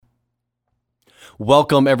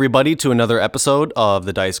Welcome, everybody, to another episode of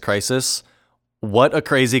The Dice Crisis. What a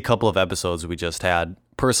crazy couple of episodes we just had.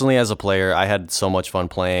 Personally, as a player, I had so much fun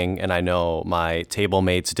playing, and I know my table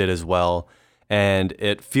mates did as well. And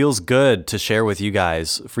it feels good to share with you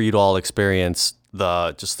guys, for you to all experience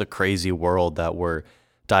the crazy world that we're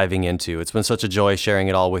diving into. It's been such a joy sharing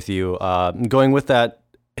it all with you. Going with that,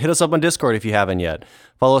 hit us up on Discord if you haven't yet.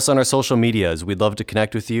 Follow us on our social medias. We'd love to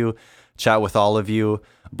connect with you, chat with all of you.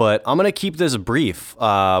 But I'm going to keep this brief.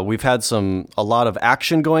 We've had a lot of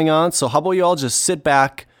action going on. So how about you all just sit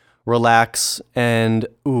back, relax, and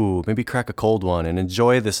maybe crack a cold one and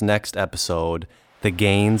enjoy this next episode, The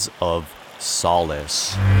Gains of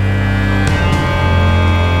Saulace.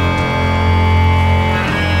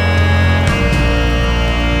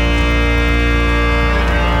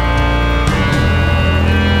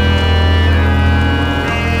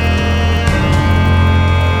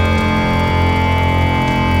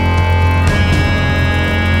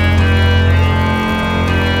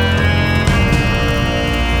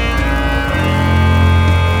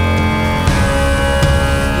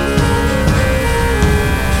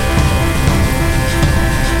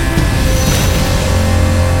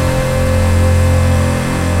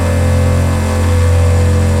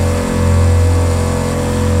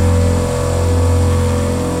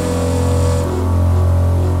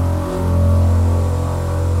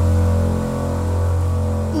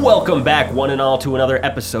 Welcome back, one and all, to another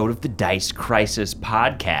episode of the Dice Crisis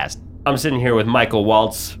podcast. I'm sitting here with Michael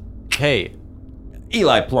Waltz. Hey.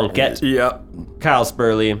 Eli Plunkett. Yeah. Kyle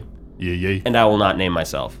Spurley. Yeah. And I will not name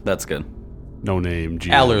myself. That's good. No name.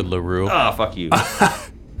 GM. Allard LaRue. Oh, fuck you.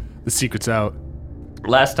 The secret's out.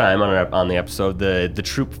 Last time on the episode, the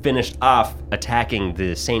troop finished off attacking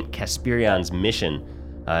the St. Casperion's mission.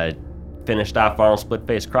 Finished off Arnold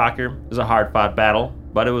Splitface Crocker. It was a hard-fought battle,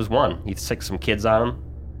 but it was won. He sicked some kids on him.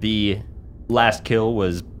 The last kill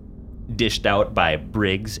was dished out by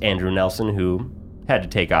Briggs, Andrew Nelson, who had to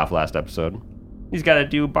take off last episode. He's got to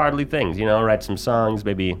do bardly things, write some songs,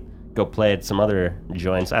 maybe go play at some other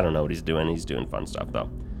joints. I don't know what he's doing. He's doing fun stuff, though.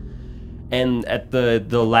 And at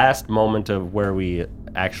the last moment of where we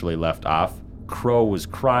actually left off, Crow was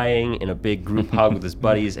crying in a big group hug with his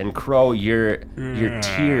buddies. And Crow, your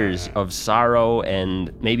tears of sorrow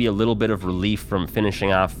and maybe a little bit of relief from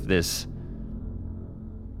finishing off this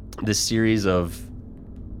series of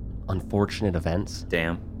unfortunate events.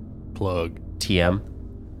 Damn. Plug. TM.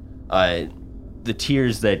 The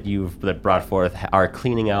tears that brought forth are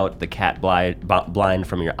cleaning out the cat blind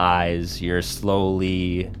from your eyes. You're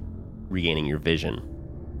slowly regaining your vision.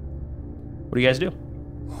 What do you guys do?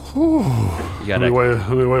 You Let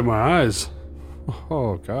me wipe my eyes.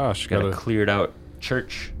 Oh, gosh. Got a cleared out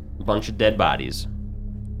church, a bunch of dead bodies.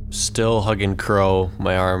 Still hugging Crow.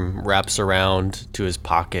 My arm wraps around to his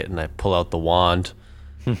pocket and I pull out the wand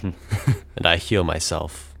and I heal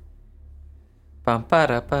myself.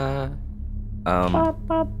 Bum-ba-da-ba.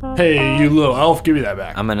 Hey, you little elf, give me that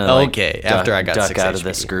back. I'm gonna after I got duck 6 out of HP.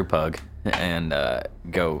 this group hug and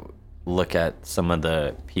go look at some of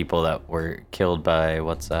the people that were killed by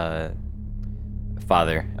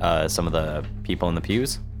father. Some of the people in the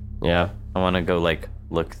pews. Yeah. I want to go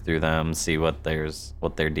look through them, see what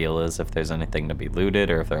their deal is, if there's anything to be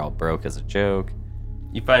looted or if they're all broke as a joke.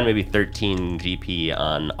 You find maybe 13 GP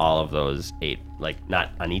on all of those 8. Not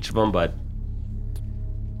on each of them, but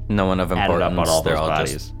no one of added importance. up on all They're those all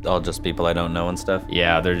bodies. just people I don't know and stuff.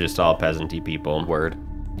 Yeah, they're just all peasant-y people. Word.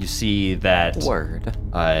 You see that... Word.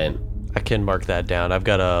 I can mark that down. I've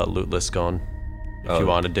got a loot list going. If you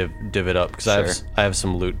want to div it up, because sure. I have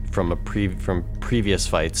some loot from from previous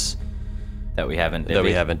fights That we haven't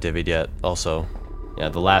divvied yet. Also, yeah,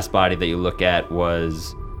 the last body that you look at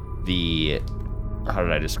was how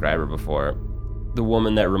did I describe her before? The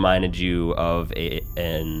woman that reminded you of a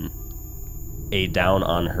down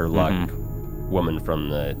on her luck woman from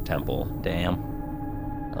the temple. Damn.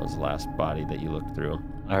 That was the last body that you looked through.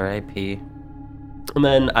 R.I.P. And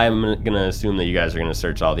then I'm gonna assume that you guys are gonna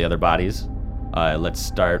search all the other bodies. Let's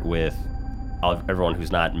start with everyone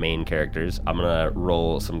who's not main characters. I'm gonna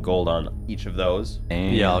roll some gold on each of those.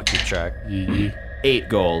 Damn. yeah, I'll keep track. 8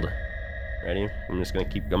 gold. Ready? I'm just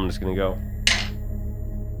gonna go.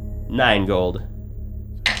 9 gold.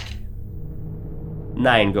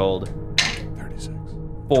 9 gold. 36.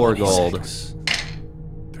 4 gold.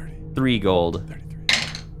 30. 3 gold.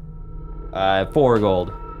 33. 4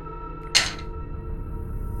 gold.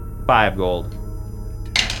 5 gold.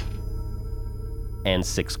 And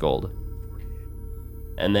 6 gold.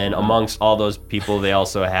 And then amongst all those people, they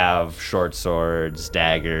also have short swords,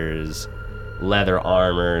 daggers, leather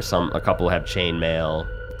armor. A couple have chainmail.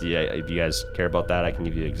 Do you guys care about that? I can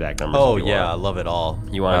give you the exact numbers. Oh, if you yeah, I want. love it all.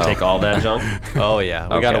 You want to take all that junk? Oh, yeah.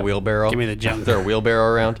 We got a Okay. wheelbarrow. Give me the junk. Is there a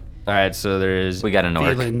wheelbarrow around? All right, so there is. We got an orc.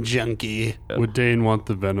 Feeling junky. Would Dane want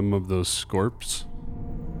the venom of those scorps?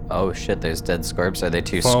 Oh shit, there's dead scorps. Are they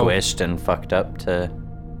too Oh. squished and fucked up to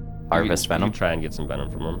harvest You venom? can try and get some venom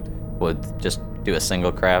from them. Would just do a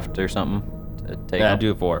single craft or something to take Yeah, them?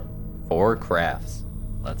 do it 4. 4 crafts.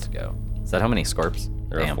 Let's go. Is that how many scorps?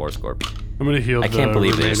 There are Damn. 4 scorpions. I'm gonna heal I the can't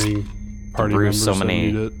believe there's remaining party brew members so that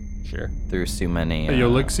many- need it. Sure. Through so many. Hey, yo,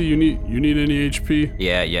 Lixie, you need any HP?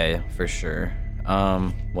 Yeah, for sure.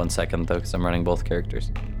 1 second though, because I'm running both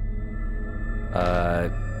characters.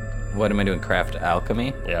 What am I doing? Craft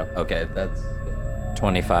alchemy? Yeah. Okay, that's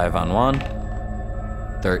 25 on 1,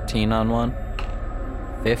 13 on 1,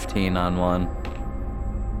 15 on 1,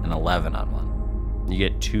 and 11 on 1. You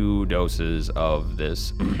get 2 doses of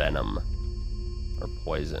this venom or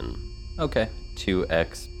poison. Okay.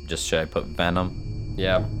 2x. Just should I put venom?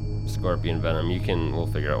 Yeah, scorpion venom. We'll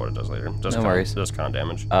figure out what it does later. Just No worries. Just con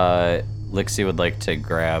damage. Lixie would like to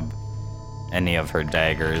grab any of her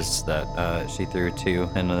daggers that she threw 2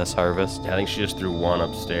 into this harvest. Yeah, I think she just threw 1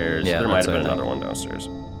 upstairs. Yeah, There might that's have been what I another one downstairs.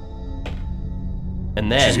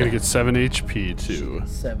 And She's gonna then get 7 HP too.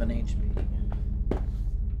 7 HP.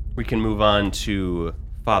 we can move on to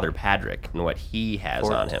Father Patrick and what he has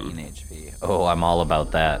on 14 him. HP. Oh, I'm all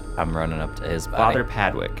about that. I'm running up to his body. Father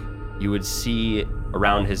Padwick, you would see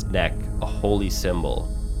around his neck a holy symbol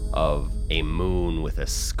of a moon with a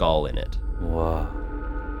skull in it. Whoa.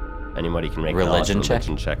 Anybody can make Religion a check?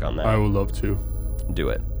 religion check on that. I would love to. Do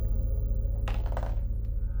it.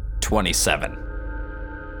 27.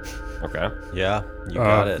 Okay. Yeah, you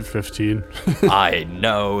got it. 15. I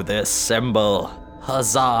know this symbol.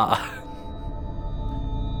 Huzzah.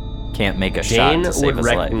 Can't make a shot Jane to save would his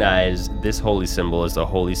life. recognize this holy symbol as the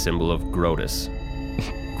holy symbol of Grotus.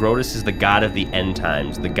 Grotus is the god of the end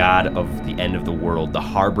times, the god of the end of the world, the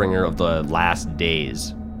harbinger of the last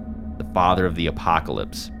days, the father of the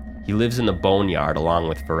apocalypse. He lives in the boneyard along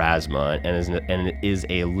with Pharasma and is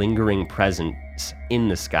a lingering presence in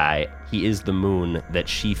the sky. He is the moon that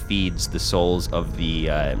she feeds the souls of the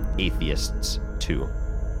atheists to.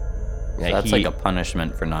 So that's like a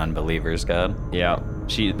punishment for non-believers, God. Yeah,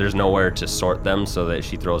 there's nowhere to sort them, so that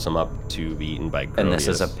she throws them up to be eaten by Grotius. And this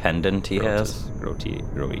is a pendant he has?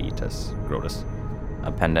 Grotus.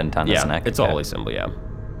 A pendant on his neck? It's a Okay. holy symbol, yeah.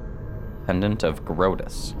 Pendant of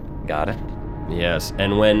Grotus. Got it. Yes,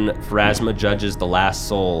 and when Pharasma judges the last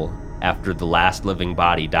soul after the last living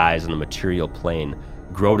body dies on the material plane,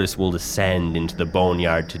 Grotus will descend into the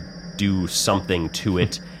boneyard to do something to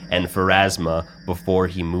it, and Pharasma, before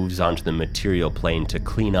he moves onto the material plane to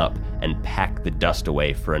clean up and pack the dust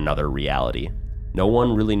away for another reality. No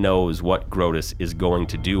one really knows what Grotus is going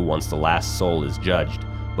to do once the last soul is judged,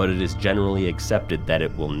 but it is generally accepted that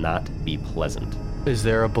it will not be pleasant. Is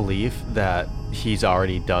there a belief that he's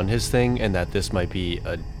already done his thing and that this might be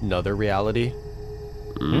another reality?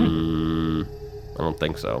 I don't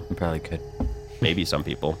think so. You probably could. Maybe some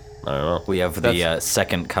people. I don't know. We have the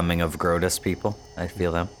second coming of Grotus people. I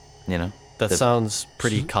feel them, you know? That sounds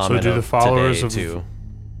pretty common do the of followers today, of- too.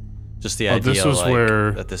 Just the Oh, idea this was like,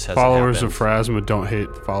 where that this hasn't followers happened. of Pharasma don't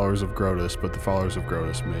hate the followers of Grotus, but the followers of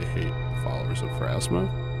Grotus may hate the followers of Pharasma.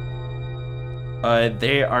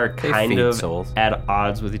 They are kind feed of souls. at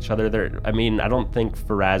odds with each other. I don't think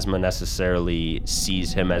Pharasma necessarily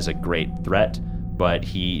sees him as a great threat, but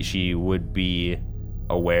she would be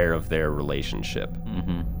aware of their relationship.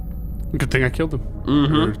 Good thing I killed him.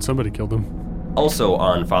 Or somebody killed him. Also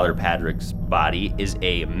on Father Patrick's body is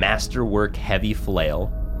a masterwork heavy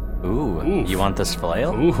flail. Ooh, Oof. you want this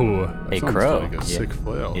flail? Ooh, that Hey, sounds Crow. like a sick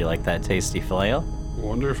flail. You like that tasty flail?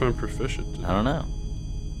 Wonder if I'm proficient. I don't know.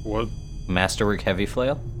 What? Masterwork heavy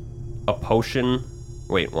flail? A potion.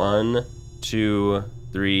 Wait, 1, 2,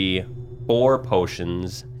 3, 4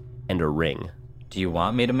 potions and a ring. Do you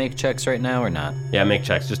want me to make checks right now or not? Yeah, make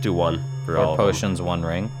checks. Just do 1 for 4 all of them. potions, 1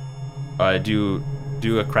 ring.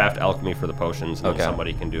 Do a craft alchemy for the potions, and Okay. then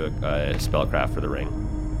somebody can do a spellcraft for the ring.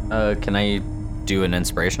 Can I do an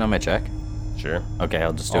inspiration on my check? Sure. Okay,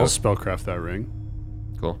 I'll just do I'll it. spellcraft that ring.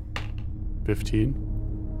 Cool.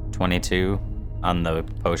 15. 22 on the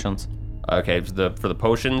potions. Okay, for the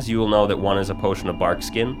potions, you will know that 1 is a potion of bark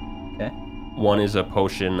skin. Okay. 1 is a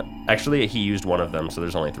potion. Actually, he used 1 of them, so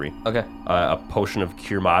there's only 3. Okay. A potion of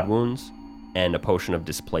cure mod wounds, and a potion of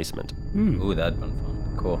displacement. Ooh, that'd been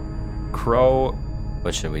fun. Cool. Crow,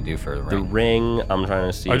 What should we do for the the ring? ring. I'm trying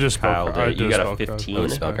to see. I if just Kyle spellcraft. did. You got a 15. Oh,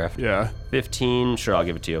 spellcraft. Yeah. 15. Sure, I'll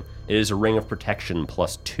give it to you. It is a ring of protection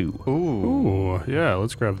plus 2. Ooh. Ooh, yeah,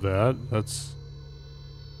 let's grab that. That's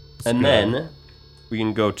And good. then we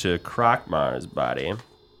can go to Krokmar's body.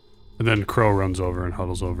 And then Crow runs over and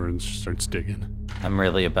huddles over and starts digging. I'm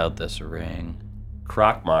really about this ring.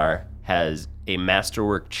 Krokmar has a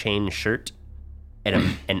masterwork chain shirt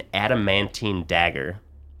and an adamantine dagger,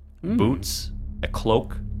 boots, a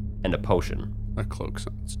cloak, and a potion. That cloak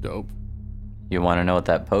sounds dope. You want to know what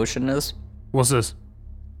that potion is? What's this?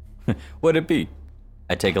 What'd it be?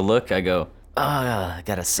 I take a look, I go, I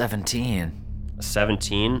got a 17. A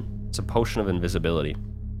 17, it's a potion of invisibility.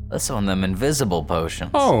 That's one of them invisible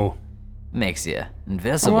potions. Oh, Makes you I'm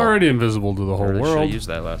invisible. already invisible to the whole I should world. have used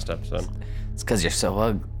that last episode. It's because you're so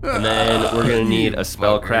ugly. And then we're going to need a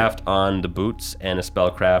spellcraft on the boots and a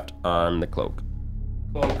spellcraft on the cloak.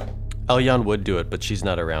 Elyon would do it, but she's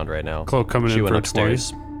not around right now. Cloak coming She in went for a 20.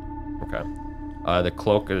 upstairs. Okay. The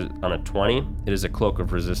cloak is on a 20. It is a cloak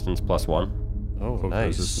of resistance +1. Oh, Cloak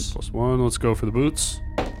resistance nice. +1. Let's go for the boots.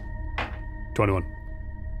 21.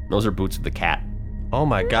 Those are boots of the cat. Oh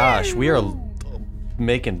my gosh, we are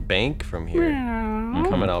making bank from here.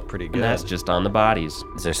 Coming out pretty good. And that's just on the bodies.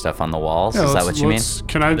 Is there stuff on the walls? Yeah, Is that let's- what you mean? let's-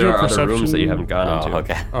 Can I do There a are perception? other rooms that you haven't gone Oh, into.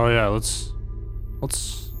 okay. Oh yeah, let's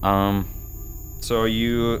So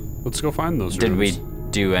let's go find those Did rooms. we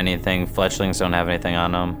do anything? Fletchlings don't have anything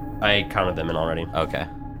on them. I counted them in already. Okay.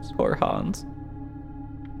 Poor Hans.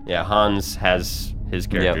 Yeah, Hans has his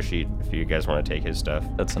character Yep. sheet if you guys want to take his stuff.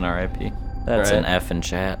 That's an RIP. That's Alright. an F in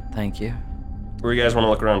chat. Thank you. Where you guys want to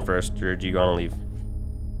look around first, or do you want to leave?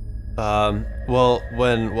 Well,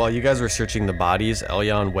 while you guys were searching the bodies,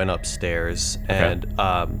 Elyon went upstairs and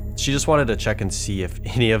she just wanted to check and see if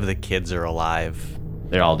any of the kids are alive.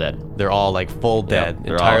 They're all dead. They're all like full dead,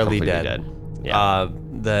 They're all entirely completely dead. Yeah.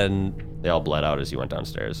 Then They all bled out as you went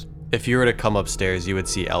downstairs. if you were to come upstairs, you would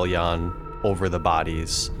see Elyon over the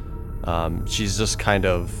bodies. She's just kind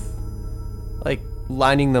of like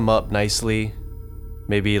lining them up nicely,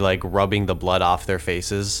 maybe like rubbing the blood off their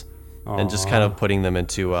faces, and just kind of putting them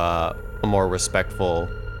into a more respectful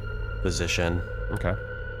position. Okay.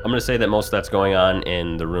 I'm going to say that most of that's going on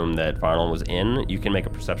in the room that Farnell was in. You can make a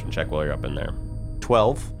perception check while you're up in there.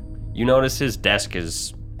 12. You notice his desk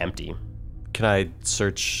is empty. Can I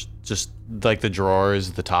search just like the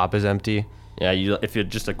drawers? The top is empty. Yeah, if you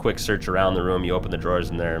just a quick search around the room, you open the drawers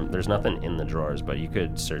and there's nothing in the drawers, but you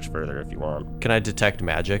could search further if you want. Can I detect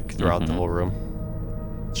magic throughout the whole room?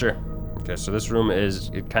 Sure. Okay, so this room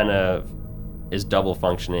is double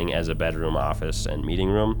functioning as a bedroom, office, and meeting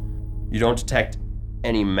room. You don't detect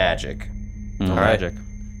any magic. No magic.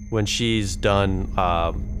 When she's done,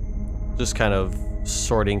 just kind of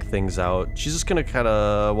sorting things out, she's just gonna kind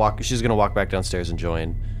of walk. She's gonna walk back downstairs and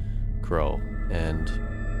join Crow and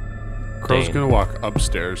Crow's Dane. gonna walk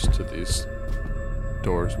upstairs to these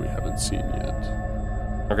doors we haven't seen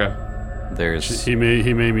yet. Okay. There's He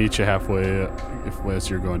may meet you halfway as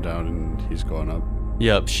you're going down and he's going up.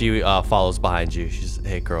 Yep, she follows behind you. She's,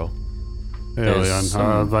 hey, Crow. Hey, There's Leon.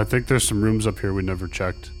 some- I think there's some rooms up here we never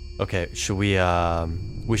checked. Okay, should we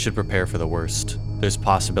should prepare for the worst. There's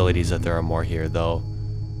possibilities that there are more here, though.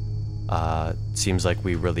 Seems like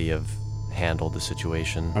we really have handled the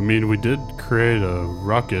situation. I mean, we did create a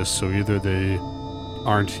ruckus, so either they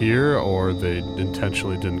aren't here or they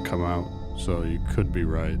intentionally didn't come out. So you could be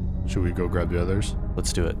right. Should we go grab the others?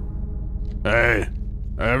 Let's do it. Hey,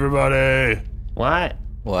 everybody! What?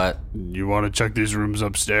 what? You want to check these rooms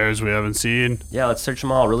upstairs we haven't seen? Yeah, let's search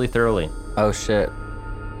them all really thoroughly. Oh shit.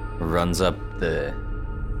 Runs up the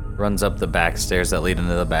back stairs that lead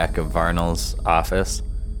into the back of Varnell's office.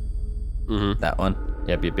 Mm-hmm. That one.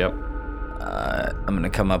 Yep. I'm gonna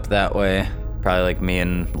come up that way. Probably like me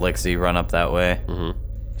and Lixie run up that way. Mm-hmm.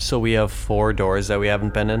 So we have 4 doors that we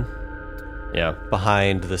haven't been in Yeah.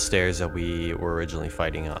 behind the stairs that we were originally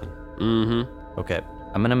fighting on. Mm-hmm. Okay.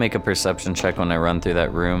 I'm gonna make a perception check when I run through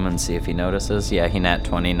that room and see if he notices. Yeah, he nat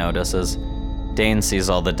 20 notices. Dane sees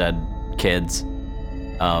all the dead kids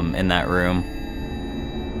in that room.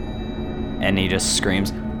 And he just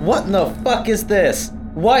screams, "What in the fuck is this?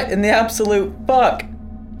 What in the absolute fuck?"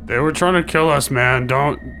 They were trying to kill us, man.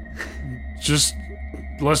 Don't. Just.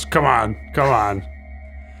 Let's. Come on.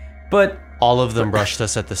 But All of them rushed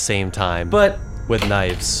us at the same time. But with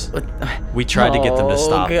knives. We tried to get them to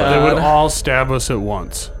stop, They God. would all stab us at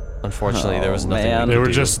once. but unfortunately there was nothing man. we They could were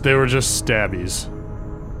do. just stabbies.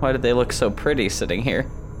 why did they look so pretty sitting here?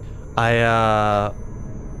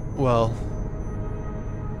 Well,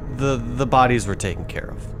 the bodies were taken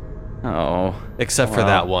care of. Oh. Except for Wow.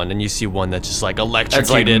 that one, and you see one that just like That's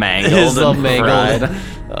electrocuted. like mangled Is all and mangled. fried.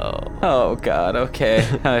 Oh. Oh god,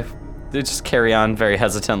 okay. They just carry on very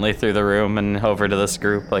hesitantly through the room and over to this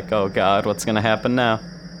group like, oh god, what's gonna happen now?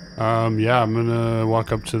 Yeah, I'm gonna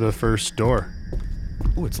walk up to the first door.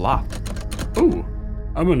 Ooh, it's locked. Ooh,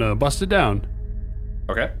 I'm gonna bust it down.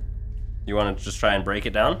 Okay. You want to just try and break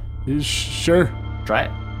it down? Sure. Try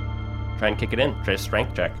it. Try and kick it in. Try a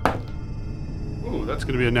strength check. Ooh, that's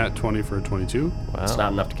gonna be a nat 20 for a 22. Wow. It's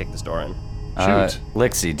not enough to kick this door in. Shoot.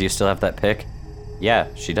 Lixie, do you still have that pick? Yeah,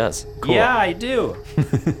 she does. Cool. Yeah, I do.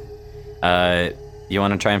 You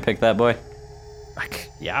want to try and pick that boy?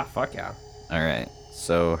 Yeah, fuck yeah. All right.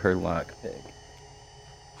 So her lock pick.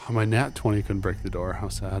 Oh, my nat 20 couldn't break the door. How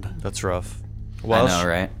sad. That's rough. I know,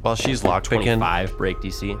 right? While she's lockpicking, 25 break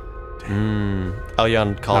DC.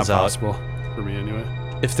 Elyon calls Not out, possible for me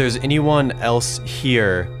anyway. if there's anyone else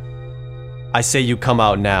here, I say you come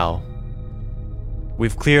out now.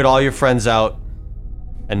 We've cleared all your friends out,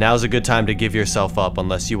 and now's a good time to give yourself up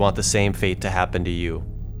unless you want the same fate to happen to you.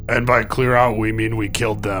 And by clear out, we mean we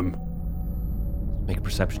killed them. Make a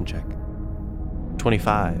perception check.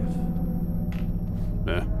 25.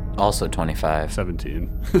 Also 25.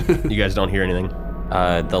 17. You guys don't hear anything.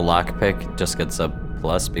 The lockpick just gets a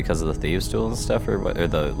plus because of the thieves' tool and stuff, or what? Or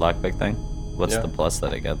the lockpick thing? What's Yeah. the plus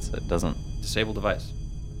that it gets? It doesn't. Disable device.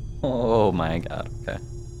 Oh my god. Okay.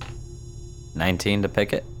 19 to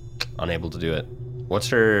pick it. Unable to do it. What's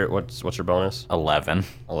her bonus? 11.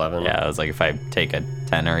 11. Yeah, I was like, if I take a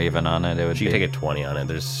 10 or even on it, it would She be. can take a 20 on it.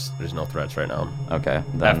 There's no threats right now. Okay.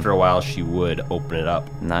 Then After a while, she would open it up.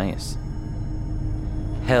 nice.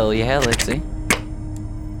 Hell yeah, Lixie.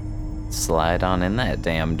 Slide on in that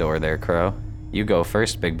damn door there, Crow. You go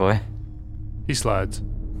first, big boy. He slides.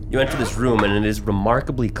 You enter this room, and it is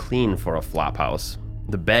remarkably clean for a flop house.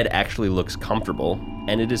 The bed actually looks comfortable,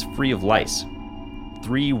 and it is free of lice.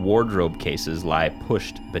 3 wardrobe cases lie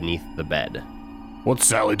pushed beneath the bed. What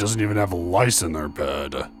Sally doesn't even have lice in their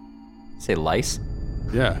bed? Say lice?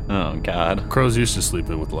 Yeah. Oh god. Crows used to sleep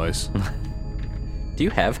in with lice. Do you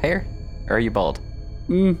have hair? Or are you bald?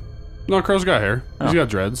 No, Crow's got hair. He's got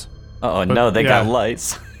dreads. Oh no, they yeah. got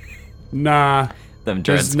lice. Nah. Them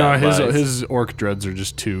dreads got his lice. his orc dreads are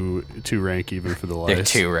just too rank even for the lice. They're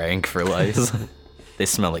too rank for lice. They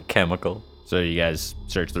smell like chemical. So you guys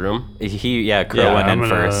search the room? Crow went in I'm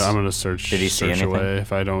first. gonna search. Did he see search anything? away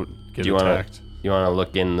if I don't get Do you attacked. You want to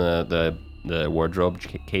look in the wardrobe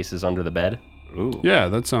cases under the bed? Ooh. Yeah,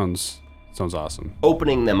 that sounds awesome.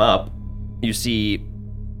 Opening them up, you see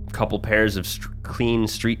a couple pairs of clean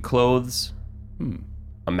street clothes,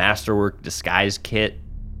 a masterwork disguise kit,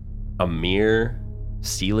 a mirror,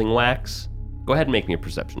 sealing wax. Go ahead and make me a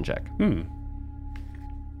perception check.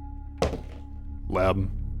 Lab.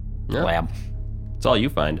 Yeah. Lab. That's all you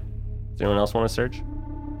find. Does anyone else want to search?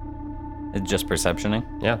 It's just perceptioning?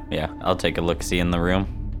 Yeah. Yeah, I'll take a look-see in the room.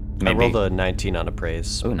 I rolled a 19 on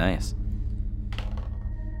appraise, Oh, nice.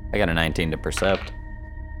 I got a 19 to percept.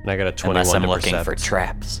 and I got a 21 Unless I'm to looking percept. for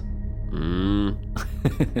traps.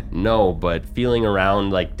 No, but feeling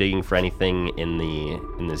around, like digging for anything in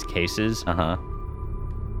these cases, Uh-huh.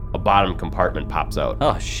 a bottom compartment pops out.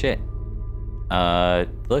 Oh, shit.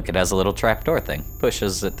 Look, it has a little trapdoor thing.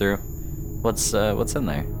 Pushes it through. What's in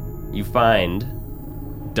there? You find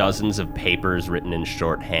dozens of papers written in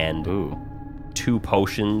shorthand, Ooh, 2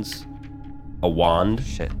 potions, a wand,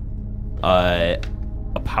 shit. a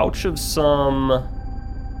pouch of some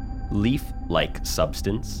leaf-like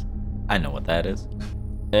substance, I know what that is.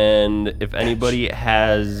 and if anybody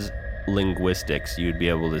has linguistics, you'd be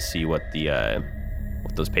able to see what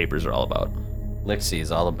those papers are all about. Lixie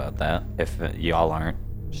is all about that, if y'all aren't.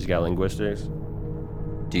 She's got linguistics.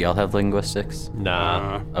 Do y'all have linguistics?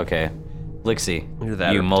 Nah. Okay. Lixie, Either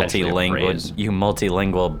that you or potentially appraise.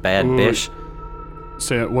 multilingual bad Ooh. bitch.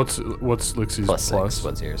 Say what's Lixie's Plus 6.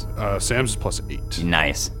 What's yours? Sam's is plus 8.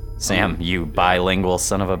 Nice. Sam, you bilingual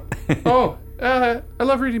son of a... Oh, I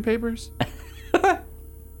love reading papers.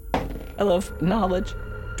 I love knowledge.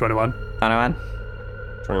 21.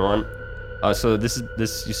 21. So this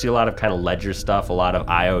you see a lot of kind of ledger stuff, a lot of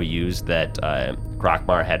IOUs that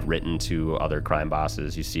Krokmar had written to other crime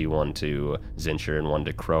bosses. You see one to Zincher and one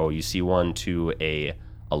to Crow. You see one to a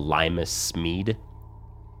Limus Smeed,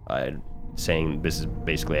 saying this is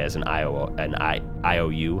basically as an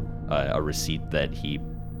IOU, a receipt that he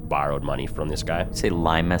borrowed money from this guy. Say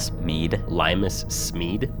Limus Mead. Limus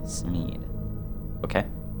Smeed. Smeed. Okay.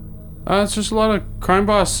 It's just a lot of crime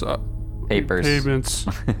boss Papers. payments,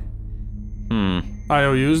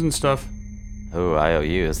 IOUs and stuff. Oh,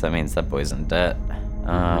 IOUs. That means that boy's in debt.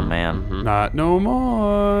 Oh, man. Not no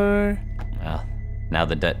more. Well, now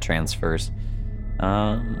the debt transfers.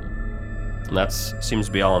 And that seems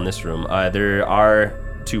to be all in this room. There are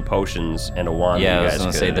 2 potions and a wand. Yeah, that I you was guys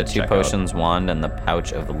gonna say could the 2 check out. potions, wand, and the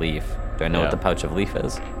pouch of leaf. Do I know Yeah. what the pouch of leaf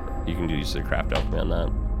is? You can use the craft alchemy on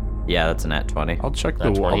that. Yeah, that's a nat 20. I'll check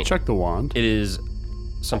Not 20. I'll check the wand. It is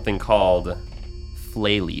something called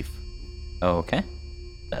flay leaf. Oh, okay.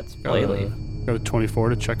 That's Got flay a, leaf. got a 24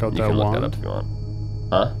 to check out You that can look wand. that up if you want.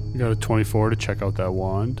 Huh? You got a 24 to check out that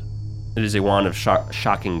wand. It is a wand of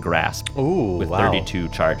shocking grasp Ooh, with wow. 32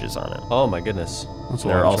 charges on it. Oh my goodness. That's a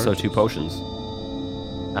There lot are of also charges. 2 potions.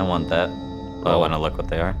 I want that. Oh, I want to look what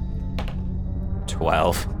they are.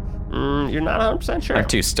 12. You're not 100% sure. I'm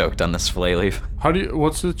too stoked on this flay leaf.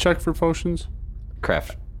 What's the check for potions?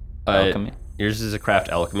 Craft. Alchemy. Yours is a craft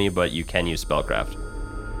alchemy, but you can use spellcraft.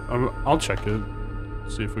 I'll check it.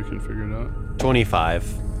 See if we can figure it out.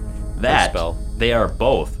 25. That, spell. they are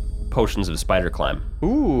both potions of spider climb.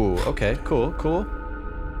 Ooh, okay, cool.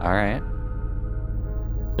 All right.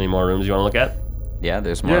 Any more rooms you want to look at? Yeah,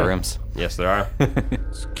 there's more Yeah. rooms. Yes, there are.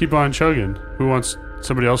 Let's keep on chugging.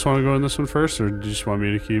 Somebody else want to go in this one first, or do you just want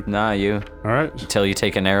me to keep? Nah, you. All right. Till you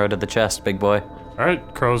take an arrow to the chest, big boy. All right.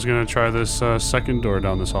 Crow's gonna try this second door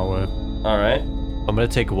down this hallway. All right. I'm gonna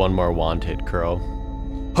take one more wand hit, Crow,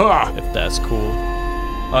 Ha! if that's cool.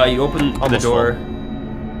 You open the Almost door.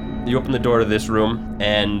 You open the door to this room,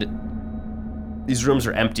 and these rooms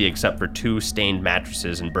are empty except for 2 stained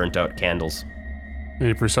mattresses and burnt out candles.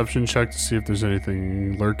 Any perception check to see if there's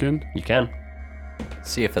anything lurking? You can.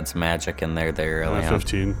 See if it's magic in there early on.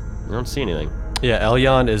 15. You don't see anything. Yeah,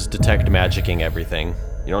 Elyon is detect magicking everything.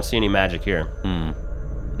 You don't see any magic here.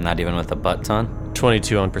 Not even with a butt ton?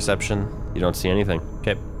 22 on perception. You don't see anything.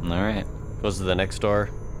 Okay, All right. goes to the next door.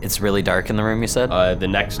 It's really dark in the room, you said? The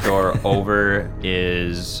next door over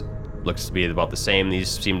looks to be about the same. These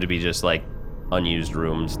seem to be just like unused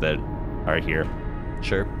rooms that are here.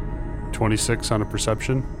 Sure. 26 on a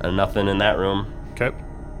perception. And nothing in that room. Okay.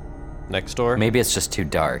 Next door. Maybe it's just too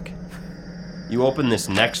dark. You open this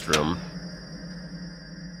next room.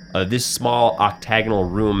 This small octagonal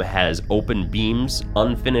room has open beams,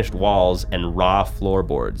 unfinished walls, and raw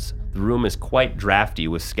floorboards. The room is quite drafty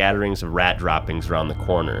with scatterings of rat droppings around the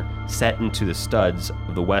corner. Set into the studs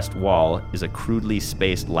of the west wall is a crudely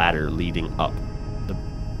spaced ladder leading up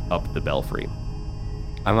the belfry.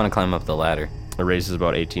 I want to climb up the ladder. It raises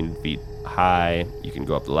about 18 feet high. You can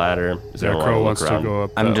go up the ladder. Is there Yeah, anyone Crow wanna wants look to around? go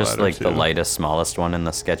up. I'm that just ladder like the too. lightest, smallest one in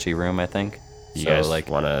the sketchy room, I think. You So, guys like,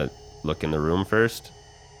 want to look in the room first?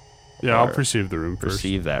 Yeah, I'll or perceive the room first.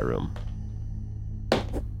 Perceive that room.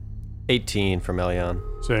 18 from Elyon.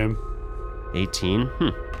 Same. 18?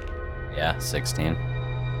 yeah, 16.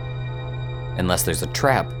 Unless there's a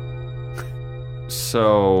trap.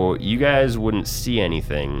 So, you guys wouldn't see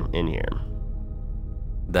anything in here.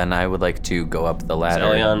 Then I would like to go up the Is ladder.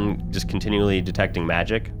 Elyon just continually detecting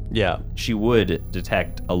magic? Yeah. She would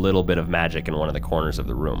detect a little bit of magic in one of the corners of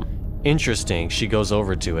the room. Interesting. She goes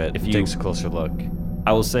over to it If and you- takes a closer look.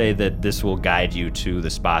 I will say that this will guide you to the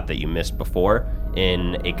spot that you missed before.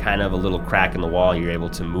 In a kind of a little crack in the wall, you're able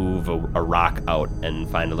to move a rock out and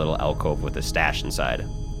find a little alcove with a stash inside.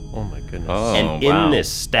 Oh my goodness. Oh, And wow. in this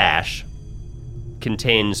stash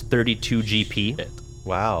contains 32 GP,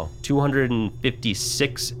 Wow.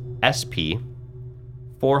 256 SP,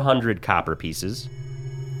 400 copper pieces,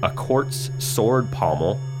 a quartz sword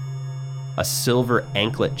pommel, a silver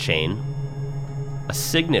anklet chain, a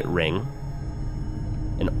signet ring,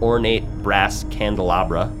 an ornate brass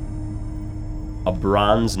candelabra, a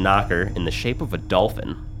bronze knocker in the shape of a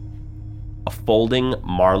dolphin, a folding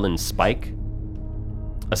marlin spike,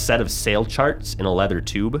 a set of sail charts in a leather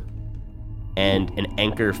tube, and an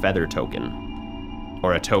anchor feather token,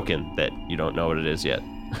 or a token that you don't know what it is yet.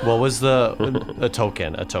 What was the a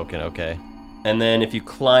token? A token. Okay. And then if you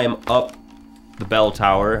climb up the bell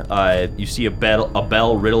tower, you see a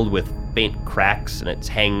bell riddled with faint cracks, and it's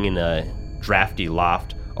hanging in a drafty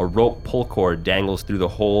loft. A rope pull cord dangles through the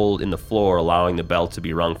hole in the floor, allowing the bell to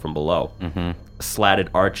be rung from below. Slatted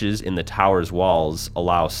arches in the tower's walls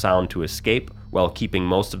allow sound to escape while keeping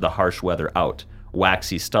most of the harsh weather out.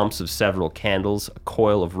 Waxy stumps of several candles, a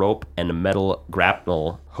coil of rope, and a metal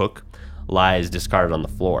grapnel hook lies discarded on the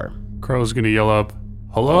floor. Crow's gonna yell up,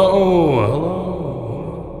 "Hello!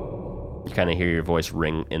 Hello!" You kind of hear your voice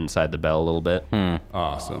ring inside the bell a little bit.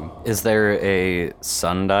 Awesome. Is there a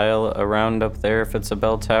sundial around up there if it's a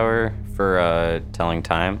bell tower for telling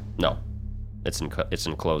time? No, it's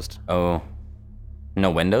enclosed. Oh, no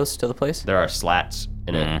windows to the place? There are slats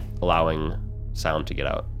in it, allowing sound to get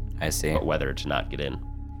out, I see. but weather to not get in.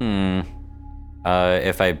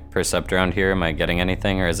 If I percept around here, am I getting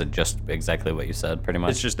anything, or is it just exactly what you said, pretty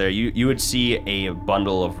much? It's just there. You would see a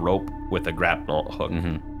bundle of rope with a grapnel hook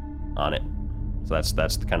on it. So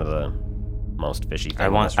that's kind of the most fishy thing. I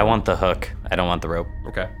want the hook. I don't want the rope.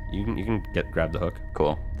 Okay, you can grab the hook.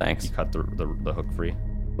 Cool, thanks. You cut the hook free.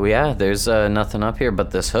 Well, yeah, there's nothing up here but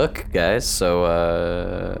this hook, guys. So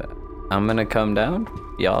I'm gonna come down.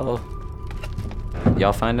 Y'all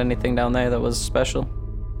Y'all find anything down there that was special?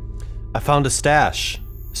 I found a stash.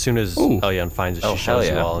 As soon as Elyon finds it, she shows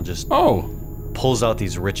you all and just pulls out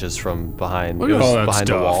these riches from behind. Look It at was all that behind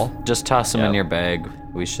the stuff. wall. Just toss them in your bag.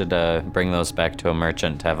 We should bring those back to a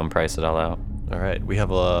merchant to have him price it all out. All right, we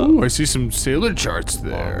have a Ooh, I see some sailor charts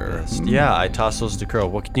there. list. Yeah, I toss those to Crow.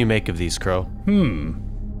 What can you make of these, Crow?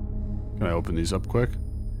 Can I open these up quick?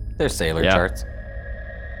 They're sailor charts.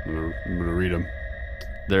 I'm gonna read them.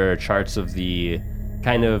 There are charts of the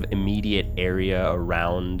kind of immediate area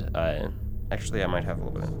around. Actually, I might have a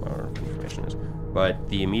little bit more information. But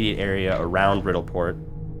the immediate area around Riddleport,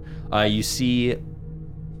 you see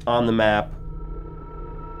on the map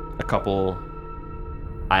a couple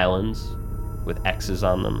islands with X's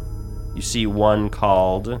on them. You see one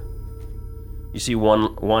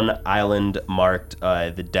island marked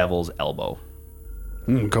the Devil's Elbow.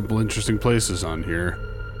 A couple interesting places on here.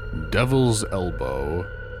 Devil's Elbow.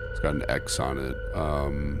 It's got an X on it.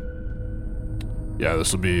 Yeah,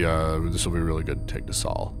 this will be really good to take to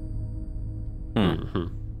Saul.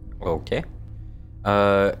 Okay.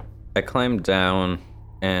 I climbed down,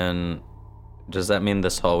 and does that mean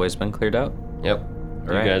this hallway's been cleared out? Yep.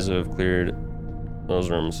 Right. You guys have cleared those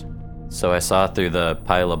rooms. So I saw through the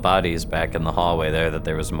pile of bodies back in the hallway there that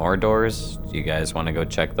there was more doors. Do you guys want to go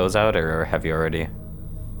check those out, or have you already?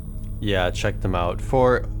 Yeah, check them out.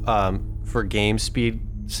 For game speed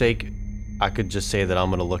sake, I could just say that I'm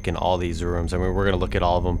gonna look in all these rooms. I mean, we're gonna look at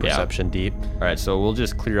all of them, perception deep. All right, so we'll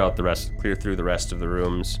just clear through the rest of the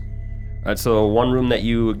rooms. All right, so one room that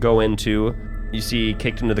you go into, you see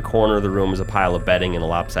kicked into the corner of the room is a pile of bedding and a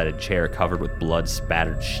lopsided chair covered with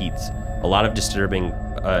blood-spattered sheets.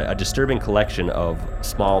 A disturbing collection of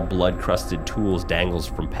small blood-crusted tools dangles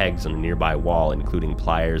from pegs on a nearby wall, including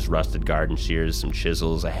pliers, rusted garden shears, some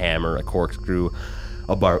chisels, a hammer, a corkscrew,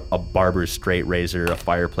 a barber's straight razor, a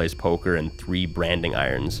fireplace poker, and 3 branding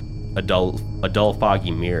irons. A dull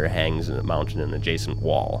foggy mirror hangs mounted in an adjacent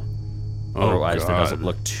wall. Otherwise, there doesn't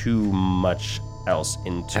look too much else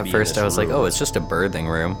into. At first, I was like, "Oh, it's just a birthing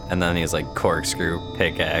room," and then he's like, "Corkscrew,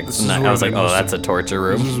 pickaxe," and I was like, "Oh, that's a torture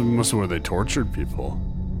room." This must be where they tortured people.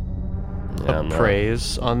 Yeah, no.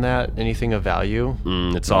 Appraise on that? Anything of value?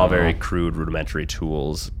 It's all very crude, rudimentary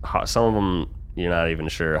tools. Some of them, you're not even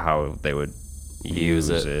sure how they would use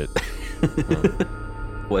it.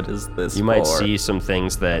 What is this? You might for? see some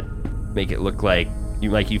things that make it look like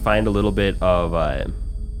you find a little bit of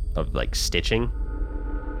like stitching.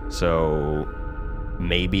 So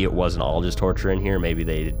maybe it wasn't all just torture in here. Maybe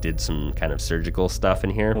they did some kind of surgical stuff in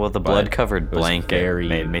here. Well, the but blood-covered it was blanket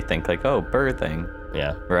made me think like, "Oh, birthing."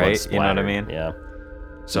 Yeah. Right? blood You know what I splattered, mean? Yeah.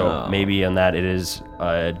 So maybe on that it is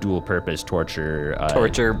dual-purpose torture.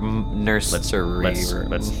 Torture nursery.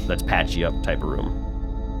 Let's patch you up type of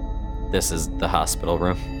room. This is the hospital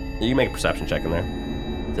room. You can make a perception check in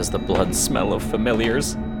there. Does the blood smell of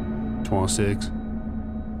familiars? 26.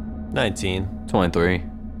 19. 23.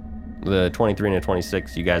 The 23 and a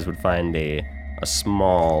 26, you guys would find a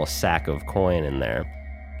small sack of coin in there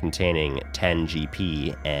containing 10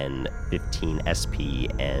 GP and 15 SP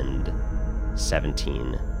and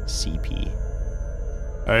 17 CP.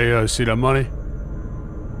 Hey, see that money?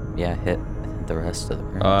 Yeah, hit the rest of the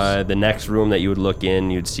rooms. The next room that you would look in,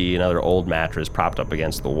 you'd see another old mattress propped up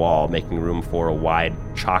against the wall, making room for a wide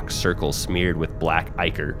chalk circle smeared with black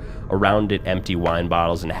ichor. Around it, empty wine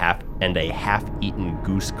bottles and a half-eaten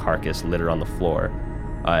goose carcass litter on the floor.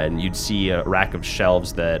 And you'd see a rack of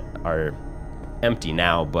shelves that are empty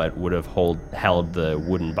now, but would have held the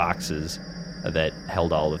wooden boxes that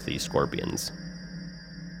held all of these scorpions.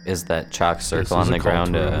 Is that chalk circle This is on the a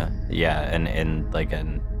cult ground? room. And like a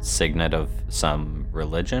signet of some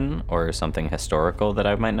religion or something historical that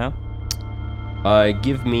I might know?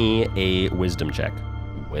 Give me a wisdom check.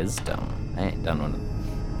 Wisdom. I ain't done one of them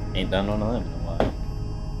in a while.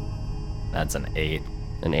 That's an 8.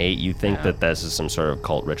 An 8, you think that this is some sort of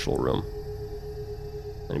cult ritual room.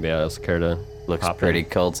 Anybody else care to Looks pop pretty in?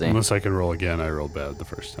 culty. Unless I can roll again, I rolled bad the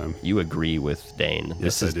first time. You agree with Dane.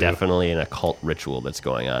 This I is do. definitely an occult ritual that's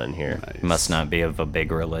going on in here. Nice. Must not be of a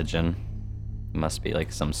big religion. Must be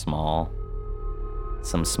like some small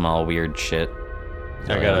weird shit.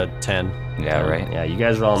 I got a 10. Yeah, right. Yeah, you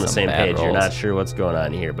guys are all on the Some same bad page. You're rolls. not sure what's going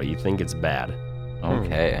on here, but you think it's bad.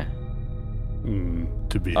 Okay.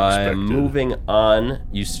 To be expected. Moving on,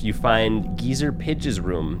 you find Geezer Pidge's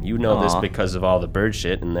room. You know this Aw. because of all the bird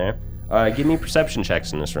shit in there. Give me perception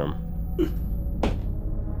checks in this room.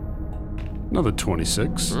 Another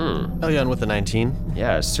 26. Elyon with a 19.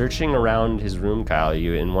 Yeah, searching around his room, Kyle,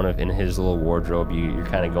 you in his little wardrobe, you're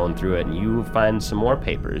kind of going through it, and you find some more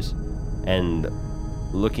papers, and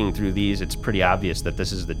looking through these, it's pretty obvious that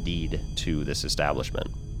this is the deed to this establishment.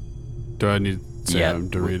 Do I need Sam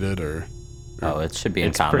to read it, or? Oh, it should be in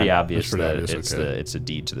It's common. pretty obvious pretty that obvious, okay. it's a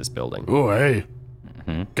deed to this building. Oh, hey.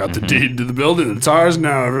 Got the deed to the building. It's ours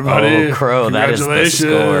now, everybody. Oh, Crow, that is the Congratulations.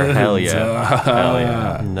 score. Hell yeah. Hell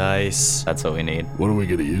yeah. Nice. That's what we need. What are we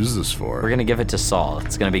going to use this for? We're going to give it to Saul.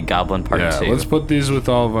 It's going to be Goblin Part 2. Let's put these with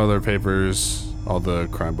all of our other papers, all the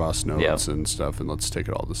crime boss notes and stuff, and let's take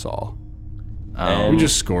it all to Saul. We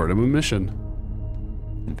just scored him a mission.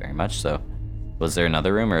 Very much so. Was there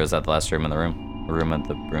another room, or was that the last room in the room? A room at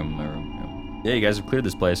the room. Yeah, you guys have cleared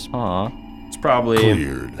this place. Aw. It's probably...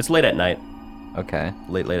 Cleared. It's late at night. Okay.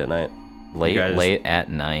 Late at night. Late at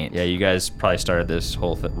night. Yeah, you guys probably started this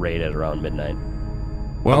whole raid at around midnight.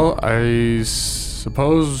 Well, I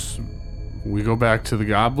suppose we go back to the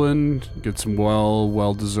Goblin, get some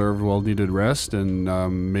well-deserved, well-needed rest,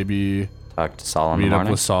 and maybe Talk to Saul in the meet morning.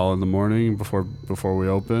 up with Saul in the morning before we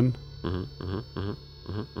open.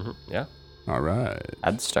 Yeah. All right.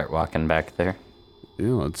 I'd start walking back there.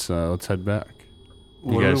 Yeah, let's head back.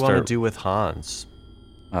 What do we want to do with Hans?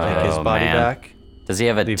 Take his body man. back? Does he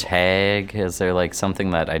have a tag? Is there like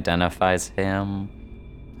something that identifies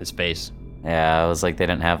him? His face. Yeah, I was like, they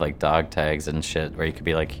didn't have like dog tags and shit where you could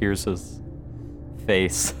be like, here's his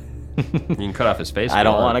face. You can cut off his face. I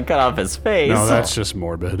don't want to cut off his face. No, that's just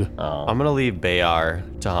morbid. I'm going to leave Bayar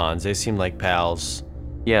to Hans. They seem like pals.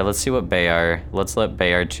 Yeah, let's see what let's let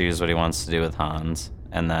Bayard choose what he wants to do with Hans.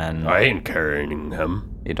 And then I ain't carrying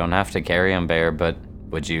him. you don't have to carry him, Bayard, but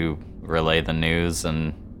would you relay the news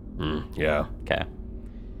and... Yeah. Okay.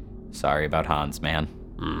 Sorry about Hans, man.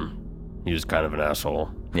 He was kind of an asshole.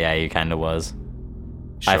 Yeah, he kind of was.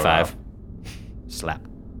 Showed High five. off. Slap.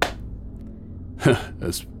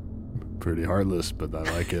 That's pretty heartless, but I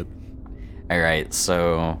like it. All right,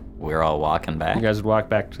 so we're all walking back. You guys would walk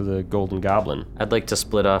back to the Golden Goblin. I'd like to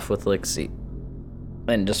split off with Lixie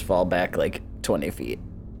and just fall back like 20 feet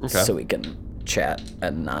so we can chat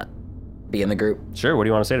and not be in the group. Sure, what do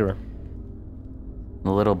you want to say to her?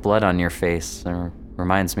 The little blood on your face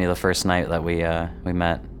reminds me of the first night that we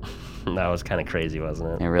met. That was kind of crazy,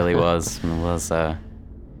 wasn't It it? really was. It was,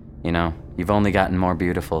 you've only gotten more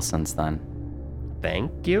beautiful since then.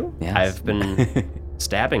 Thank you. Yes. I've been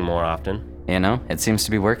stabbing more often. You know, it seems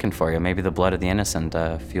to be working for you. Maybe the blood of the innocent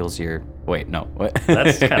fuels your... Wait, no. What?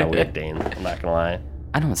 That's kind of weird, Dane. I'm not gonna lie.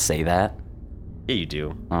 I don't say that. Yeah, you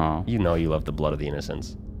do. Oh, You know you love the blood of the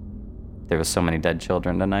innocents. there was so many dead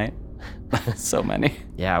children tonight. So many.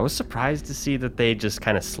 Yeah, I was surprised to see that they just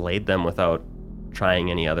kind of slayed them without trying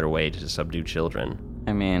any other way to subdue children.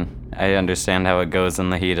 I mean, I understand how it goes in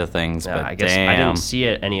the heat of things, Yeah, but I guess damn. I didn't see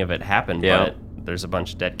any of it happen, Yep. but there's a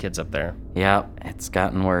bunch of dead kids up there. Yeah, it's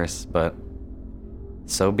gotten worse, but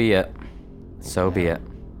so be it. So be it.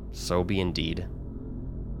 So be indeed.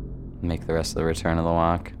 Make the rest of the return of the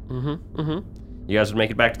walk. You guys would make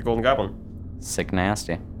it back to the Golden Goblin. Sick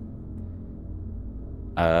nasty.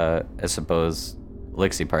 I suppose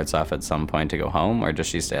Lixie parts off at some point to go home, or does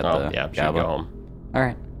she stay at the Yeah, she'd Goblin? go home. All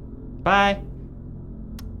right. Bye.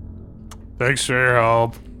 Thanks for your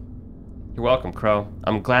help. You're welcome, Crow.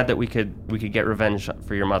 I'm glad that we could get revenge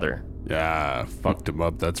for your mother. Yeah, fucked him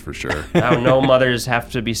up, that's for sure. Now no mothers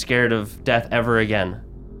have to be scared of death ever again.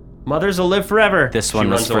 Mothers will live forever. This She one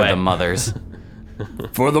was runs for away. the mothers.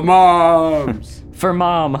 For the moms! For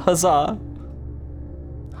mom, huzzah!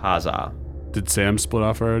 Huzzah. Did Sam split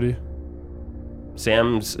off already?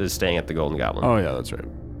 Sam's is staying at the Golden Goblin. Oh, yeah, that's right.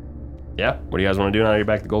 Yeah? What do you guys want to do now that you're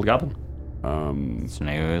back at the Golden Goblin?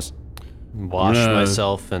 Snooze. Wash Yeah.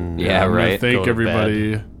 myself and Yeah, I'm gonna right. go thank to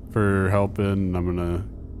everybody for helping. I'm gonna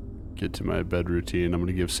get to my bed routine. I'm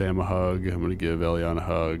gonna give Sam a hug. I'm gonna give Elion a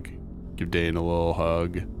hug. Give Dane a little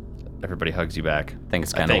hug. Everybody hugs you back. I think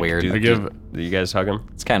it's kind of weird. I give- Do you guys hug him?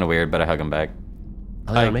 It's kind of weird, but I hug him back.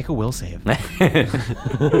 Make a will save. I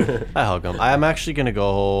hug him. I'm actually gonna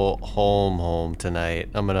go home tonight.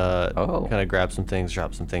 I'm gonna kind of grab some things,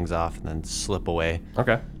 drop some things off, and then slip away.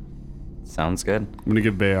 Okay. Sounds good. I'm gonna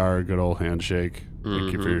give Bayar a good old handshake.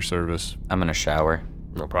 Thank you for your service. I'm gonna shower.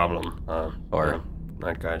 No problem. Or-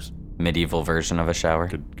 night, guys. Medieval version of a shower.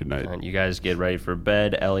 Good night. And you guys get ready for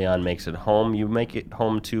bed. Elion makes it home. You make it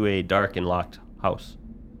home to a dark and locked house.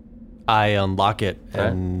 I unlock it Okay.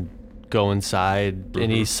 and go inside.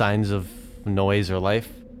 Any signs of noise or life?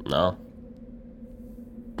 No,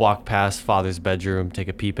 Walk past father's bedroom, take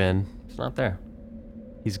a peep in. it's not there.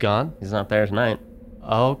 He's gone? He's not there tonight.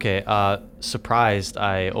 Oh, okay. Surprised,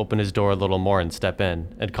 I open his door a little more and step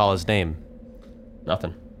in and call his name.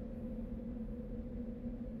 Nothing.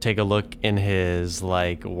 Take a look in his,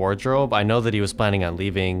 wardrobe. I know that he was planning on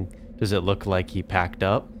leaving. Does it look like he packed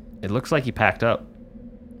up? It looks like he packed up.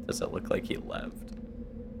 Does it look like he left?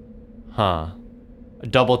 Huh.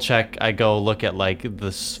 Double check. I go look at like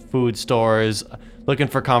the food stores, looking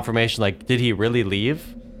for confirmation. Like, did he really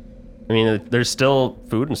leave? I mean, there's still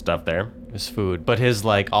food and stuff there. His food, but his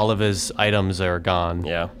like all of his items are gone.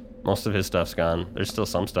 Yeah, most of his stuff's gone. There's still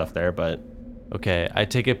some stuff there, but Okay, I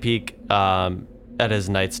take a peek at his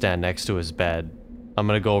nightstand next to his bed. I'm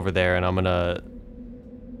gonna go over there and I'm gonna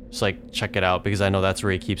just like check it out because I know that's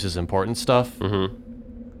where he keeps his important stuff.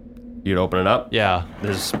 you'd open it up. Yeah.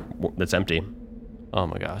 It's empty. Oh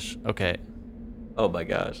my gosh. Okay. Oh my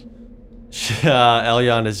gosh.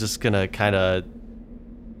 Elyon is just gonna kind of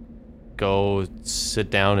go sit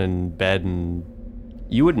down in bed and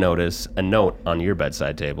You would notice a note on your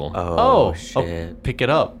bedside table. oh shit. pick it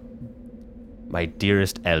up. My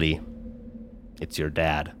dearest Ellie, it's your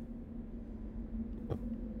dad.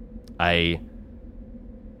 I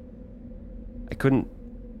couldn't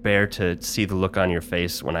bear to see the look on your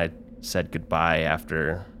face when I said goodbye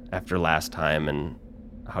after last time and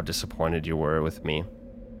how disappointed you were with me.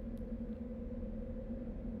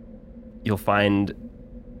 You'll find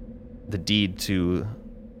the deed to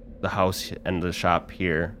the house and the shop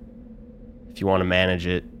here. If you want to manage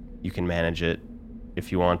it, you can manage it.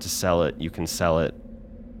 If you want to sell it, you can sell it.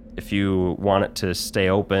 If you want it to stay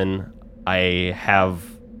open, I have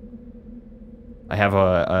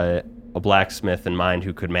a blacksmith in mind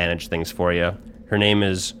who could manage things for you. Her name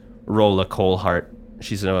is Rolla Coalheart.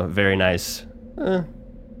 She's a very nice,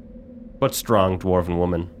 but strong dwarven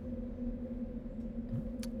woman.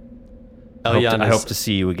 I hope to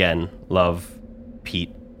see you again. Love,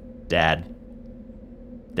 Pete, Daddy,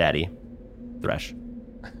 Thresh.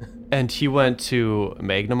 And he went to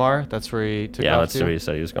Magnamar. That's where he took Yeah, off that's to? where he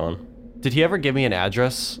said he was going. Did he ever give me an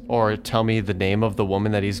address or tell me the name of the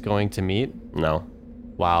woman that he's going to meet? No.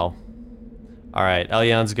 Wow. All right,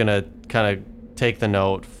 Elyon's gonna kind of take the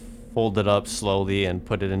note, fold it up slowly, and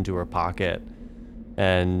put it into her pocket,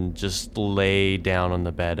 and just lay down on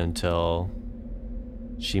the bed until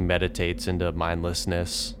she meditates into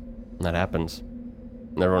mindlessness. That happens.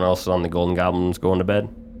 And everyone else on the Golden Goblin's going to bed?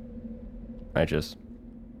 Righteous.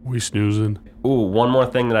 We snoozing. Ooh, one more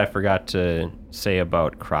thing that I forgot to say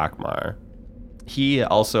about Krokmar. He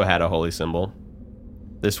also had a holy symbol.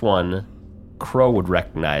 This one, Crow would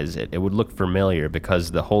recognize it. It would look familiar because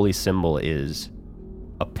the holy symbol is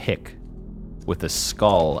a pick with a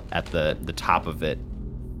skull at the top of it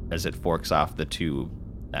as it forks off the two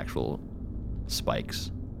actual spikes.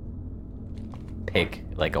 Pick,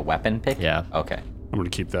 like a weapon pick? Yeah. Okay. I'm gonna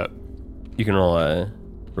keep that. You can roll a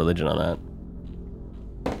religion on that.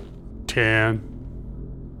 10.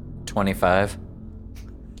 25.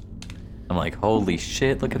 I'm like, holy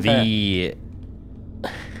shit, look at that.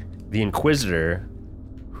 The Inquisitor,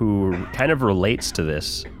 who kind of relates to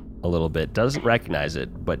this a little bit, doesn't recognize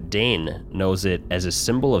it, but Dane knows it as a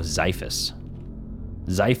symbol of Xiphus.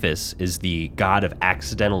 Xiphus is the god of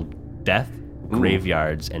accidental death,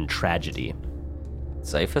 graveyards, and tragedy.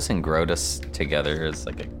 Xiphus and Grotus together is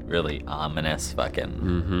like a really ominous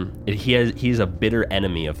fucking... He's a bitter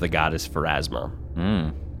enemy of the goddess Pharasma.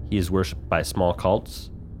 He is worshipped by small cults.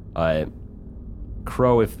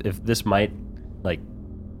 Crow, if this might, like,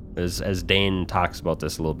 as Dane talks about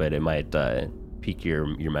this a little bit, it might pique your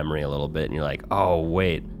memory a little bit, and you're like, oh,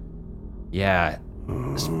 wait. Yeah,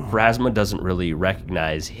 Pharasma doesn't really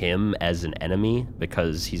recognize him as an enemy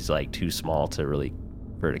because he's, like, too small to really,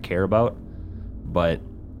 for her to care about. But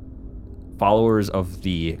followers of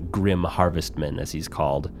the Grim Harvestman, as he's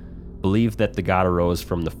called, believe that the god arose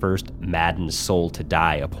from the first maddened soul to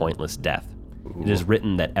die a pointless death. It is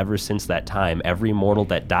written that ever since that time, every mortal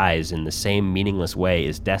that dies in the same meaningless way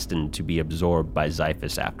is destined to be absorbed by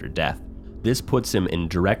Xiphus after death. This puts him in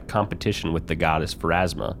direct competition with the goddess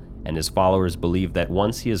Pharasma, and his followers believe that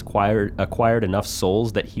once he has acquired enough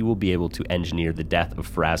souls that he will be able to engineer the death of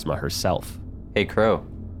Pharasma herself. Hey, Crow.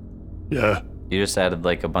 Yeah. You just added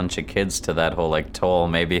like a bunch of kids to that whole like toll.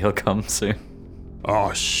 Maybe he'll come soon.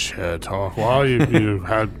 Oh shit. Oh, well, you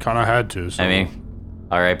had to. So. I mean,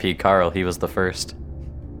 R.I.P. Carl. He was the first.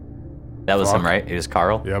 That was him, right? He was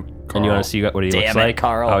Carl. Yep. And you want to see what he Damn looks it, like?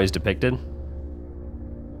 Carl. How he's depicted?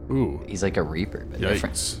 Ooh. He's like a reaper, but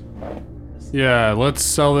different. Yikes. Yeah, let's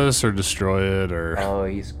sell this or destroy it, or Oh,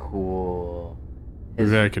 he's cool.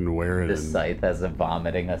 maybe I can wear it. This and- scythe has a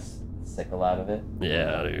vomiting a sickle out of it.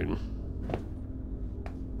 Yeah, dude.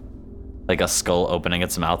 Like a skull opening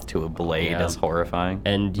its mouth to a blade Yeah. is horrifying.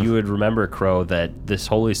 And you would remember, Crow, that this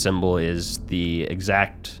holy symbol is the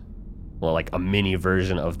exact, well, like a mini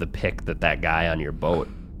version of the pick that guy on your boat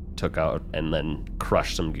took out and then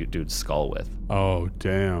crushed some dude's skull with. Oh,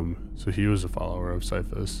 damn. So he was a follower of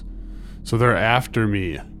Xiphus. So they're after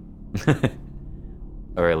me.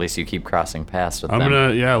 Or at least you keep crossing paths with I'm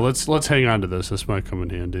them. let's hang on to this. This might come in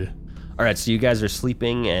handy. All right, so you guys are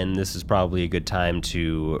sleeping, and this is probably a good time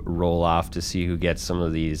to roll off to see who gets some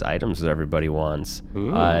of these items that everybody wants.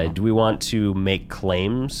 Do we want to make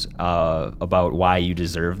claims about why you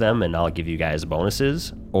deserve them, and I'll give you guys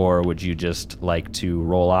bonuses? Or would you just like to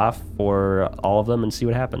roll off for all of them and see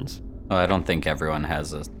what happens? Well, I don't think everyone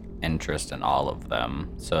has an interest in all of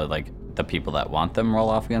them. So, like, the people that want them roll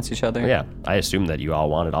off against each other? Yeah, I assume that you all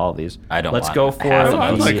wanted all of these. I don't Let's want go for half of them.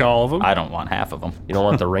 I'd like all of them. I don't want half of them. You don't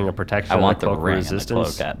want the ring of protection, I want the the cloak ring of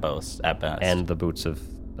resistance, and the cloak at best. and the boots of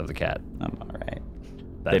the cat. I'm all right.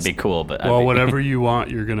 That's- They'd be cool, but Well, whatever you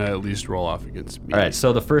want, you're gonna at least roll off against me. All right,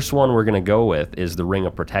 so the first one we're going to go with is the ring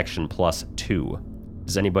of protection +2.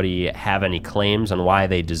 Does anybody have any claims on why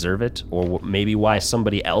they deserve it, or maybe why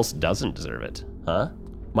somebody else doesn't deserve it? Huh?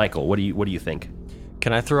 Michael, what do you think?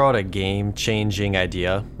 Can I throw out a game-changing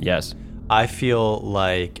idea? Yes. I feel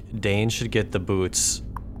like Dane should get the boots,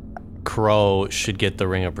 Crow should get the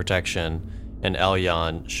ring of protection, and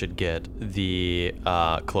Elyon should get the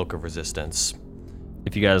cloak of resistance.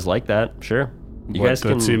 If you guys like that, sure. You guys that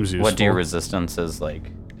can. seems useful. what do your resistances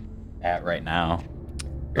like at right now?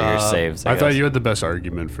 Or your saves? I thought guess. you had the best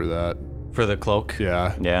argument for that. For the cloak?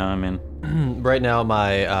 Yeah. Yeah, I mean, Right now,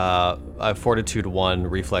 my I have Fortitude 1,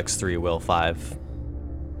 Reflex 3, Will 5.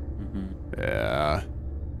 Yeah.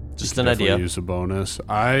 Just an Definitely idea. use a bonus.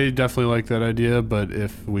 I definitely like that idea, but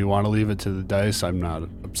if we want to leave it to the dice, I'm not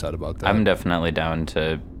upset about that. I'm definitely down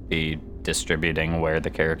to be distributing where the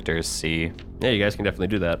characters see. Yeah, you guys can definitely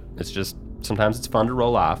do that. It's just sometimes it's fun to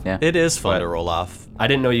roll off. Yeah. It is fun to roll off. I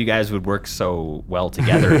didn't know you guys would work so well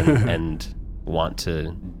together and want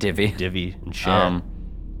to Divvy. and share.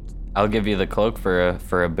 I'll give you the cloak for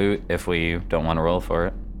a boot if we don't want to roll for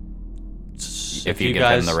it. If you give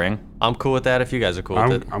him the ring. I'm cool with that if you guys are cool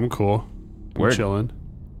with it. I'm cool. I'm Word. chilling.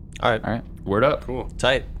 All right. All right. Word up. Cool.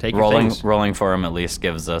 Tight. Take your Rolling things. for him at least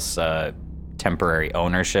gives us temporary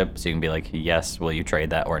ownership, so you can be like, yes, will you trade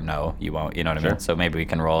that, or no, you won't. You know what I mean? So maybe we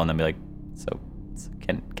can roll and then be like, so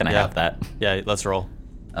can I have that? Yeah, let's roll.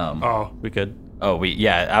 Oh, We could. Oh,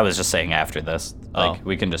 I was just saying after this, like Oh.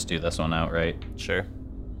 we can just do this one outright. Sure.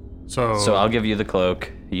 so So I'll give you the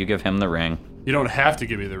cloak, you give him the ring. you don't have to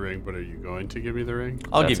give me the ring, but are you going to give me the ring?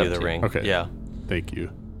 I'll That's give you up the to you. ring. Okay. Yeah. Thank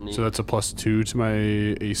you. So that's a +2 to my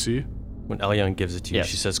AC. When Elyon gives it to you, Yes.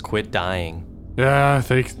 she says, "Quit dying." Yeah,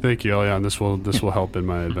 thank you, Elian. This will help in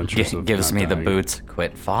my adventures. of Gives not me the dying. boots.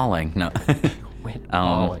 Quit falling. No.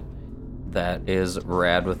 That is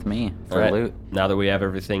rad with me for All right. loot. Now that we have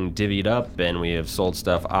everything divvied up and we have sold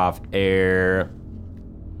stuff off air,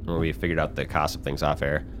 or we figured out the cost of things off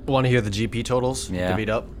air. Want to hear the GP totals? Yeah. Divvied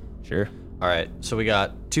up. Sure. All right. So we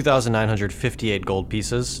got 2,958 gold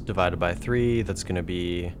pieces divided by 3. That's going to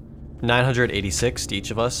be 986 to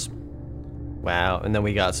each of us. Wow. And then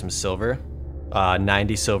we got some silver,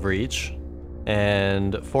 90 silver each,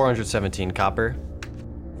 and 417 copper,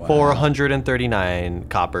 439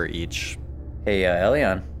 copper each. Hey,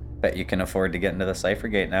 Elion, bet you can afford to get into the Cypher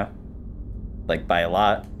Gate now. Like, by a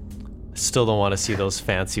lot. Still don't want to see those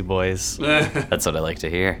fancy boys. That's what I like to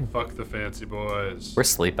hear. Fuck the fancy boys. We're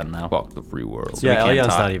sleeping now. Fuck the free world. Yeah, can't Elyon's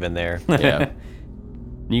talk. not even there. Yeah.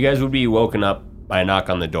 You guys would be woken up by a knock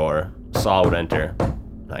on the door. Saul would enter.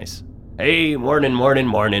 Nice. Hey, morning.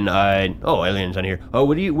 Alion's on here. Oh,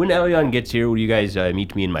 when Elion gets here, will you guys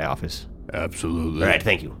meet me in my office? Absolutely. All right,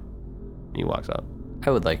 thank you. He walks out. I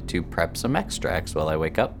would like to prep some extracts while I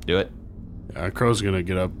wake up. Do it. Crow's gonna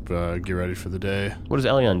get up, get ready for the day. What does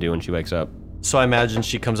Elion do when she wakes up? So I imagine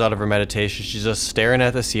she comes out of her meditation. She's just staring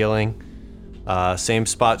at the ceiling, same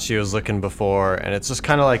spot she was looking before, and it's just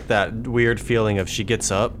kind of like that weird feeling of she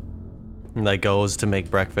gets up and like goes to make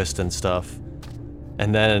breakfast and stuff,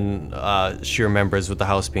 and then she remembers with the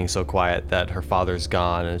house being so quiet that her father's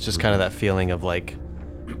gone, and it's just kind of that feeling of like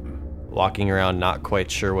walking around not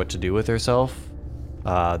quite sure what to do with herself.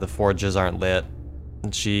 The forges aren't lit,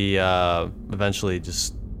 and she eventually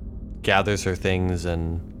just gathers her things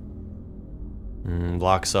and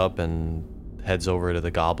locks up and heads over to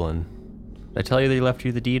the goblin. Did I tell you they left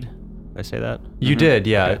you the deed? Did I say that? You did,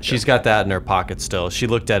 yeah. Okay, She's got that in her pocket still. She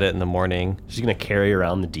looked at it in the morning. She's gonna carry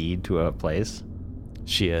around the deed to a place.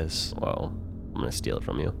 She is. Well, I'm gonna steal it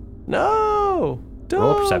from you. No! Don't.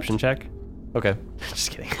 Roll a perception check. Okay.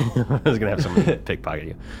 Just kidding. I was gonna have someone pickpocket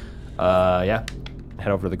you. Yeah.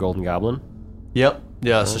 Head over to the Golden Goblin. Yep.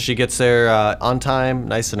 Yeah, so she gets there on time,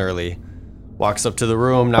 nice and early. Walks up to the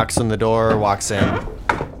room, knocks on the door, walks in.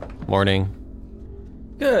 Morning.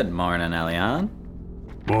 Good morning, Elion.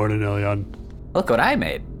 Morning, Elian. Look what I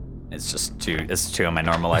made. It's just two of my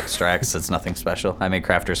normal extracts. It's nothing special. I made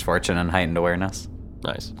Crafter's Fortune and Heightened Awareness.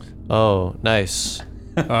 Nice. Oh, nice.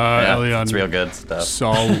 Yeah, Elion, it's real good stuff.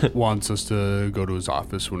 Saul wants us to go to his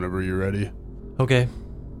office whenever you're ready. Okay.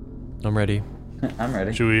 I'm ready. I'm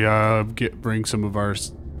ready. Should we bring some of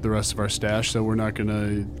the rest of our stash that we're not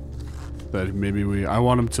gonna? That maybe I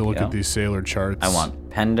want him to look Yeah. at these sailor charts. I want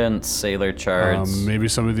pendants, sailor charts, maybe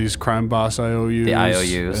some of these crime boss IOUs. The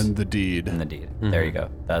IOUs. and the deed. and the deed. There you go.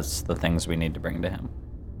 That's the things we need to bring to him.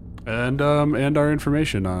 And our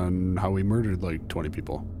information on how we murdered like 20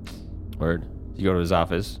 people. Word. You go to his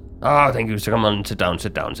office. Oh, thank you. So come on, sit down.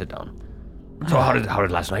 So how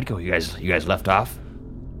did last night go? You guys left off?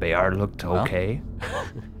 Bayard looked okay.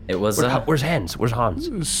 It was Where's Hans? Where's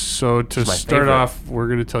Hans? So to my start favorite. off, we're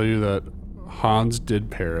gonna tell you that Hans did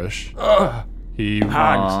perish. He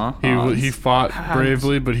fought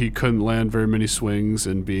bravely, but he couldn't land very many swings,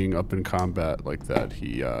 and being up in combat like that,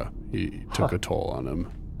 he took a toll on him.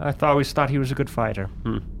 I thought he was a good fighter.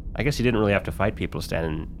 I guess he didn't really have to fight people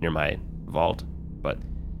standing near my vault, but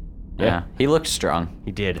yeah. He looked strong.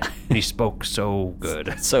 he did. And he spoke so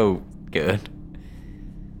good. So good.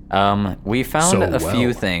 We found So a few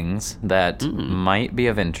well. things that might be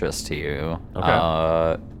of interest to you.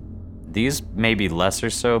 Okay. These may be lesser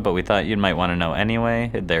so, but we thought you might want to know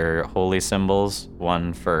anyway. They're holy symbols.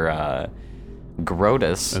 One for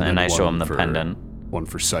Grotus, and then I show one him the for- pendant. One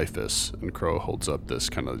for Cyphus, and Crow holds up this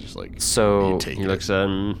kind of just like. So you take He it. looks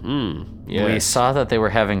we yes. saw that they were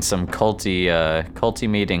having some culty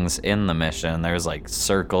meetings in the mission. There's like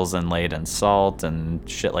circles inlaid in salt and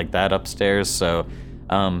shit like that upstairs. So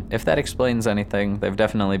if that explains anything, they've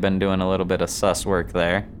definitely been doing a little bit of sus work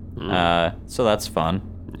there. So that's fun.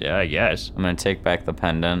 Yeah, I guess. I'm gonna take back the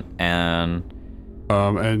pendant and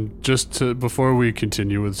And before we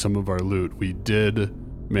continue with some of our loot, we did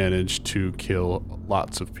manage to kill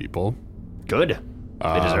lots of people. Good.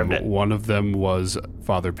 They deserved it. One of them was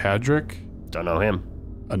Father Padrick. Don't know him.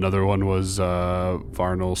 Another one was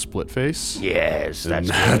Varnal Splitface. Yes, And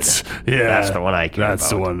that's good. That's the one I care That's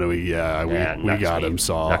the about. one that we got him,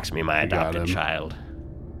 Saul. Knocks me, my We got adopted him. child.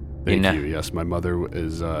 Thank know- you. Yes, my mother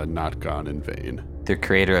is not gone in vain. the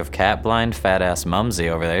creator of Cat Blind, fat ass Mumsy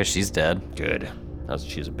over there, she's dead. Good.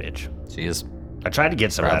 She's a bitch. She is. I tried to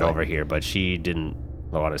get some of that Probably. over here, but she didn't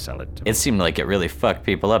want to sell it to me. It seemed like it really fucked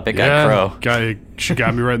people up. It got Crow. She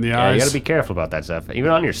got me right in the Yeah, eyes. you gotta be careful about that stuff.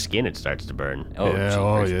 Even on your skin, it starts to burn. Oh, Yeah,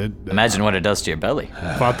 jeepers. Imagine what it does to your belly.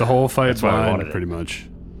 Fought the whole fight That's why I blind, wanted it. pretty much.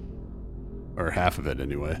 Or half of it,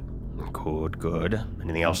 anyway. Good.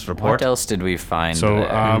 Anything else to report? What else did we find? So,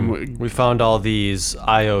 there? We found all these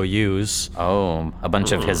IOUs. A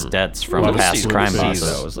bunch of his debts from Let us past see- crime let me see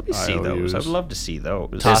bosses. Let me see those. I'd love to see those.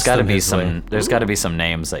 There's Toss got to them be his way. some. There's got to be some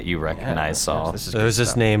names that you recognize, Saul. This is There's good this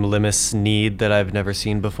stuff. name, Limus Sneed, that I've never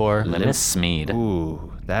seen before. Linus Smeed.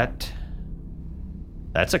 Ooh, that's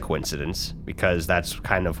a coincidence because that's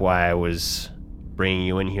kind of why I was bringing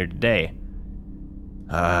you in here today.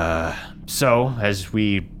 So as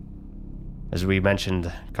we mentioned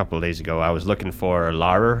a couple of days ago, I was looking for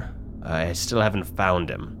Laurer. I still haven't found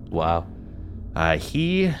him. Wow.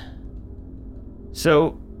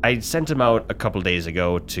 So I sent him out a couple days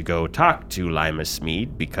ago to go talk to Lima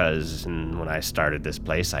Smeed because when I started this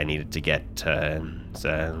place, I needed to get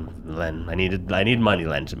I needed money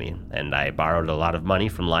lent to me, and I borrowed a lot of money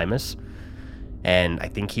from Limus, and I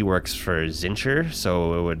think he works for Zincher,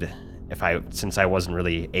 so it would. Since I wasn't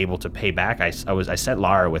really able to pay back, I sent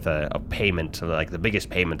Lara with a payment, like the biggest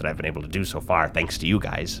payment that I've been able to do so far, thanks to you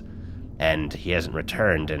guys. And he hasn't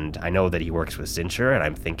returned, and I know that he works with Zincher, and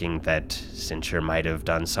I'm thinking that Zincher might have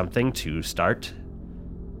done something to start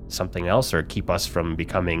something else or keep us from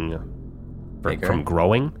from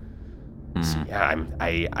growing. So, yeah,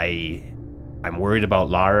 I'm worried about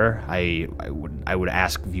Lara. I would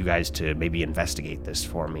ask you guys to maybe investigate this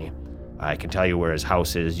for me. I can tell you where his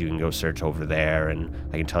house is. You can go search over there, and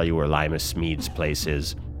I can tell you where Limus Smeed's place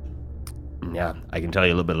is. Yeah, I can tell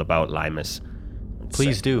you a little bit about Limus.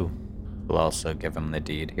 Please do. We'll also give him the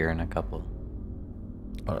deed here in a couple.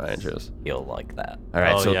 All right, just. He'll like that. All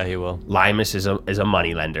right, Oh, so yeah, he will. Limus is a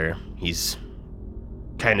moneylender. He's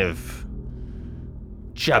kind of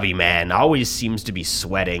chubby man. Always seems to be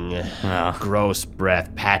sweating. Gross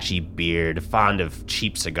breath, patchy beard, fond of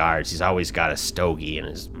cheap cigars. He's always got a stogie in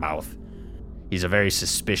his mouth. He's a very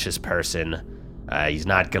suspicious person. He's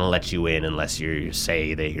not gonna let you in unless you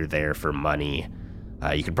say that you're there for money.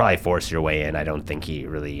 You could probably force your way in. I don't think he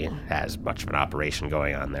really has much of an operation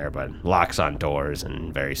going on there, but locks on doors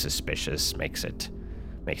and very suspicious. Makes it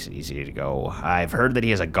easy to go. I've heard that he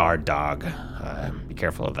has a guard dog. Be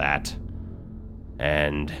careful of that.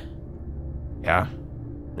 And yeah,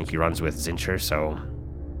 think he runs with Zincher, so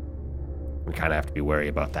we kind of have to be wary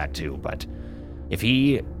about that too. But if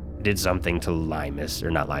he did something to Limus, or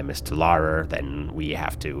not Limus, to Laurer, then we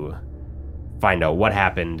have to find out what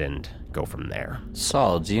happened and go from there.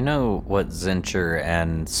 Saul, do you know what Zincher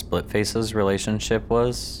and Splitface's relationship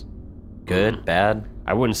was? Good, bad?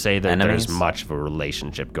 I wouldn't say that Enemies? there's much of a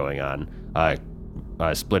relationship going on.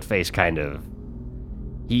 Splitface kind of,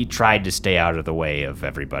 he tried to stay out of the way of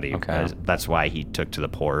everybody. Okay. That's why he took to the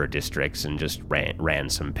poorer districts and just ran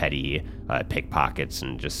some petty pickpockets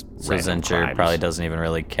and just So random Zincher crimes. probably doesn't even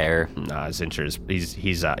really care. Zincher's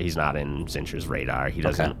he's not in Zincher's radar. He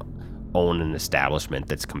doesn't own an establishment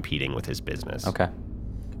that's competing with his business. Okay.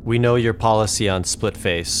 We know your policy on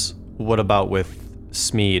Splitface. What about with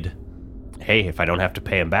Smeed? Hey, if I don't have to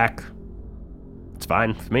pay him back, it's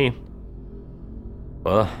fine with me.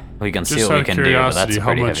 Well, we can see Just what out we of can do, but curiosity, that's a how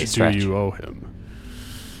pretty much heavy do stretch. you owe him?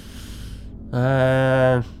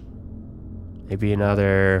 Maybe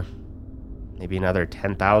another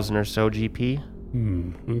 10,000 or so GP.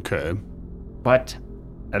 Okay. But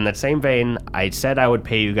in that same vein, I said I would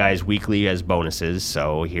pay you guys weekly as bonuses,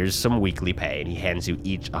 so here's some weekly pay, and he hands you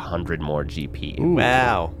each 100 more GP. Ooh.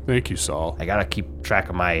 Wow. Thank you, Saul. I gotta keep track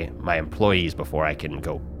of my employees before I can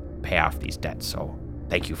go pay off these debts. So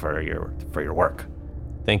thank you for your work.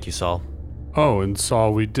 Thank you, Saul. Oh, and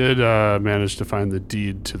Saul, we did manage to find the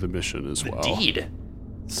deed to the mission as well. Indeed.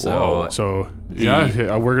 So, So,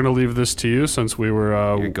 yeah, we're going to leave this to you since we were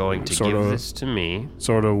You're going to sort give of this to me.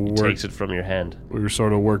 sort of He work, takes it from your hand. we were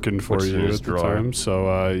sort of working for Puts it in you his at the drawer. time.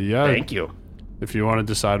 So, yeah, Thank you. if you want to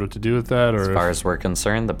decide what to do with that, or as far as we're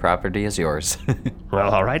concerned, the property is yours.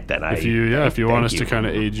 Well, all right then. if you want us to thank kind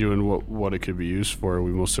of aid you in what it could be used for,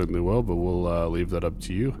 we most certainly will. But we'll leave that up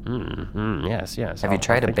to you. Yes. Have you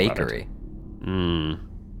tried a bakery? Are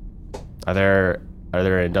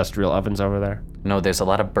there industrial ovens over there? No, there's a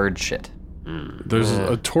lot of bird shit. There's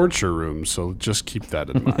a torture room, so just keep that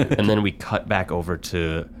in mind. And then we cut back over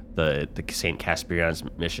to the St. Casperian's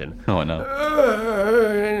mission. Oh no.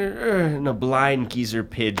 And a blind geezer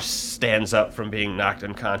Pidge stands up from being knocked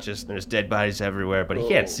unconscious, and there's dead bodies everywhere, but he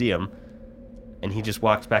can't see them. And he just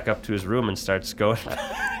walks back up to his room and starts going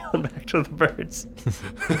back to the birds.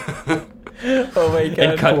 Oh my god.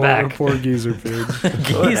 And cut back. Poor geezer pig.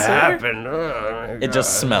 What happened? It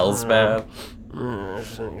just smells bad.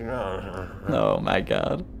 Oh my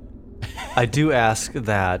god. I do ask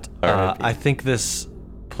that. R.I.P. I think this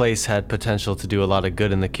place had potential to do a lot of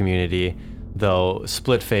good in the community, though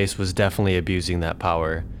Splitface was definitely abusing that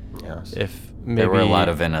power. Yes. If maybe There were a lot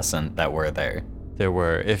of innocent that were there. There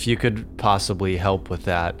were. If you could possibly help with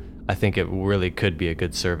that, I think it really could be a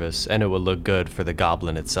good service, and it would look good for the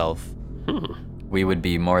goblin itself. We would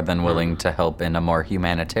be more than willing to help in a more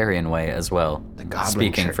humanitarian way as well. The Goblin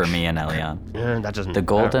Speaking for Church. me and Elian. That doesn't. The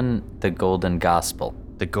golden gospel.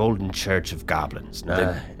 The Golden Church of Goblins.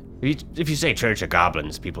 If you say Church of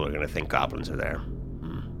Goblins, people are gonna think goblins are there.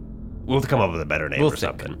 We'll come up with a better name or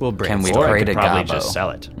something. We'll Can we brainstorm. Or I pray could to probably Gabo? just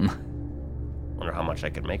sell it. Wonder how much I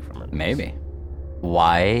could make from it. Maybe.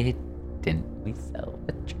 Why didn't we sell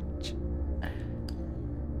the church?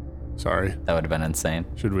 Sorry. That would have been insane.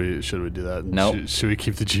 Should we do that? Nope. Should we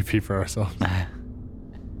keep the GP for ourselves?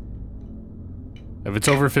 If it's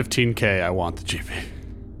over 15K, I want the GP.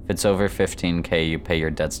 If it's over 15K, you pay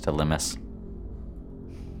your debts to Limus.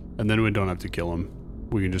 And then we don't have to kill him.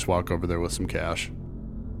 We can just walk over there with some cash.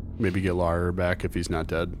 Maybe get Laurer back if he's not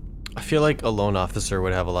dead. I feel like a loan officer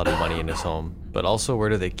would have a lot of money in his home, but also where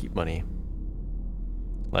do they keep money?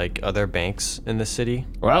 Like, are there banks in the city?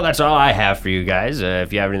 Well, that's all I have for you guys.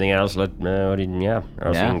 If you have anything else, or else we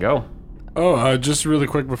can go. Oh, just really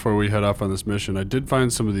quick before we head off on this mission, I did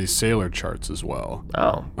find some of these sailor charts as well.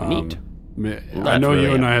 Oh, neat. I know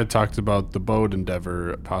you and I had talked about the boat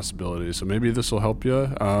endeavor possibility, so maybe this will help you.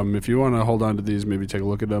 If you want to hold on to these, maybe take a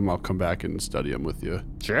look at them. I'll come back and study them with you.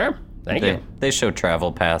 Sure. Thank you. They show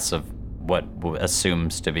travel paths of what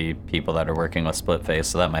assumes to be people that are working with Splitface,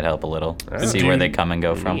 so that might help a little. See where they come and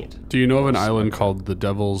go from. Neat. Do you know of an island called the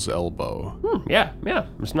Devil's Elbow? Yeah.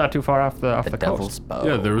 It's not too far off the The coast. Devil's Bow.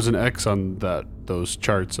 Yeah, there was an X on those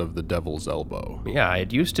charts of the Devil's Elbow. Yeah,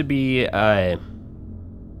 it used to be.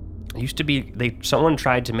 Someone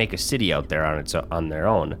tried to make a city out there on their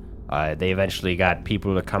own. They eventually got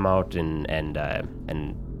people to come out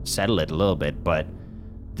and settle it a little bit, but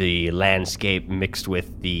the landscape mixed with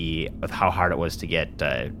how hard it was to get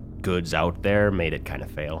goods out there made it kind of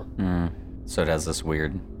fail. So it has this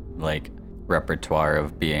weird, repertoire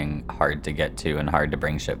of being hard to get to and hard to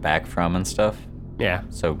bring shit back from and stuff. Yeah,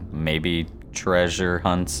 So maybe treasure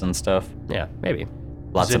hunts and stuff. maybe.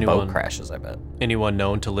 Lots Is of boat anyone- crashes, I bet. Anyone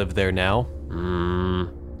known to live there now?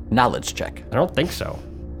 Knowledge check. I don't think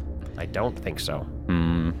so.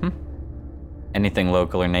 Mm-hmm. Anything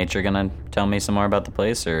local or nature gonna tell me some more about the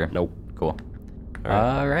place, or? Nope. Cool.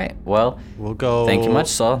 All right. Well, We'll go. thank you much,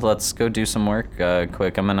 Saul. Let's go do some work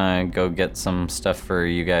quick. I'm gonna go get some stuff for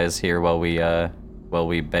you guys here while we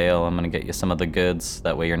bail. I'm gonna get you some of the goods.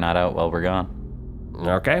 That way you're not out while we're gone.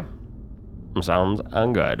 Okay. Sounds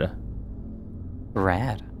good.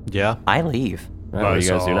 Rad. Yeah. I leave. All right, what do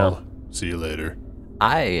you guys do now? See you later.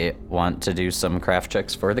 I want to do some craft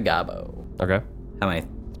checks for the gobbo. Okay. How many?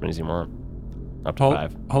 As many as you want. Up to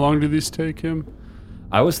 5. How long do these take him?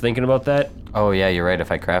 I was thinking about that. Oh yeah, you're right.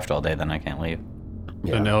 If I craft all day, then I can't leave.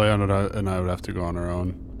 Yeah. And Eliana and I would have to go on our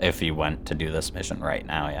own. If you went to do this mission right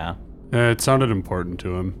now, yeah. It sounded important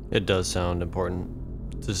to him. It does sound important.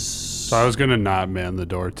 So I was going to not man the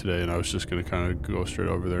door today, and I was just going to kind of go straight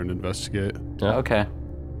over there and investigate. Yeah. Okay.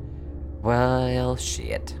 Well,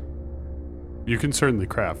 shit. You can certainly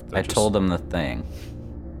craft. I told him the thing.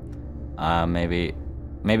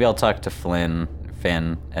 Maybe I'll talk to Finn,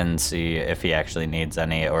 and see if he actually needs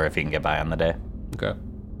any, or if he can get by on the day. Okay.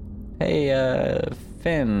 Hey,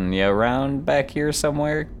 Finn, you around back here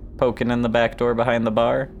somewhere? Poking in the back door behind the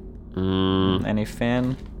bar? Any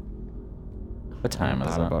Finn? What time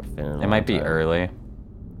is it? About Finn in a It might be long time. early.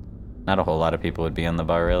 Not a whole lot of people would be in the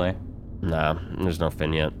bar, really. Nah, there's no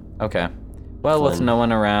Finn yet. Okay. Well, with Flynn. no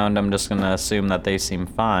one around, I'm just gonna assume that they seem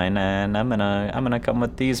fine, and I'm gonna come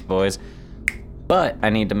with these boys. But I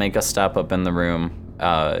need to make a stop up in the room,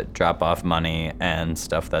 drop off money and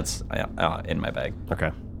stuff that's in my bag.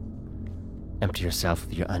 Okay. Empty yourself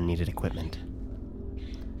of your unneeded equipment.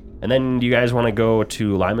 And then do you guys want to go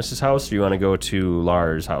to Limus's house, or do you want to go to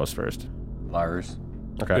Lars' house first? Lars.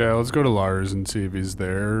 Okay. Yeah, let's go to Lars and see if he's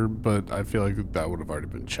there, but I feel like that would have already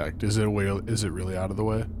been checked. Is it really out of the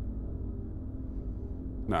way?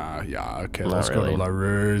 Nah, yeah, okay, Not let's go really. to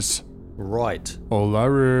Lars. Right. Oh,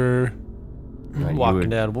 Lars. Right, you Walking would-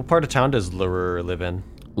 down. What part of town does Lure live in?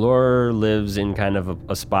 Lore lives in kind of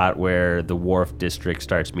a spot where the Wharf District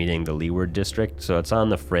starts meeting the Leeward District, so it's on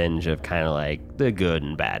the fringe of kind of like the good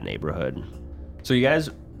and bad neighborhood. So you guys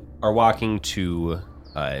are walking to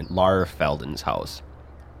Lar Felden's house,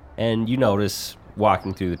 and you notice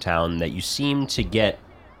walking through the town that you seem to get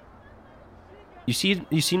you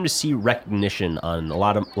seem to see recognition on a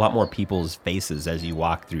lot more people's faces as you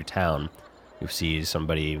walk through town. You see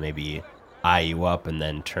somebody maybe eye you up and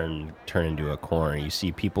then turn into a corner. You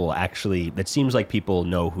see people actually, that seems like people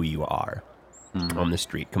know who you are on the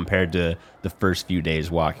street, compared to the first few days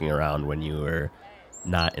walking around when you were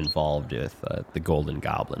not involved with the Golden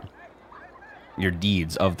Goblin. Your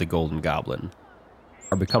deeds of the Golden Goblin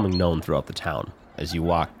are becoming known throughout the town as you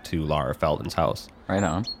walk to Lara Felden's house. Right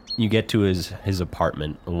on. You get to his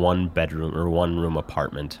apartment, a one room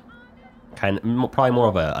apartment. Probably more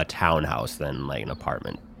of a townhouse than like an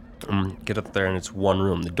apartment. Get up there and it's one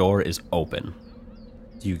room. The door is open.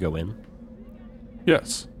 Do you go in?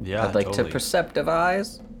 Yes. Yeah, I'd like totally. to perceptive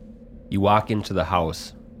eyes. You walk into the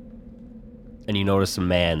house and you notice a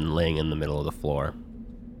man laying in the middle of the floor.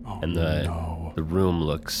 Oh, And no. the room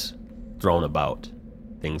looks thrown about.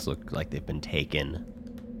 Things look like they've been taken.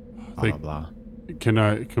 Blah, Like- blah, blah.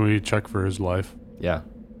 Can we check for his life? Yeah.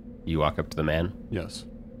 You walk up to the man. Yes.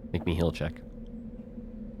 Make me heal check.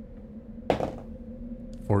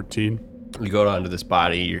 14. You go down to this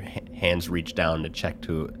body. Your hands reach down to check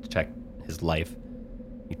his life.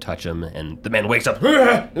 You touch him, and the man wakes up.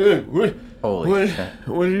 Holy shit.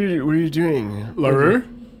 What are you doing? Larue?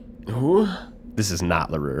 Who? This is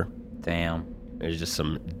not LaRue. Damn. There's just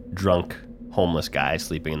some drunk homeless guy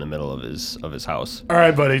sleeping in the middle of his house. All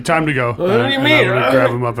right, buddy, time to go. What do you And mean? I'm gonna grab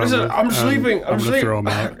him up. I'm sleeping. I'm gonna throw him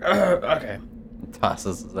out. Okay.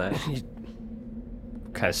 Tosses his ass. He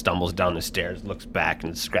kind of stumbles down the stairs, looks back,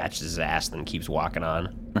 and scratches his ass, then keeps walking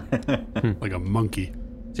on. Like a monkey.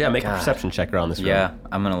 So yeah, make a God. perception check around this room. Yeah,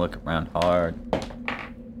 I'm gonna look around hard.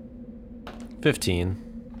 15.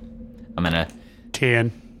 I'm gonna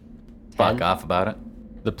 10. fuck off about it.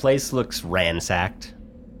 The place looks ransacked.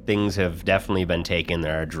 Things have definitely been taken.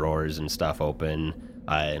 There are drawers and stuff open.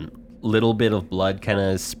 Little bit of blood kind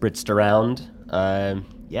of spritzed around.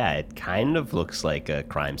 Yeah, it kind of looks like a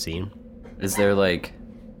crime scene. Is there like,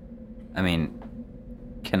 I mean,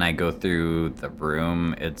 can I go through the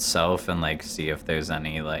room itself and like see if there's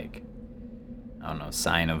any like, I don't know,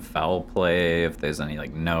 sign of foul play, if there's any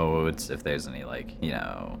like notes, if there's any like, you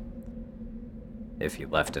know, if he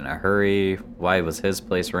left in a hurry, why was his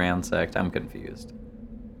place ransacked? I'm confused.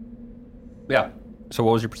 Yeah. So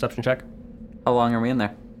what was your perception check? How long are we in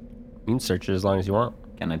there? You can search it as long as you want.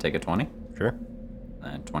 Can I take a 20? Sure.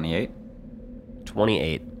 28?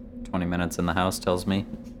 28. 20 minutes in the house tells me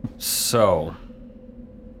So,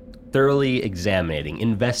 thoroughly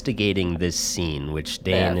investigating this scene, which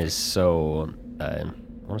Dane is so, I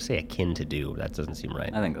want to say akin to do. That doesn't seem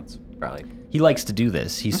right. I think that's probably... He likes to do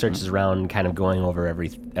this. He searches around, kind of going over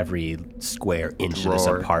every square inch of this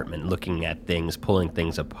apartment, looking at things, pulling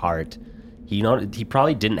things apart. He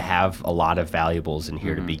probably didn't have a lot of valuables in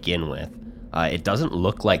here to begin with. It doesn't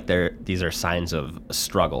look like these are signs of a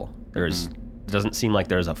struggle. It doesn't seem like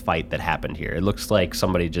there's a fight that happened here. It looks like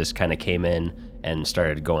somebody just kind of came in and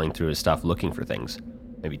started going through his stuff, looking for things,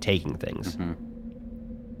 maybe taking things. I'm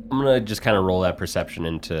gonna just kind of roll that perception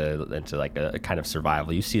into like a kind of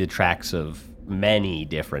survival. You see the tracks of many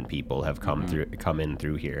different people have come in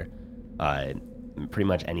through here. Pretty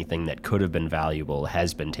much anything that could have been valuable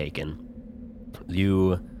has been taken.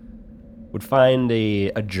 You would find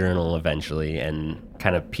a journal eventually, and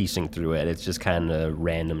kind of piecing through it, it's just kind of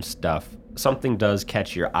random stuff. Something does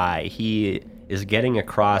catch your eye. He is getting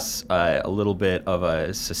across a little bit of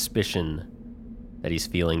a suspicion that he's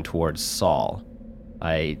feeling towards Saul.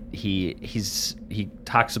 He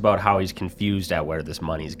talks about how he's confused at where this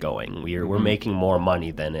money's going. We're making more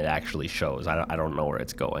money than it actually shows. I don't know where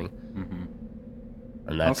it's going.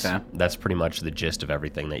 And that's pretty much the gist of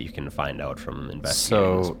everything that you can find out from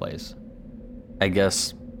investigating this place. I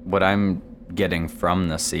guess what I'm getting from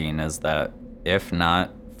the scene is that if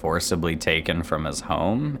not forcibly taken from his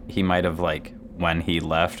home, he might have, like, when he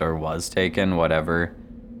left or was taken, whatever,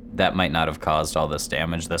 that might not have caused all this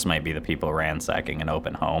damage. This might be the people ransacking an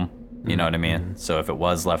open home. You know what I mean? So if it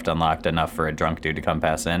was left unlocked enough for a drunk dude to come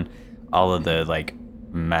pass in, all of the, like,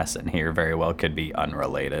 mess in here very well could be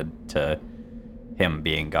unrelated to him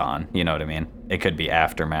being gone. You know what I mean? It could be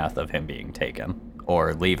aftermath of him being taken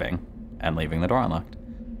or leaving and leaving the door unlocked.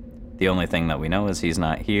 The only thing that we know is he's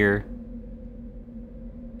not here,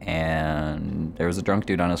 and there was a drunk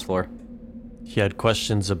dude on his floor. He had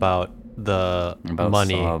questions about the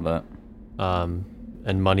money. Saul, but...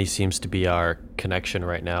 and money seems to be our connection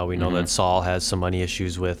right now. We know that Saul has some money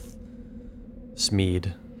issues with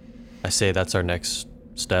Smeed. I say that's our next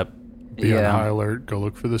step. Be on high alert. Go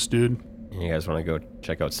look for this dude. You guys want to go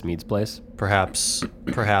check out Smeed's place? Perhaps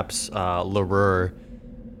Larur,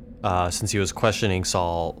 since he was questioning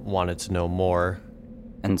Saul, wanted to know more.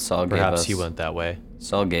 And Saul gave us... Perhaps he went that way.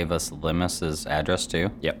 Saul gave us Limus's address too.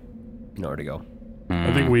 Yep. You know where to go.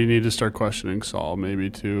 I think we need to start questioning Saul, maybe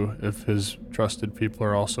too, if his trusted people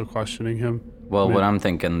are also questioning him. Well, what I'm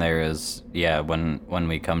thinking there is, when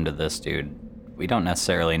we come to this dude, we don't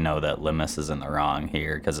necessarily know that Limus is in the wrong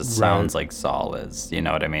here, because it sounds like Saul is. You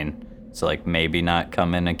know what I mean? So, like, maybe not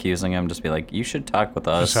come in accusing him, just be like, you should talk with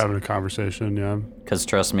us. Just having a conversation, yeah. Because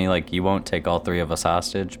trust me, like, you won't take all three of us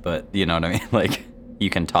hostage, but you know what I mean? Like, you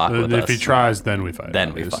can talk with us. If he tries, then we fight.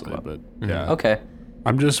 Then we fuck him up. But, yeah. Okay.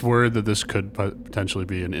 I'm just worried that this could potentially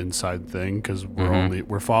be an inside thing, because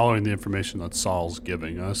we're following the information that Saul's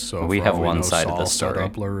giving us. So we have one side of the Saul story. set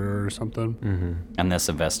up Larur or something. And this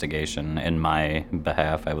investigation, in my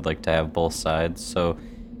behalf, I would like to have both sides. So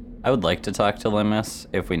I would like to talk to Limus.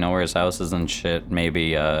 If we know where his house is and shit,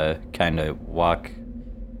 maybe kind of walk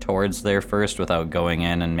towards there first without going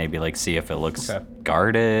in, and maybe like see if it looks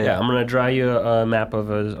guarded. Yeah, I'm gonna draw you a map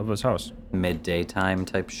of his house. Midday time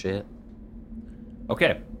type shit.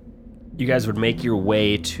 Okay. You guys would make your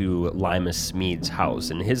way to Limus Smeed's house,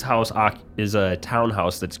 and his house is a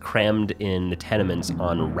townhouse that's crammed in the tenements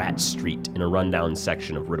on Rat Street in a rundown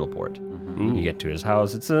section of Riddleport. You get to his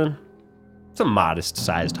house. It's a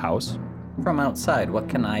modest-sized house. From outside, what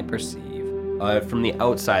can I perceive? From the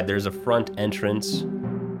outside, there's a front entrance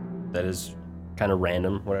that is kind of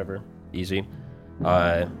random, whatever, easy.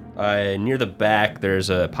 Near the back, there's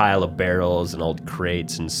a pile of barrels and old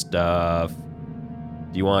crates and stuff.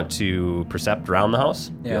 Do you want to percept around the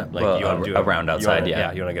house? Yeah, like well, you want to do around outside,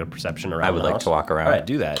 yeah. You want to get a perception around I would the like house? to walk around. All right,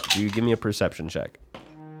 do that. You give me a perception check.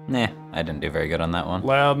 Nah, I didn't do very good on that one.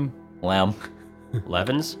 Lamb.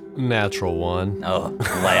 11s? Natural one. Oh,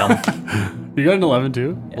 lamb. You got an 11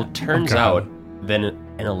 too? Well, it turns out then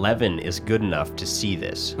an 11 is good enough to see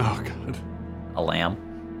this. Oh, God. A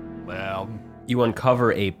lamb. Lamb. You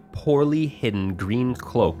uncover a poorly hidden green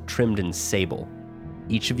cloak trimmed in sable.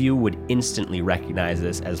 Each of you would instantly recognize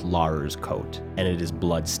this as Larur's coat, and it is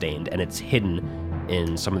blood-stained, and it's hidden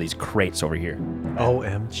in some of these crates over here.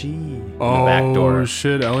 OMG. Oh, back door.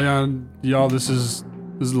 Shit, Elion. Y'all, this is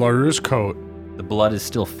Larur's coat. The blood is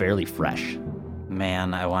still fairly fresh.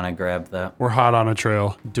 Man, I want to grab that. We're hot on a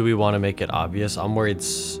trail. Do we want to make it obvious? I'm worried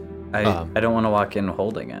I don't want to walk in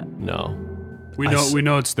holding it. no. We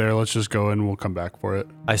know it's there. Let's just go and we'll come back for it.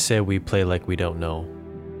 I say we play like we don't know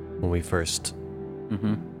when we first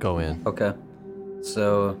go in. Okay.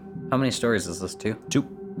 So, how many stories is this, 2? 2.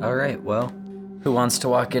 All right, well, who wants to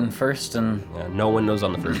walk in first and No windows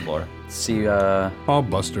on the first floor. see, I'll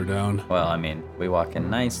bust her down. well, I mean, we walk in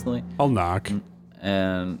nicely, I'll knock.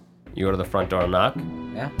 and, You go to the front door and knock.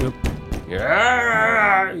 yeah. Yep.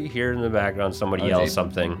 Yeah, you hear in the background somebody yell gee.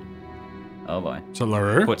 something. Oh, boy. So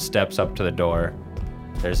Larry? Footsteps up to the door.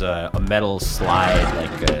 There's a metal slide,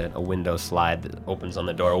 like a window slide that opens on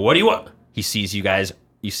the door. What do you want? He sees you guys.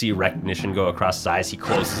 You see recognition go across his eyes. He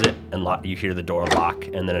closes it, and you hear the door lock,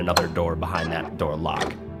 and then another door behind that door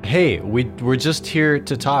lock. Hey, we're just here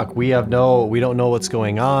to talk. We don't know what's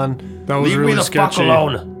going on. That was Leave really me the sketchy. fuck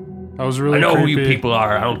alone. That was really I know creepy. who you people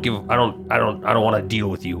are. I don't want to deal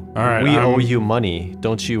with you. All right. We owe you money.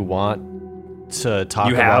 Don't you want to talk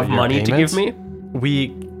You about have your money to payments? give me? We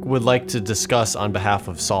would like to discuss on behalf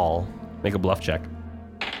of Saul. Make a bluff check.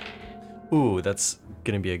 Ooh, that's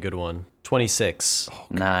gonna be a good one. 26.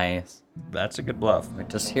 Nice. That's a good bluff. We're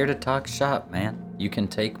just here to talk shop, man. You can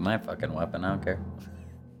take my fucking weapon, I don't care.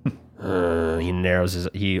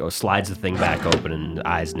 He slides the thing back open and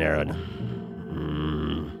eyes narrowed.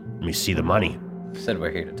 Let me see the money. Said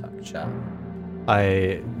we're here to talk shop.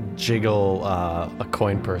 I jiggle a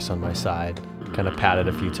coin purse on my side, kind of pat it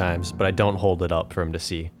a few times, but I don't hold it up for him to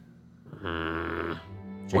see.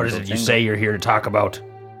 What is it you say you're here to talk about?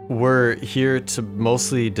 We're here to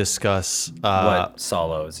mostly discuss What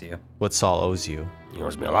Saul owes you. what Saul owes you. He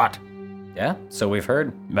owes me a lot. Yeah, so we've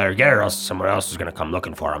heard. Better get it or else someone else is gonna come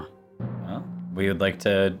looking for him. Well, we would like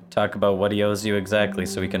to talk about what he owes you exactly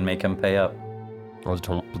so we can make him pay up. Roll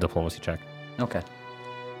a diplomacy check. Okay.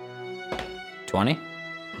 20?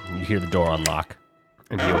 You hear the door unlock,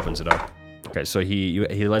 and he opens it up. Okay, so he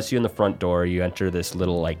lets you in the front door. You enter this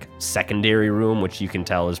little like secondary room, which you can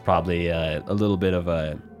tell is probably a little bit of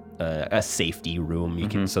a safety room. You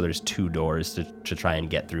can so there's two doors to try and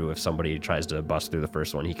get through. If somebody tries to bust through the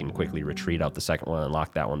first one, he can quickly retreat out the second one and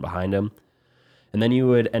lock that one behind him. And then you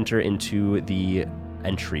would enter into the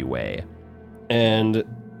entryway, and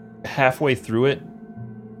halfway through it,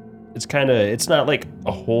 it's not like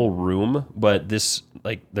a whole room, but there's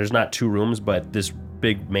not two rooms, but this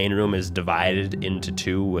big main room is divided into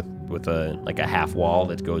two with a half wall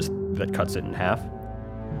that cuts it in half.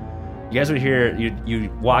 You guys would hear you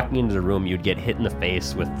walking into the room, you'd get hit in the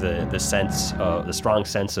face with the strong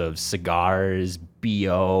sense of cigars,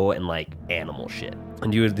 BO, and like animal shit.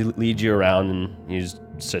 And you would lead you around, and you just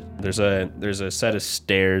sit. There's a set of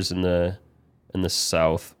stairs in the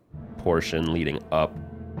south portion leading up.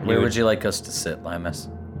 Where would you like us to sit, Limus?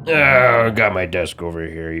 I got my desk over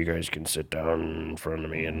here. You guys can sit down in front of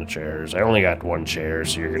me in the chairs. I only got one chair,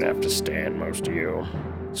 so you're gonna have to stand, most of you.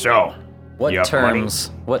 So, What you have money?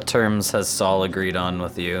 What terms has Saul agreed on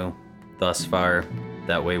with you thus far?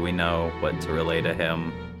 That way we know what to relay to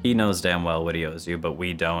him. He knows damn well what he owes you, but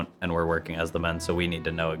we don't, and we're working as the men, so we need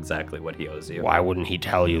to know exactly what he owes you. Why wouldn't he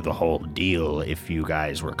tell you the whole deal if you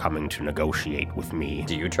guys were coming to negotiate with me?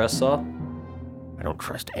 Do you trust Saul? I don't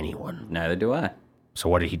trust anyone. Neither do I. So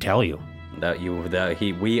what did he tell you?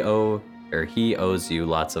 He owes you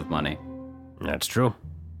lots of money. That's true.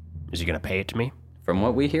 Is he gonna pay it to me? From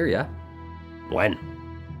what we hear, yeah. When?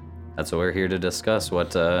 That's what we're here to discuss.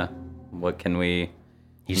 What can we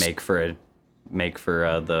make for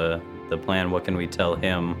the plan? What can we tell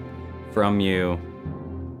him from you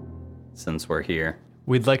since we're here?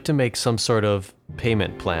 We'd like to make some sort of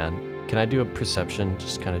payment plan. Can I do a perception,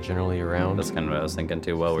 just kind of generally around? That's kind of what I was thinking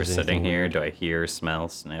too. While we're Is sitting anything here, weird? do I hear, smell,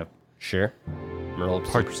 sniff? Sure. Roll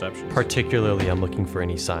perception. Particularly, I'm looking for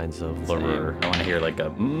any signs of lure. I want to hear like a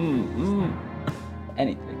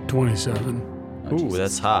anything. 27. Ooh,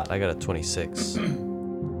 that's hot. I got a 26.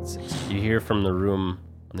 You hear from the room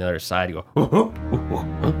on the other side. You go.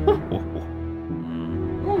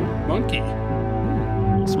 Monkey.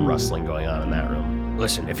 Some rustling going on in that room.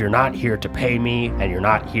 Listen, if you're not here to pay me and you're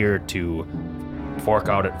not here to fork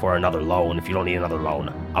out it for another loan, if you don't need another loan,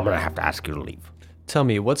 I'm gonna have to ask you to leave. Tell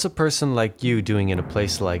me, what's a person like you doing in a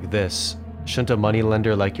place like this? Shouldn't a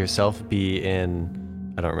moneylender like yourself be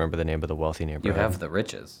in... I don't remember the name of the wealthy neighborhood. You have the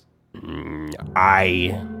riches.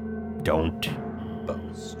 I don't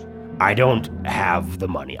Boast. I don't have the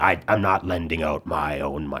money. I'm not lending out my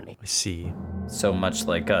own money. I see. So much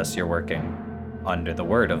like us, you're working under the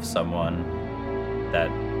word of someone that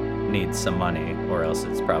needs some money, or else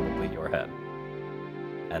it's probably your head.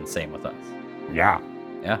 And same with us. Yeah,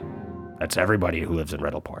 Yeah. that's everybody who lives in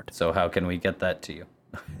Riddleport. So how can we get that to you?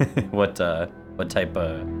 What type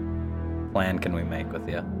of plan can we make with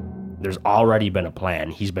you? There's already been a plan.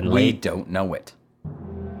 He's been We late. don't know it.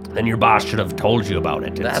 Then your boss should have told you about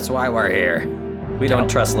it. That's why we're here. We don't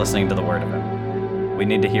trust listening to the word of him. We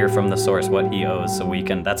need to hear from the source what he owes so we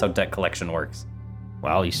can... That's how debt collection works.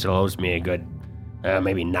 Well, he still owes me a good,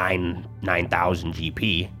 maybe 9,000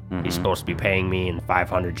 GP. He's supposed to be paying me in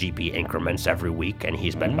 500 GP increments every week, and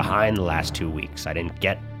he's been behind the last 2 weeks. I didn't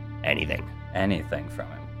get anything. Anything from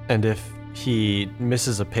him. And if he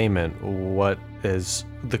misses a payment, what is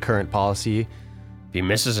the current policy? If he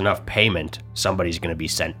misses enough payment, somebody's going to be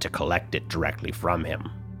sent to collect it directly from him.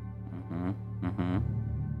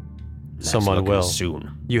 That's Someone looking will.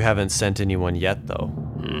 soon. You haven't sent anyone yet, though.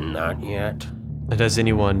 Not yet. And has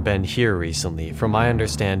anyone been here recently? From my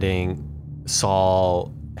understanding,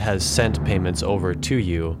 Saul has sent payments over to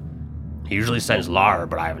you. He usually sends Lar,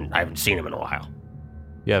 but I haven't seen him in a while.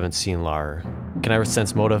 You haven't seen Lar. Can I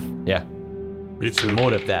sense motive? Yeah. Me too.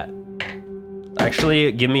 Motive that.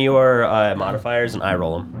 Actually, give me your modifiers and I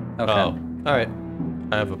roll them. Okay. Oh, all right.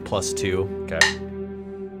 I have a +2. Okay.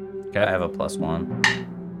 I have a +1.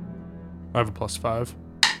 I have a +5.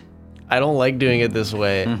 I don't like doing it this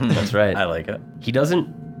way. That's right. I like it. He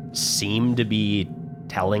doesn't seem to be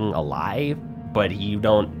telling a lie, but you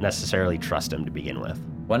don't necessarily trust him to begin with.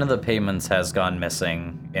 One of the payments has gone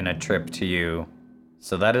missing in a trip to you,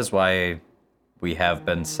 so that is why we have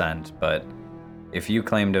been sent, but if you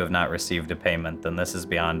claim to have not received a payment, then this is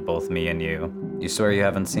beyond both me and you. You swear you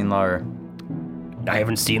haven't seen Lar? I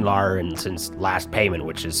haven't seen Lar since last payment,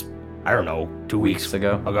 which is, I don't know, 2 weeks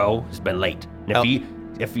ago. It's been late. And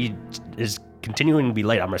if he is continuing to be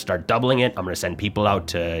late, I'm going to start doubling it. I'm going to send people out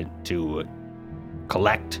to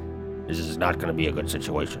collect. This is not going to be a good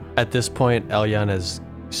situation. At this point, Elyon has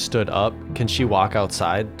stood up. Can she walk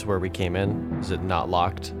outside to where we came in? Is it not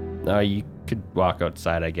locked? You could walk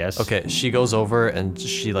outside, I guess. Okay, she goes over and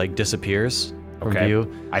she disappears from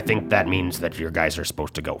view. I think that means that your guys are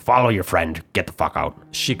supposed to go. Follow your friend. Get the fuck out.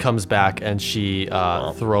 She comes back and she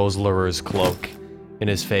throws Lurer's cloak in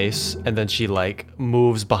his face, and then she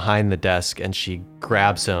moves behind the desk and she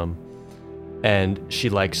grabs him, and she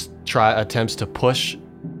attempts to push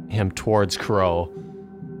him towards Crow,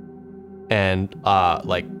 and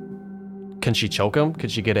can she choke him? Could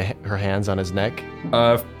she get her hands on his neck?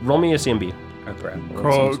 Roll me a CMB.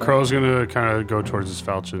 Crow's gonna kind of go towards his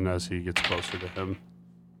falchion as he gets closer to him,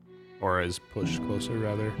 or is pushed closer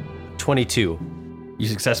rather. 22. You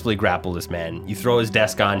successfully grapple this man. You throw his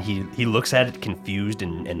desk on. He looks at it confused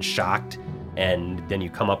and shocked, and then you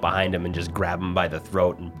come up behind him and just grab him by the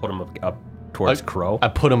throat and put him up towards Crow. I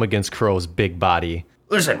put him against Crow's big body.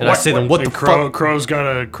 Listen, and I say, then what the fuck? Crow's got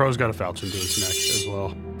a falchion to his neck as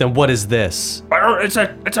well. Then what is this? It's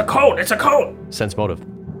a code. It's a code. Sense motive.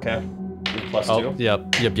 Okay. +2.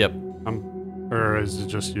 Yep. Or is it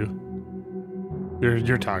just you?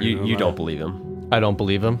 You're talking. You don't believe him. I don't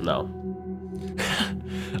believe him. No.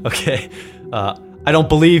 Okay. I don't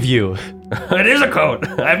believe you. It is a code.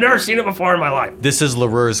 I've never seen it before in my life. This is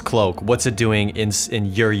Lurer's cloak. What's it doing in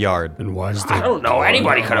your yard? And why is there I don't know.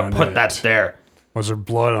 Anybody could have put that there. Was there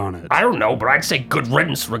blood on it? I don't know, but I'd say good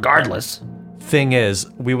riddance regardless. Thing is,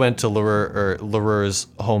 we went to Lurer's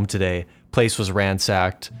home today. Place was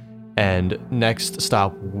ransacked, and next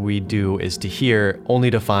stop we do is to here,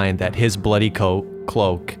 only to find that his bloody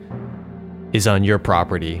cloak is on your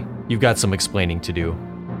property. You've got some explaining to do.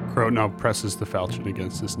 Crow now presses the falchion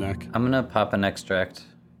against his neck. I'm gonna pop an extract.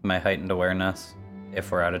 My heightened awareness,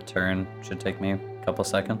 if we're out of turn, should take me a couple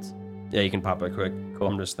seconds. Yeah, you can pop it quick. Cool.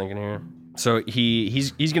 I'm just thinking here. So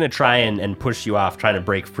he's gonna try and push you off, trying to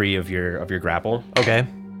break free of your grapple. Okay.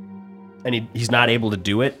 And he's not able to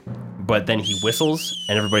do it, but then he whistles,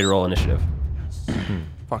 and everybody roll initiative.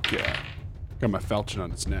 Fuck yeah. Got my falchion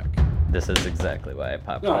on its neck. This is exactly why I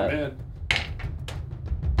popped that. Man.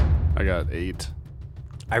 I got 8.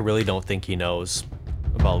 I really don't think he knows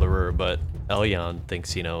about Lurer, but Elyon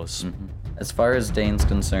thinks he knows. Mm-hmm. As far as Dane's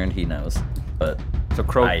concerned, he knows. But so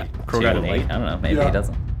Crow got an 8. I don't know, maybe he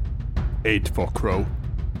doesn't. 8 for Crow.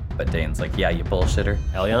 But Dane's like, yeah, you bullshitter.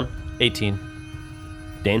 Elyon? 18.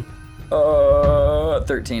 Dane?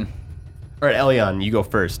 13. All right, Elyon, you go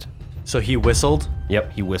first. So he whistled?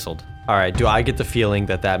 Yep, he whistled. All right, do I get the feeling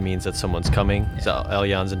that means that someone's coming? Yeah. So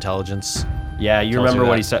Elyon's intelligence? Yeah, you remember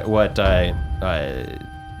what he said, what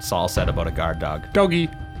Saul said about a guard dog. Doggy.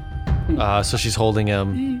 So she's holding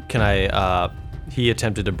him. Can I, he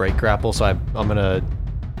attempted to break grapple, so I'm gonna...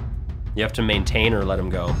 You have to maintain or let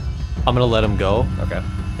him go? I'm gonna let him go. Okay.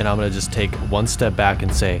 And I'm gonna just take one step back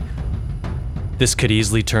and say, this could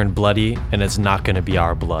easily turn bloody, and it's not gonna be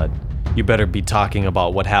our blood. You better be talking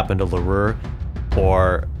about what happened to Lureur,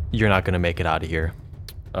 or you're not gonna make it out of here.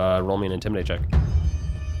 Roll me an intimidate check.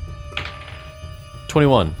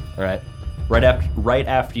 21. All right. Right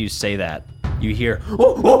after you say that, you hear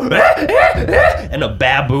and a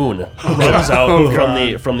baboon runs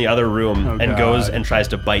out from the other room and goes and tries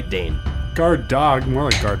to bite Dane. Guard dog, more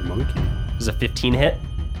like guard monkey. Does a 15 hit?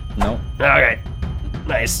 Nope. Okay.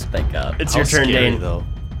 Nice. Thank God. It's your turn, scary, Dane. though.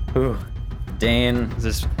 Ooh. Dane.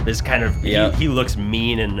 This kind of Yeah. he looks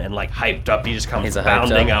mean and like hyped up. He just comes He's a hyped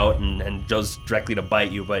bounding up. out and goes directly to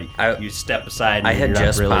bite you, but you step aside. And I had you're not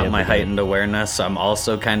just really popped able my to- heightened awareness, so I'm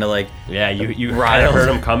also kind of like. Yeah, you kind of riled. heard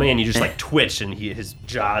him coming and you just like twitch and his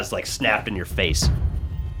jaws like snapped in your face.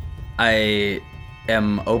 I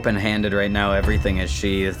am open-handed right now. Everything is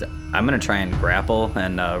sheathed. I'm gonna try and grapple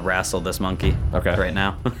and wrestle this monkey. Okay. Right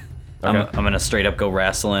now. Okay. I'm gonna straight up go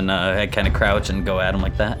wrestle and kind of crouch and go at him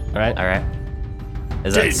like that. All right. All right.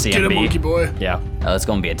 Is that Dane, CMB? get a monkey boy. Yeah, Oh, it's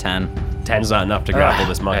gonna be a 10. 10's not enough to grapple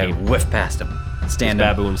this I monkey. whiff past him. This Stand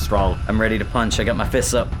up. baboon's strong. I'm ready to punch. I got my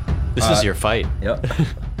fists up. This is your fight. Yep.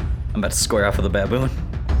 I'm about to square off with a baboon.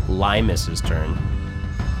 Limus's turn.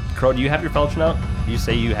 Crow, do you have your falchion out? You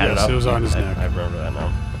say you had it Yes, up? it was on his neck. I remember that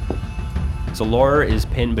now. So Laura is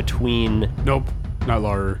pinned between Nope, not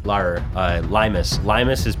Laura. Limus.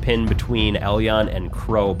 Limus is pinned between Elyon and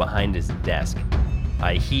Crow behind his desk.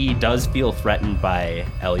 He does feel threatened by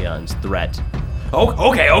Elyon's threat.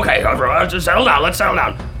 Okay, let's settle down, off,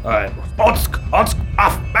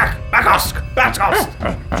 back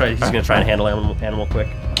off. He's gonna try and handle animal quick.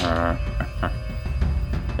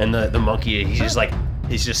 And the monkey, he just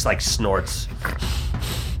like snorts.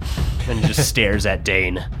 And he just stares at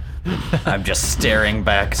Dane. I'm just staring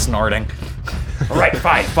back, snorting. All right,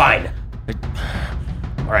 fine.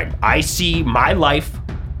 All right, I see my life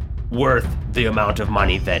worth the amount of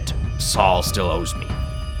money that Saul still owes me.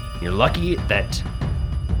 You're lucky that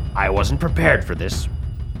I wasn't prepared for this.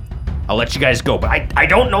 I'll let you guys go, but I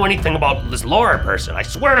don't know anything about this Laura person. I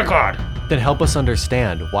swear to God. Then help us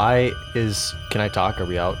understand. Can I talk? Are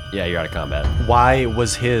we out? Yeah, you're out of combat. Why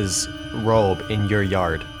was his robe in your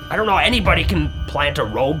yard? I don't know. Anybody can plant a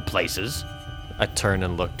robe places. I turned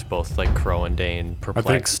and looked both like Crow and Dane,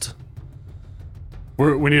 perplexed.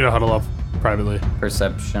 We need to huddle up privately.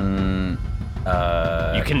 Perception.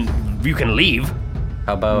 You can leave.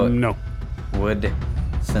 How about No.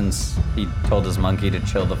 since he told his monkey to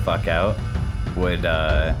chill the fuck out, would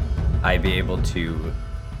I be able to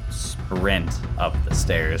sprint up the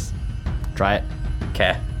stairs? Try it.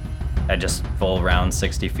 Okay. I just full round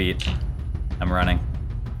 60 feet. I'm running.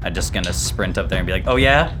 I'm just gonna sprint up there and be like, oh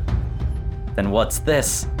yeah? Then what's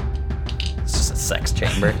this? It's just a sex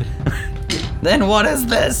chamber. Then what is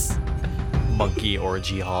this? Monkey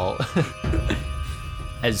orgy hall.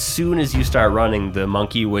 As soon as you start running, the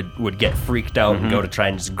monkey would get freaked out and go to try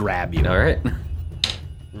and just grab you. All right.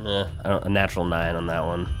 A natural 9 on that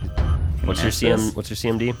one. What's your That's What's your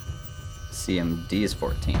CMD? CMD is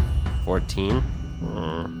 14. 14.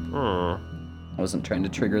 I wasn't trying to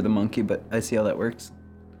trigger the monkey, but I see how that works.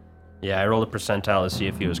 Yeah, I rolled a percentile to see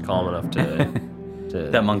if he was calm enough to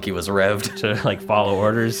That monkey was revved. to like follow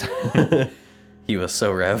orders. He was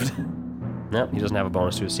so revved. Nope, he doesn't have a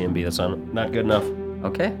bonus to his CMB. That's not good enough.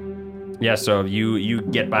 Okay. Yeah, so you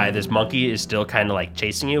get by. This monkey is still kind of like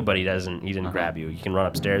chasing you, but he didn't grab you. You can run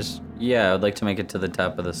upstairs. Yeah, I'd like to make it to the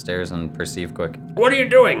top of the stairs and perceive quick. What are you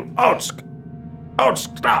doing? Outsk,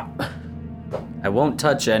 stop! I won't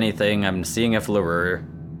touch anything. I'm seeing if Larur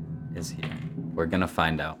is here. We're gonna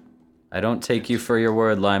find out. I don't take you for your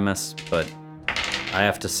word, Limus, but I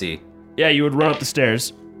have to see. Yeah, you would run up the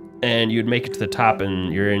stairs, and you'd make it to the top,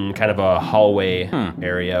 and you're in kind of a hallway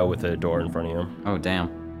area with a door in front of you. Oh,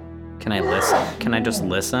 damn. Can I listen? Can I just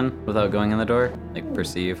listen without going in the door? Like,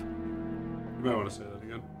 perceive? You might want to say that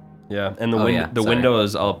again. Yeah, and the sorry.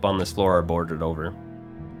 windows up on this floor are boarded over.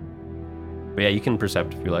 But yeah, you can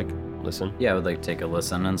percept if you like. Listen. Yeah, I would like to take a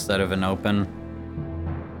listen instead of an open.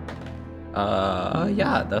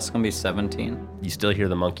 Yeah, that's gonna be 17. You still hear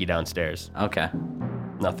the monkey downstairs. Okay.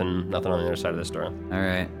 Nothing on the other side of this door. All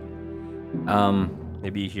right.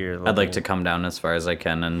 Maybe you hear. I'd like to come down as far as I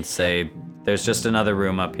can and say, there's just another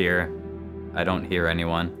room up here. I don't hear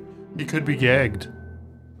anyone. He could be gagged.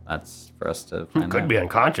 That's for us to find Could out. be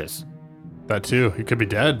unconscious. That too. He could be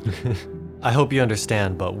dead. I hope you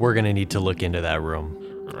understand, but we're gonna need to look into that room.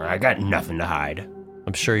 I got nothing to hide.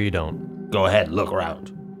 I'm sure you don't. Go ahead, look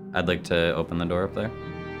around. I'd like to open the door up there.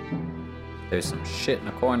 There's some shit in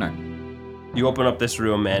the corner. You open up this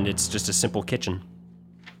room, and it's just a simple kitchen.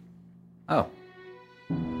 Oh,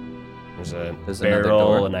 There's a another barrel,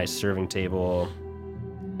 door? a nice serving table.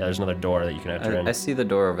 Yeah, there's another door that you can enter in. I see the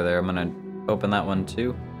door over there. I'm gonna open that one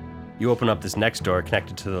too. You open up this next door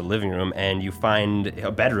connected to the living room, and you find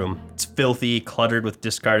a bedroom. It's filthy, cluttered with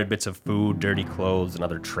discarded bits of food, dirty clothes, and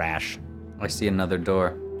other trash. I see another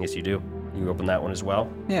door. Yes, you do. You open that one as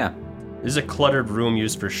well. Yeah. This is a cluttered room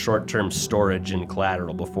used for short-term storage and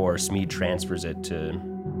collateral before Smead transfers it to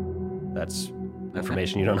That's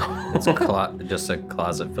information you don't know. It's just a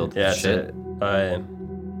closet filled with shit.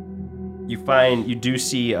 You do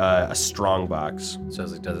see a strong box. So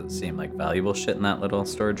does it seem like valuable shit in that little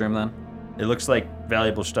storage room then? It looks like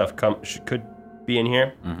valuable stuff could be in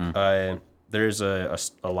here. There's a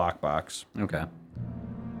lockbox. Okay.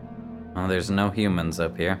 Well, there's no humans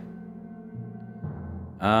up here.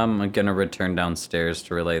 I'm gonna return downstairs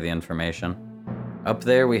to relay the information. Up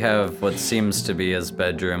there we have what seems to be his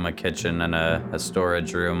bedroom, a kitchen, and a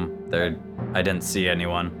storage room. I didn't see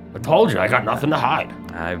anyone. I told you, I got nothing to hide.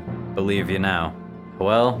 I believe you now.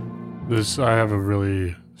 Well... I have a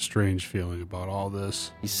really strange feeling about all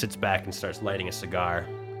this. He sits back and starts lighting a cigar.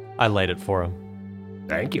 I light it for him.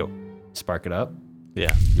 Thank you. Spark it up.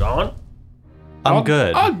 Yeah. You on? I'm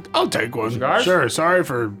good. I'll take one. Cigars? Sure, sorry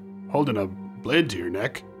for holding a blade to your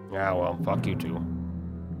neck. Yeah, well, fuck you too.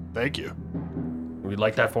 Thank you. We'd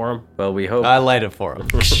like that for him? Well, we hope... I light it for him.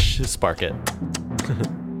 Spark it.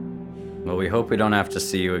 Well, we hope we don't have to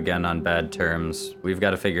see you again on bad terms. We've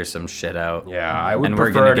got to figure some shit out. Yeah, I would And we're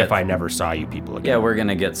prefer gonna it get- if I never saw you people again. Yeah, we're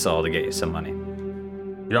gonna get Saul to get you some money.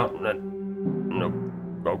 You don't... no.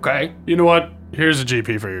 Okay. You know what? Here's a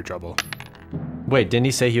GP for your trouble. Wait, didn't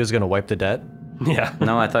he say he was going to wipe the debt? Yeah.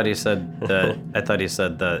 No, I thought he said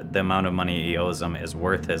the amount of money he owes him is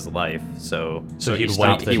worth his life. So he'd he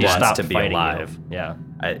wipe the debt. wants to be fighting you. alive. Yeah.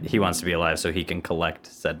 He wants to be alive so he can collect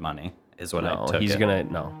said money. Is what I No, took he's it. gonna...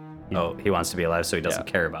 No. Oh, he wants to be alive so he doesn't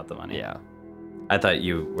Yeah. care about the money. Yeah. I thought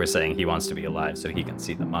you were saying he wants to be alive so he can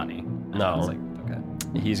see the money. And I was No. like,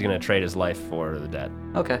 okay. He's gonna trade his life for the debt.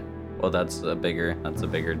 Okay. Well, that's a bigger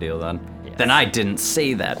deal then. Yes. Then I didn't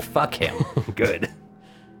say that. Fuck him. Good.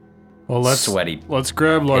 Well, Sweaty Let's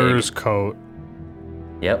grab Laura's coat.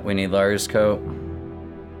 Yep, we need Lars' coat.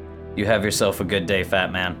 You have yourself a good day,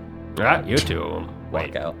 fat man. Ah, you too. Wait.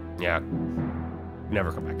 Walk out. Yeah.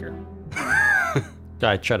 Never come back here.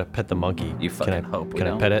 I try to pet the monkey. You fucking can I, hope we Can I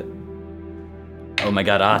don't. pet it? Oh my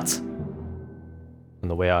god, Otz. On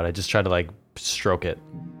the way out, I just try to like stroke it.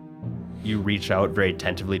 You reach out very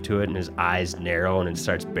tentatively to it, and his eyes narrow, and it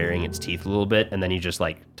starts baring its teeth a little bit, and then you just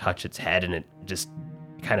like touch its head, and it just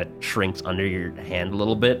kind of shrinks under your hand a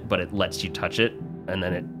little bit, but it lets you touch it, and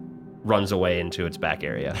then it runs away into its back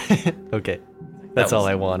area. Okay. That's all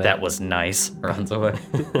I wanted. That was nice. Runs away.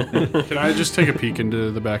 Can I just take a peek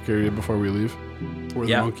into the back area before we leave? Where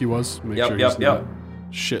the Yep. monkey was? Make Yep, sure yep, he's yep.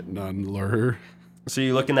 not shitting on Laura. So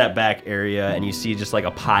you look in that back area, and you see just like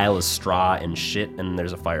a pile of straw and shit, and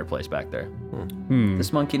there's a fireplace back there.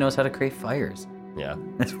 This monkey knows how to create fires. Yeah,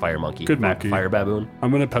 it's a fire monkey. Good monkey. Fire baboon.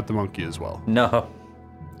 I'm gonna pet the monkey as well. No.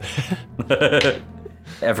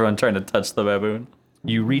 Everyone trying to touch the baboon.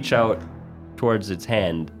 You reach out towards its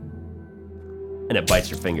hand, and it bites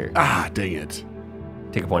your finger. Ah, dang it.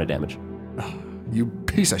 Take a point of damage. You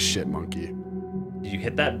piece of shit monkey. Did you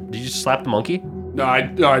hit that? Did you just slap the monkey? No, I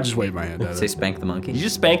just waved my hand at Say it. spank the Did monkey. you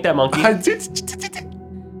just spank that monkey?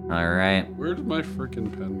 All right. Where did my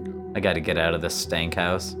freaking pen go? I got to get out of this stank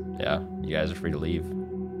house. Yeah, you guys are free to leave.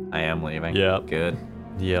 I am leaving. Yep. Good.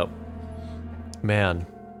 Yep. Man.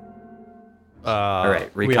 All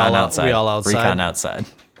right. we Recon all, outside. We all outside. Recon outside.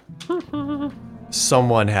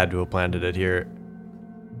 Someone had to have planted it here.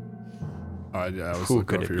 Yeah, I was Who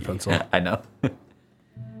looking could for it your be? pencil. I know.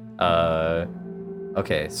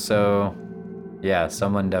 Okay, so yeah,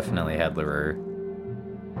 someone definitely had Larue.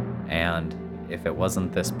 And if it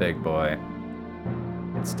wasn't this big boy,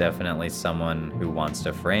 it's definitely someone who wants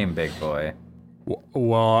to frame Big Boy.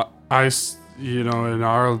 Well, in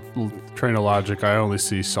our train of logic, I only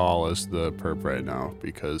see Saul as the perp right now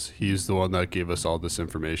because he's the one that gave us all this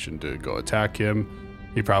information to go attack him.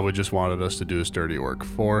 He probably just wanted us to do his dirty work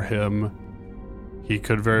for him. He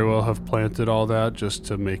could very well have planted all that just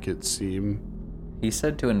to make it seem... He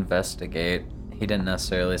said to investigate. He didn't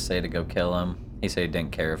necessarily say to go kill him. He said he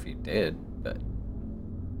didn't care if you did, but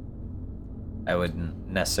I wouldn't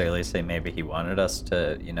necessarily say maybe he wanted us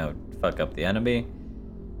to, fuck up the enemy.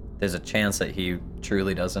 There's a chance that he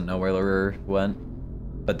truly doesn't know where Larue went,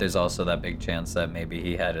 but there's also that big chance that maybe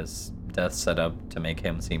he had his death set up to make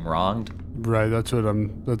him seem wronged. Right,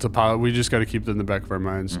 we just got to keep that in the back of our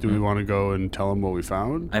minds. Do we want to go and tell him what we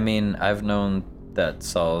found? I mean, I've known that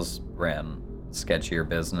Saul's ran sketchier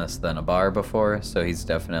business than a bar before, so he's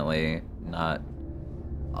definitely not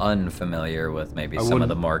unfamiliar with maybe some of wouldn't-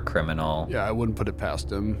 the more criminal. Yeah, I wouldn't put it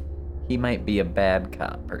past him. He might be a bad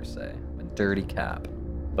cop per se, a dirty cop,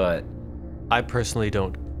 but I personally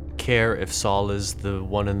don't care if Saul is the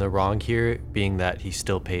one in the wrong here, being that he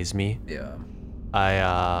still pays me. yeah.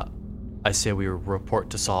 I say we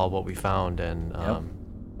report to Saul what we found and Yep.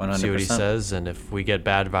 see what he 100%. says, and if we get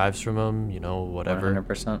bad vibes from him, whatever.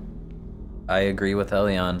 100%. I agree with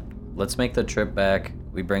Elion. Let's make the trip back.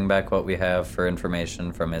 We bring back what we have for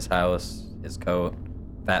information from his house, his coat,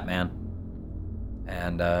 Fat Man,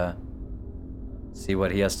 and see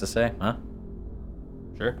what he has to say, huh?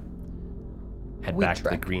 Sure. Head We back to the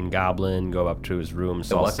track. Green Goblin, go up to his room.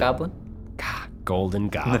 The what goblin? Golden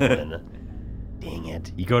Goblin. Dang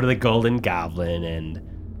it. You go to the Golden Goblin, and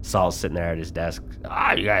Saul's sitting there at his desk.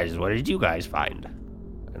 You guys, what did you guys find?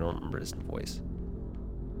 I don't remember his voice.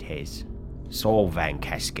 Tes. So van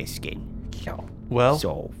Kaskiskin. Well,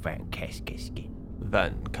 So van Kaskiskin.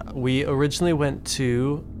 we originally went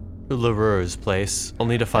to Larure's place,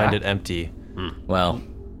 only to find it empty. Well,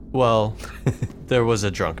 Well, there was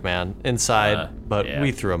a drunk man inside, but Yeah.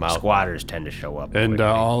 we threw him out. Squatters tend to show up. And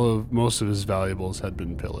quickly. most of his valuables had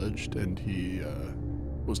been pillaged, and he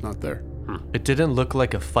was not there. It didn't look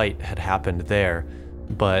like a fight had happened there,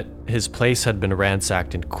 but his place had been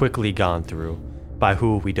ransacked and quickly gone through by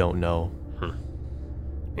who we don't know.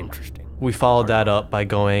 Interesting. We followed that up by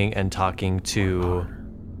going and talking to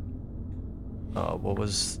what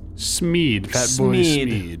was Smeed, Fat Boy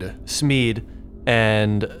Smeed. Smeed,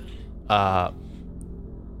 and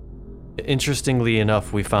interestingly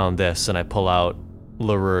enough, we found this, and I pull out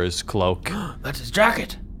Larure's cloak. That's his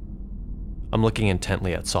jacket. I'm looking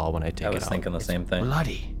intently at Saul when I take I it was out. thinking the same thing.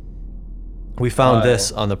 Bloody. We found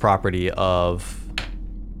this on the property of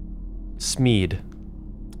Smeed.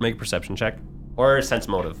 Make a perception check. Or sense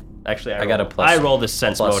motive. Actually, I got a plus- I rolled a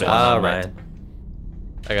sense plus motive. one on All right. mine.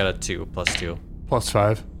 I got a 2 plus 2.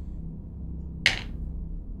 +5.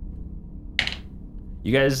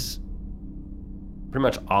 You guys, pretty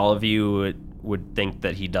much all of you would think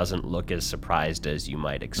that he doesn't look as surprised as you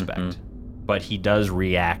might expect. But he does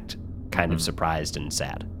react kind of surprised and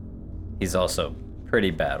sad. He's also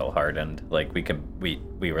pretty battle hardened. Like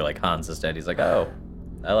we were like, Hans is dead. He's like, oh,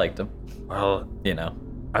 I liked him. Well, You know.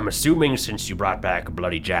 I'm assuming since you brought back a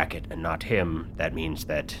bloody jacket and not him, that means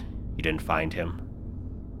that you didn't find him.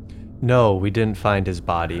 No, we didn't find his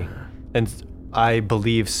body. And I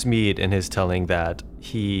believe Smeed in his telling that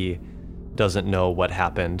he doesn't know what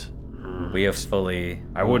happened. We have fully.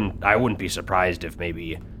 I wouldn't be surprised if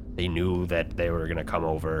maybe they knew that they were gonna come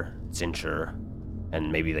over Cincher, and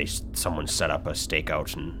maybe someone set up a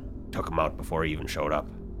stakeout and took him out before he even showed up.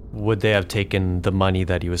 Would they have taken the money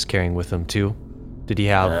that he was carrying with him too? Did he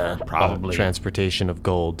have probably. transportation of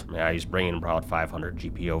gold? Yeah, he's bringing about 500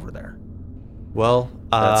 GP over there. Well,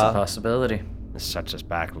 That's a possibility. This sets us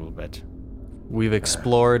back a little bit. we've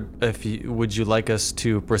explored. Would you like us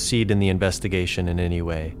to proceed in the investigation in any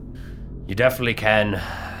way? You definitely can,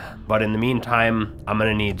 but in the meantime, I'm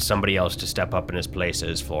gonna need somebody else to step up in his place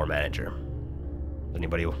as floor manager.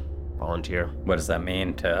 Anybody volunteer? What does that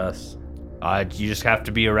mean to us? You just have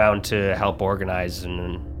to be around to help organize,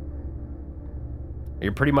 and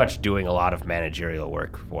you're pretty much doing a lot of managerial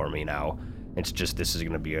work for me now. It's just this is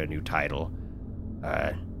gonna be a new title.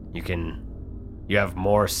 You have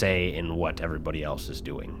more say in what everybody else is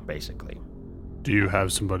doing, basically. Do you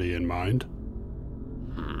have somebody in mind?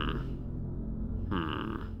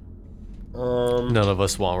 None of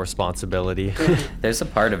us want responsibility. There's a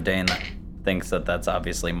part of Dane that thinks that that's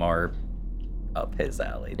obviously more up his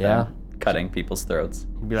alley than Yeah. cutting people's throats.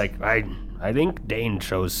 You'd be like, I think Dane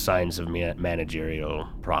shows signs of managerial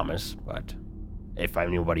promise, but if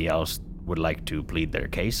anybody else would like to plead their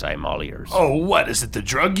case, I'm all ears. Oh, what? Is it the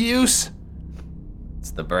drug use?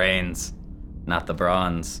 It's the brains, not the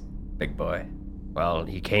bronze, big boy. Well,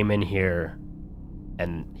 he came in here,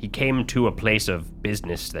 and he came to a place of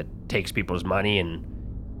business that takes people's money, and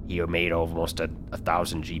he made almost a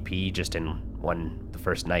 1,000 GP just in the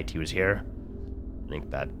first night he was here. I think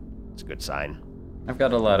that's a good sign. I've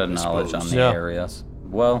got a lot of knowledge on the Yeah. areas.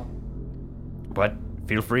 Well, But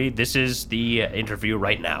feel free, this is the interview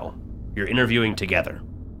right now. You're interviewing together.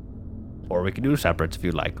 Or we can do separates if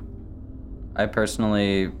you like. I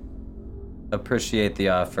personally appreciate the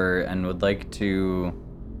offer and would like to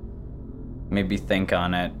maybe think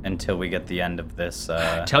on it until we get the end of this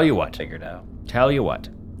Tell you what. figured out.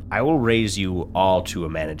 I will raise you all to a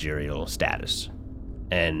managerial status.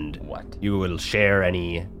 And What? you will share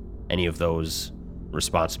any of those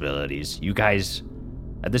responsibilities. You guys,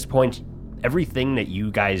 at this point, everything that you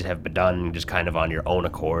guys have done just kind of on your own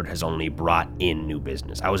accord has only brought in new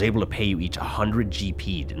business. I was able to pay you each 100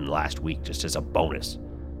 GP in the last week just as a bonus.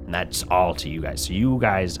 And that's all to you guys. So you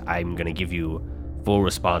guys, I'm going to give you full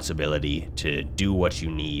responsibility to do what you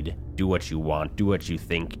need, do what you want, do what you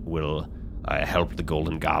think will help the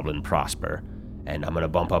Golden Goblin prosper. And I'm going to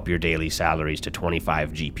bump up your daily salaries to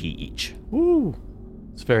 25 GP each. Woo!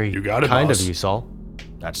 It's very You got it, kind boss. of you, Saul.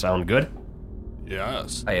 That sound good?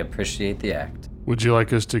 Yes. I appreciate the act. Would you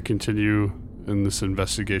like us to continue in this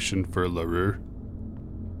investigation for LaRue?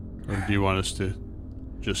 Or do you want us to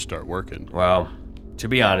just start working? Well, to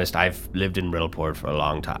be honest, I've lived in Riddleport for a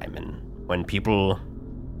long time, and when people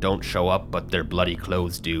don't show up but their bloody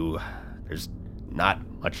clothes do, there's not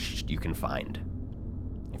much you can find.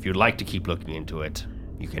 If you'd like to keep looking into it,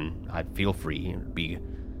 you can. I'd feel free.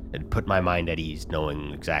 It'd put my mind at ease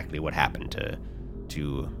knowing exactly what happened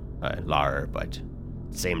to Lar, but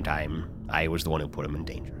at the same time, I was the one who put him in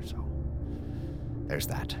danger, so there's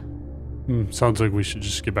that. Sounds like we should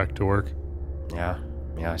just get back to work. Yeah,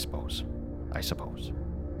 I suppose.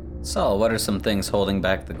 Saul, what are some things holding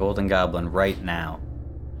back the Golden Goblin right now?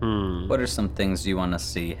 What are some things you want to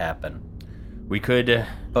see happen? We could...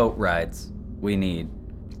 Boat rides. We need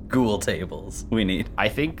ghoul tables. We need... I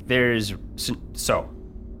think there's... So,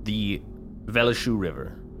 the Velashu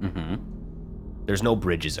River. There's no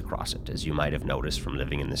bridges across it, as you might have noticed from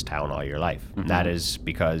living in this town all your life. That is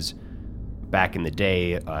because back in the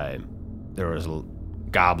day, there was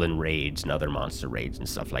goblin raids and other monster raids and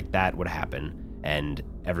stuff like that would happen, and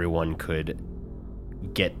everyone could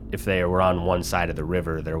get, if they were on one side of the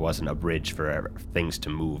river, there wasn't a bridge for things to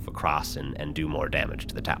move across and do more damage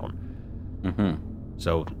to the town.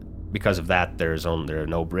 So because of that, there are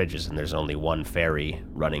no bridges, and there's only one ferry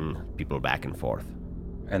running people back and forth.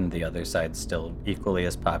 And the other side's still equally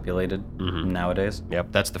as populated nowadays? Yep,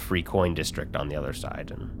 that's the free coin district on the other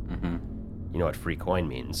side, and you know what free coin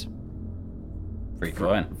means. Free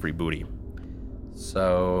coin. Free booty.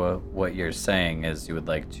 So what you're saying is you would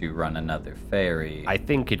like to run another ferry. I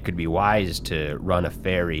think it could be wise to run a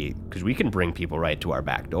ferry, because we can bring people right to our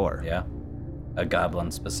back door. Yeah. A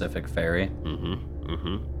goblin-specific ferry.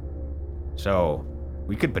 So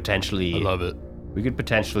we could potentially... I love it. We could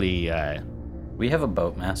potentially... We have a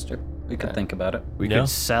boatmaster. We could think about it. we could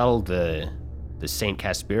sell the St.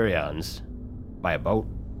 Casperians by a boat.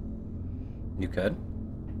 You could.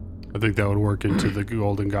 I think that would work into the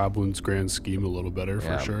Golden Goblin's grand scheme a little better,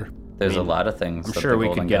 for sure. There's a lot of things I'm that sure the we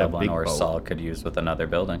Golden could get a Goblin big or boat. Saul could use with another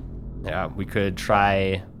building. Yeah, we could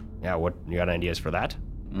try... Yeah, what, you got ideas for that?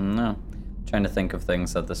 No. Trying to think of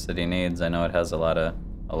things that the city needs. I know it has a lot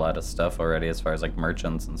of stuff already as far as like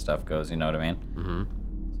merchants and stuff goes, you know what I mean?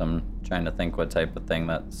 So I'm trying to think what type of thing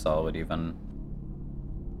that Saul would even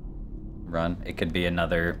run. It could be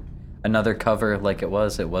another cover like it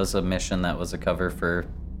was. It was a mission that was a cover for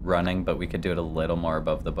running, but we could do it a little more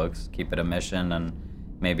above the books. Keep it a mission and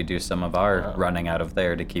maybe do some of our running out of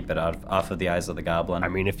there to keep it off of the eyes of the goblin. I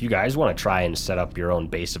mean, if you guys want to try and set up your own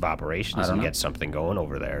base of operations and get something going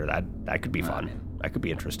over there, that could be fun. That could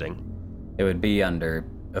be interesting. It would be under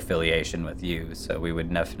affiliation with you, so we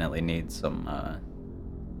would definitely need some,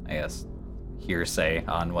 I guess, hearsay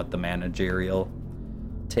on what the managerial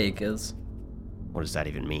take is. What does that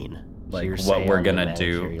even mean? Like Hearsay what we're on the gonna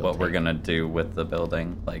do, managerial what we're take. gonna do with the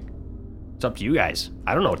building. Like It's up to you guys.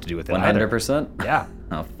 I don't know what to do with it. either. 100%. Yeah.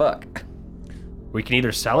 Oh fuck. We can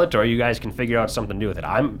either sell it or you guys can figure out something to do with it.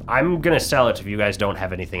 I'm gonna sell it if you guys don't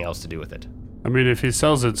have anything else to do with it. I mean, if he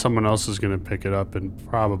sells it, someone else is going to pick it up and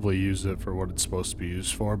probably use it for what it's supposed to be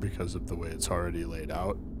used for because of the way it's already laid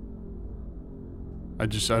out. I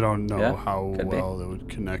don't know how well it would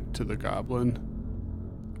connect to the goblin.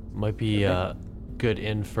 Might be good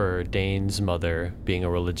in for Dane's mother, being a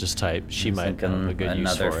religious type. She might have a good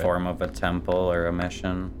use for Another it. form of a temple or a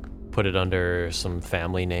mission. Put it under some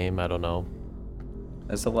family name, I don't know.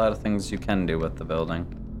 There's a lot of things you can do with the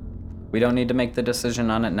building. We don't need to make the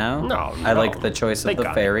decision on it now. No, I like the choice Think of the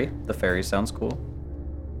on ferry. The ferry sounds cool.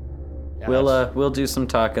 Yeah, We'll do some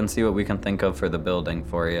talk and see what we can think of for the building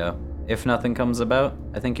for you. If nothing comes about,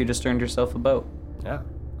 I think you just earned yourself a boat. Yeah,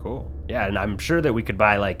 cool. Yeah, and I'm sure that we could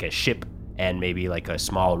buy like a ship and maybe like a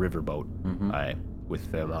small riverboat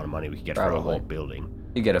with the amount of money we could get for a Probably. whole building.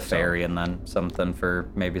 You get a ferry and then something for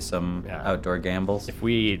maybe some outdoor gambles. If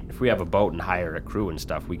we have a boat and hire a crew and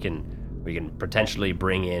stuff, we can potentially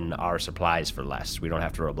bring in our supplies for less. We don't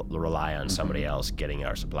have to rely on somebody else getting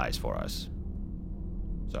our supplies for us.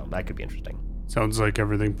 So that could be interesting. Sounds like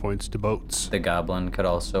everything points to boats. The goblin could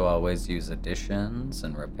also always use additions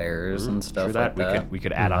and repairs and stuff True like that. that. We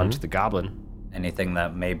could add on to the goblin. Anything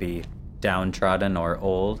that may be downtrodden or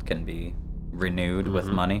old can be renewed with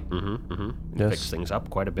money. Fix things up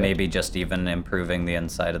quite a bit. Maybe just even improving the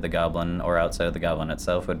inside of the goblin or outside of the goblin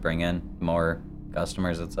itself would bring in more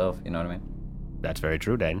customers itself, you know what I mean? That's very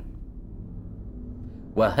true, Dane.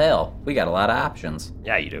 Well, hell, we got a lot of options.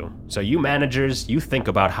 Yeah, you do. So you managers, you think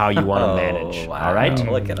about how you want to manage. wow. All right.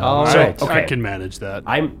 Look at All us. So, right. okay. I can manage that.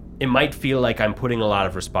 It might feel like I'm putting a lot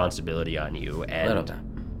of responsibility on you, Little and bit.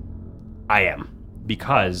 I am,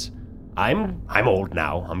 because I'm old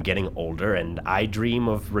now. I'm getting older, and I dream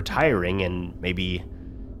of retiring and maybe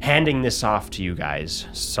handing this off to you guys.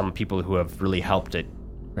 Some people who have really helped it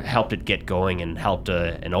get going and helped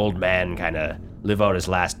an old man kind of live out his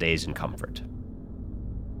last days in comfort.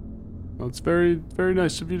 Well, it's very, very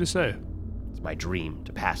nice of you to say. It's my dream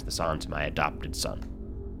to pass this on to my adopted son.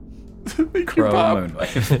 Crow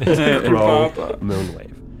Moonwave. Crow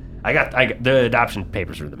Moonwave. I got the adoption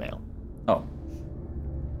papers through the mail. Oh.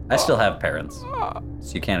 I still have parents, so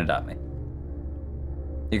you can't adopt me.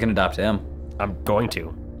 You can adopt him. I'm going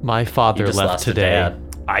to. My father You just left lost a today. dad.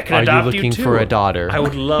 I can Are adopt you looking too. for a daughter? I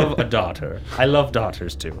would love a daughter. I love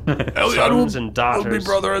daughters too. Sons and daughters. We'll be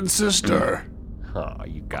brother and sister. Oh,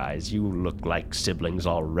 you guys, you look like siblings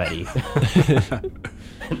already.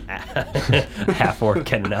 Half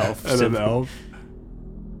orc and an elf. And an elf.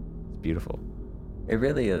 It's beautiful. It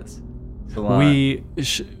really is. It's a lot.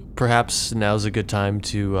 Perhaps now's a good time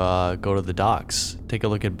to go to the docks, take a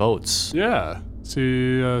look at boats. Yeah.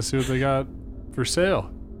 See what they got for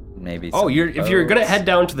sale. Maybe. Oh, some if you're gonna boats. head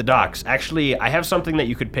down to the docks, actually, I have something that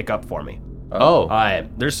you could pick up for me. Oh,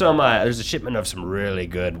 There's a shipment of some really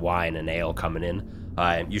good wine and ale coming in.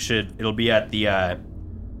 It'll be at the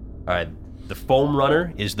Foam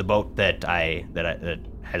Runner is the boat that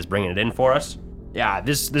has bringing it in for us. Yeah,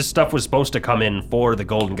 this stuff was supposed to come in for the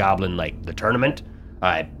Golden Goblin, like the tournament.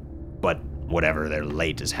 But whatever, they're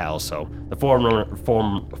late as hell. So the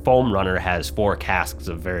Foam Runner has 4 casks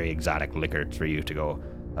of very exotic liquor for you to go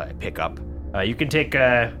pick up. You can take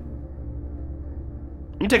up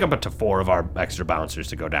to 4 of our extra bouncers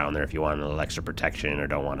to go down there if you want a little extra protection or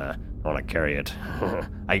don't want to carry it.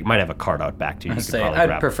 I might have a cart out back to you. You could probably I'd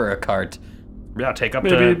grab. prefer a cart. Yeah, take up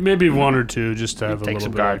Maybe 1 or 2 just to have a take little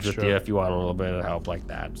some bit guards extra. with you if you want a little bit of help like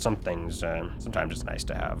that. Some things, sometimes it's nice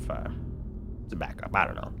to have as a backup. I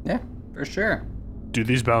don't know. Yeah, for sure. Do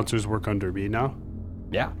these bouncers work under me now?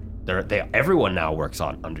 Yeah, everyone now works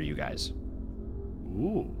under you guys.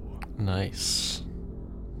 Ooh. nice.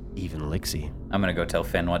 Even Lixie. I'm gonna go tell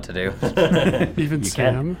Finn what to do. Even You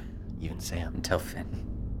Sam? Even Sam. Tell Finn.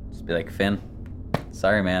 Just be like, Finn,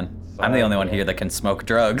 sorry, man. I'm the only one here that can smoke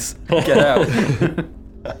drugs. Get out.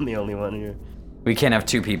 I'm the only one here. We can't have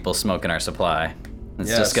 2 people smoking our supply. It's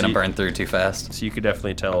Yeah, just gonna see- burn through too fast. So you could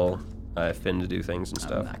definitely tell Finn to do things and I'm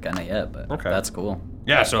stuff. not gonna yet, but Okay. that's cool.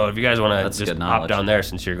 Yeah, so if you guys want to That's just good hop knowledge. down there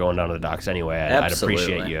since you're going down to the docks anyway, I'd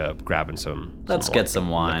appreciate Absolutely. you grabbing some. Let's get some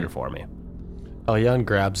wine. liquor for me. Elyon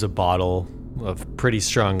grabs a bottle of pretty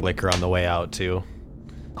strong liquor on the way out too.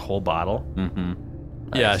 A whole bottle. Mm-hmm.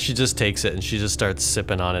 Yeah, she just takes it and she just starts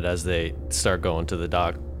sipping on it as they start going to the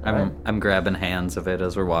dock. I'm grabbing hands of it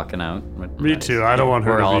as we're walking out. Me too. I don't want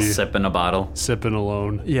her We're to all be sipping a bottle. sipping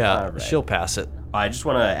alone. Yeah, Alright. she'll pass it. I just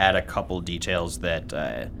want to add a couple details that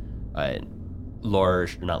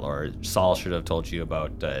Saul should have told you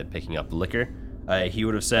about picking up the liquor. He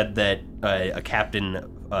would have said that a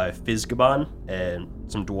Captain Fizgaban and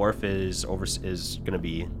some dwarf is going to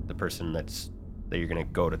be the person that you're going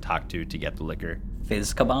to go to talk to get the liquor.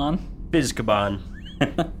 Fizkaban? Fizgaban.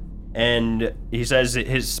 And he says that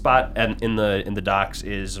his spot in the docks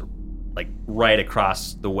is like right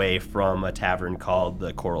across the way from a tavern called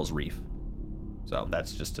the Coral's Reef. So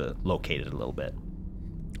that's just to locate it a little bit.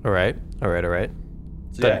 All right.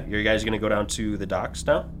 So yeah, you guys gonna go down to the docks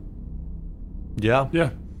now? Yeah. Yeah.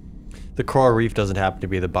 The Coral Reef doesn't happen to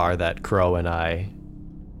be the bar that Crow and I.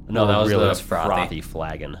 No, that was really, the it's frothy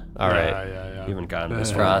flagon. All right. Yeah. You haven't gotten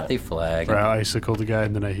this Right. one. Frothy flag. Where I icicled the guy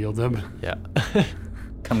and then I healed him. Yeah.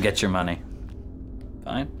 Come get your money.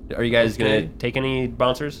 Fine. Are you guys gonna take any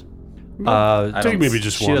bouncers? I Take don't maybe s-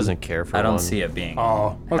 just she one. doesn't care for I don't one. see it being.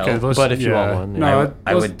 Oh, okay. Help. Let's, But if you yeah. want one, no, yeah.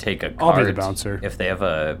 I let's- would take a I'll cart. be the bouncer. If they have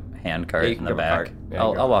a hand cart you in can the grab a back, cart. Yeah,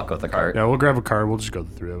 I'll walk with the cart. Yeah, we'll grab a car. We'll just go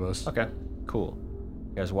the 3 of us. Okay, cool.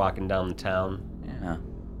 You guys walking down the town, Yeah.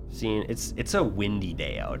 seeing it's a windy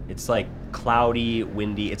day out. It's like cloudy,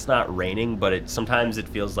 windy. It's not raining, but sometimes it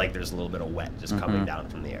feels like there's a little bit of wet just coming down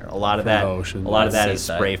from the air. A lot of From that, the ocean. a lot of that is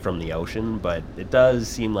Seaside. spray from the ocean, but it does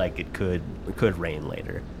seem like it could rain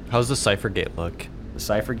later. How's the Cipher Gate look? The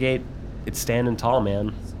Cipher Gate, it's standing tall,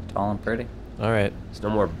 man. Tall and pretty. All right. There's no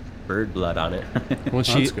more bird blood on it. When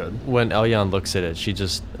That's good. when Elyon looks at it, she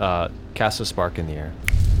just casts a spark in the air.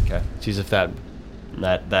 Okay. Sees if that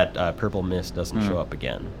That purple mist doesn't show up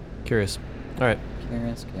again. curious. All right.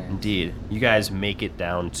 Curious. Indeed. You guys make it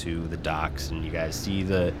down to the docks, and you guys see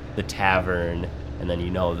the tavern, and then you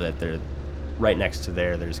know that right next to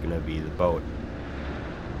there's going to be the boat.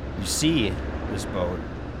 You see this boat,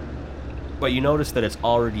 but you notice that it's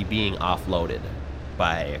already being offloaded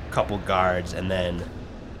by a couple guards, and then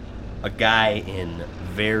a guy in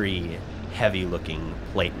very heavy-looking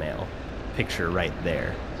plate mail picture right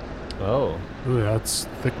there. Oh, Ooh, that's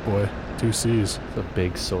thick boy. 2 C's. it's a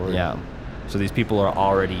big sword. Yeah. So these people are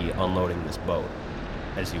already unloading this boat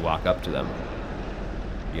as you walk up to them.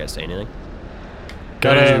 You guys say anything?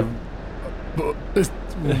 Gotta.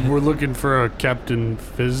 We're looking for a Captain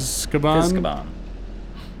Fizzkaban. Fizzkaban.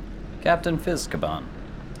 Captain Fizzkaban.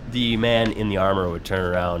 The man in the armor would turn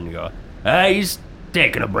around and go, he's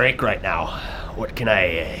taking a break right now. What can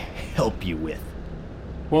I help you with?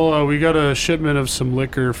 Well, we got a shipment of some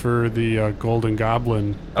liquor for the Golden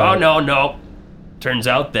Goblin. Oh, no. Turns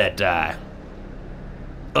out that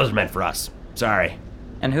those are meant for us. Sorry.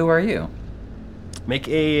 And who are you? Make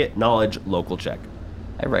a knowledge local check.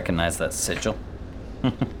 I recognize that sigil.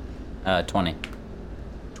 20.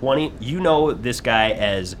 20. You know this guy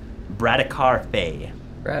as Bradikar Faye.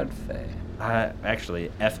 Brad Fay.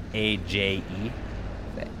 Actually, Faje. Fay.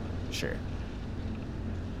 Sure.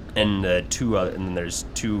 And and then there's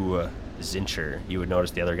 2 Zincher. You would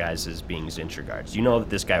notice the other guys as being Zincher guards. You know that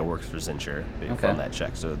this guy works for Zincher from that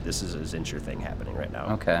check, so this is a Zincher thing happening right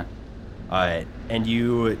now. Okay. And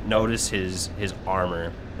you notice his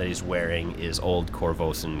armor that he's wearing is old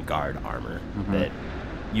Corvosan guard armor that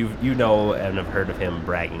you know and have heard of him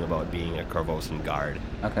bragging about being a Corvosan guard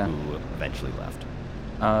who eventually left.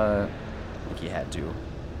 I think he had to.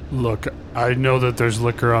 Look, I know that there's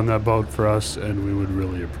liquor on that boat for us, and we would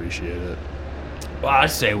really appreciate it. Well,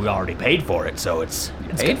 I'd say we already paid for it, so it's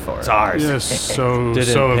paid for it's it? ours. Yes, so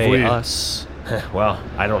Didn't have pay we. us. Well,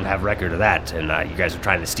 I don't have record of that, and you guys are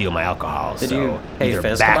trying to steal my alcohol, Did so you pay either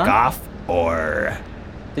Fizzkaban? back off or...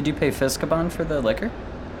 Did you pay Fizzkaban for the liquor?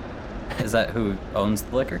 Is that who owns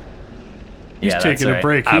the liquor? He's Yeah, that's taking a right.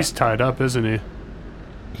 break. He's tied up, isn't he?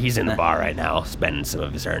 He's in the bar right now, spending some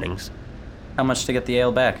of his earnings. How much to get the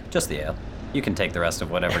ale back? Just the ale. You can take the rest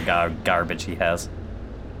of whatever garbage he has.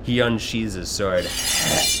 He unsheathes his sword.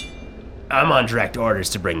 I'm on direct orders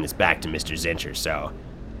to bring this back to Mr. Zincher, so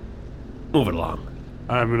move it along.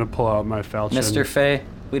 I'm gonna pull out my falchion. Mr. Fay,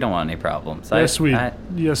 we don't want any problems. Yes, we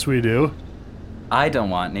do. I don't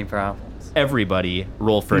want any problems. Everybody,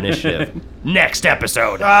 roll for initiative. Next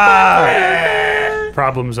episode.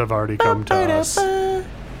 Problems have already come to us.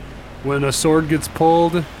 When a sword gets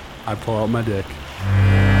pulled, I pull out my dick.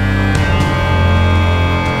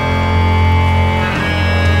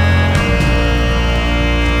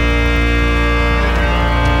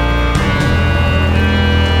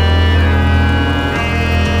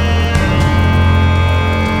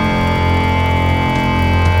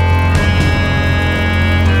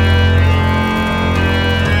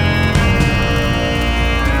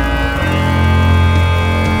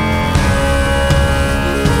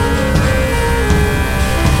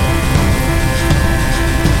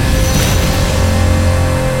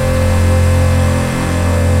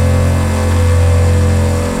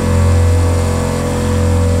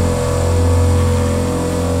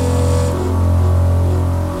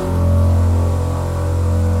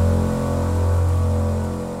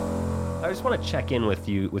 Check in with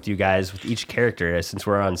you guys with each character since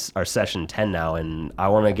we're on our session 10 now, and I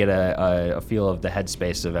want to get a feel of the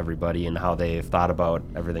headspace of everybody and how they've thought about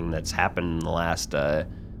everything that's happened in the last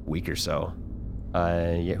week or so.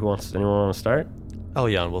 Anyone want to start?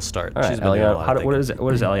 Elion will start. All right, She's been doing a lot of what is thinking.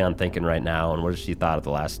 Elion thinking right now, and what has she thought of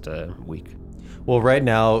the last week? Well, right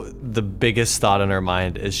now, the biggest thought in her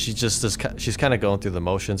mind is she's kind of going through the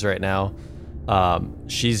motions right now.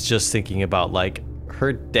 She's just thinking about, like,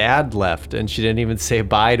 her dad left and she didn't even say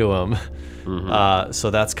bye to him. So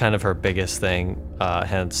that's kind of her biggest thing.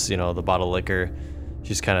 Hence, the bottle of liquor.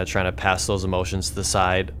 She's kind of trying to pass those emotions to the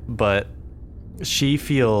side, but she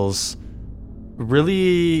feels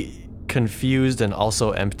really confused and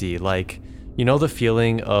also empty. Like, the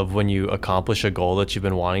feeling of when you accomplish a goal that you've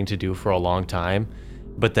been wanting to do for a long time,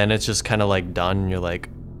 but then it's just kind of like done and you're like,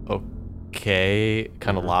 okay,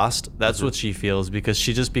 kind of lost. That's what she feels, because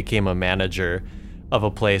she just became a manager of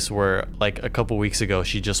a place where, like, a couple weeks ago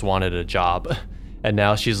she just wanted a job, and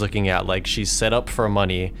now she's looking at, like, she's set up for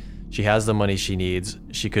money, she has the money she needs,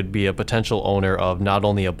 she could be a potential owner of not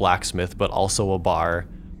only a blacksmith but also a bar.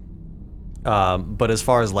 But as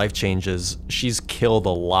far as life changes, she's killed a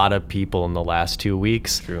lot of people in the last 2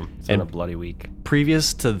 weeks. True. It's been a bloody week.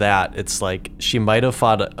 Previous to that, it's like she might have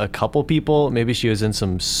fought a couple people, maybe she was in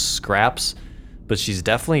some scraps, but she's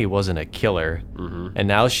definitely wasn't a killer. And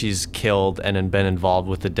now she's killed and been involved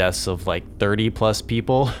with the deaths of like 30 plus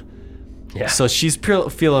people. Yeah. So she's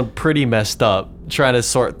feeling pretty messed up, trying to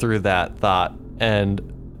sort through that thought and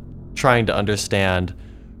trying to understand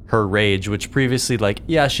her rage, which previously, like,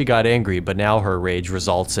 yeah, she got angry, but now her rage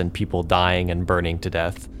results in people dying and burning to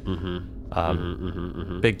death.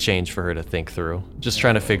 Big change for her to think through. Just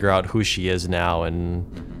trying to figure out who she is now.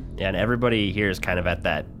 And yeah, and everybody here is kind of at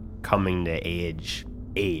that coming to age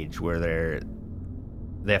where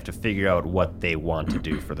they have to figure out what they want to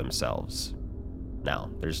do for themselves. Now,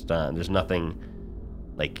 there's nothing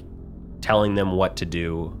like telling them what to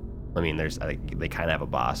do. I mean, I think they kind of have a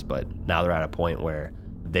boss, but now they're at a point where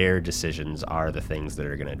their decisions are the things that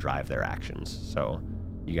are going to drive their actions. So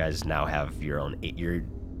you guys now have you're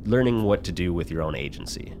learning what to do with your own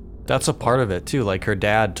agency. that's a part of it too. Like her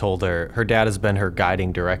dad told her has been her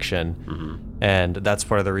guiding direction. And that's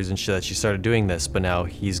part of the reason that she started doing this. But now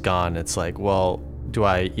he's gone. It's like, well, do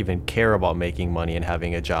I even care about making money and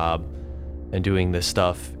having a job and doing this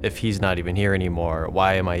stuff if he's not even here anymore?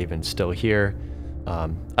 Why am I even still here? I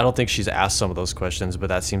don't think she's asked some of those questions, but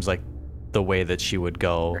that seems like the way that she would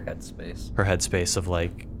go. Her headspace. Her headspace of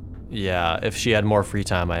like, yeah, if she had more free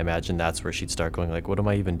time, I imagine that's where she'd start going like, what am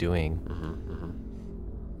I even doing?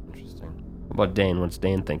 Interesting. What about Dane? What's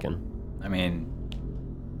Dane thinking? I mean,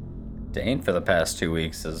 Dane for the past 2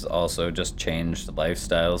 weeks has also just changed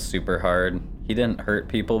lifestyles super hard. He didn't hurt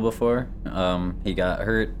people before. He got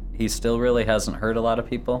hurt. He still really hasn't hurt a lot of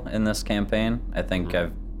people in this campaign. I think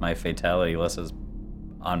my fatality list is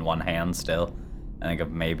on one hand still. I think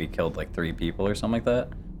I've maybe killed like 3 people or something like that.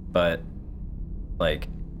 But like,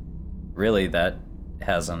 really, that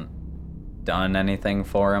hasn't done anything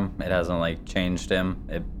for him. It hasn't like changed him.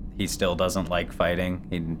 He still doesn't like fighting.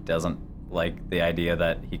 He doesn't like the idea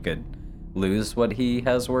that he could lose what he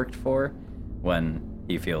has worked for when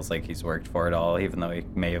he feels like he's worked for it all, even though he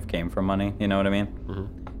may have came from money. You know what I mean?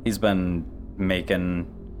 He's been making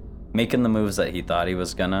the moves that he thought he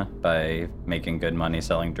was gonna by making good money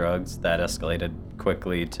selling drugs. That escalated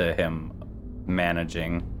quickly to him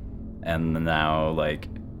managing, and now like,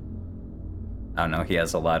 I don't know, he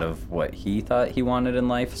has a lot of what he thought he wanted in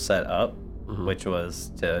life set up, which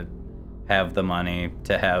was to have the money,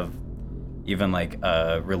 to have even like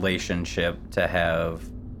a relationship, to have,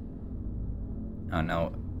 I don't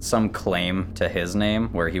know, some claim to his name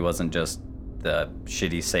where he wasn't just the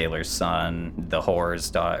shitty sailor's son, the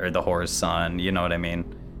whore's daughter, or the whore's son, you know what I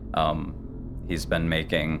mean? He's been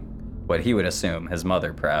making what he would assume his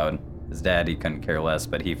mother proud. His dad, he couldn't care less,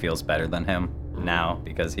 but he feels better than him now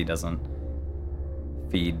because he doesn't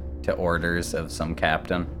feed to orders of some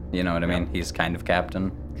captain. You know what I mean? He's kind of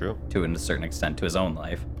captain. True. To a certain extent to his own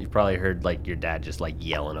life. You've probably heard like your dad just like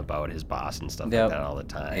yelling about his boss and stuff like that all the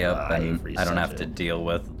time. Yep, and I don't have to deal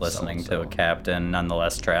with listening to a captain,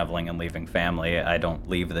 nonetheless traveling and leaving family. I don't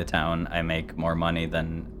leave the town. I make more money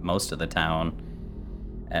than most of the town.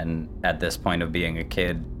 And at this point of being a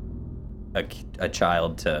kid, a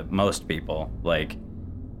child to most people, like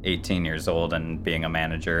 18 years old and being a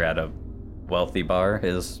manager at a wealthy bar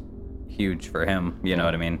is huge for him. You know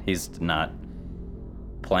what I mean? He's not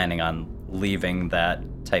planning on leaving that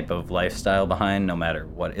type of lifestyle behind no matter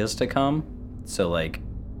what is to come. So like,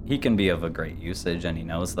 he can be of a great usage and he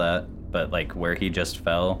knows that, but like where he just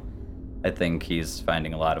fell, I think he's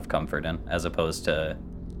finding a lot of comfort in, as opposed to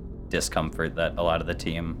discomfort that a lot of the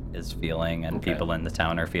team is feeling and people in the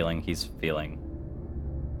town are feeling. He's feeling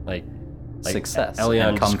like success.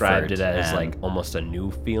 Elion described it as like almost a new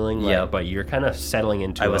feeling. Yeah, but you're kind of settling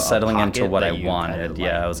into. I was settling into what I wanted. wanted.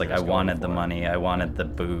 Yeah, I was like, I wanted the money, I wanted the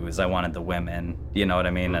booze, I wanted the women. You know what I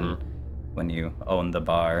mean? And when you own the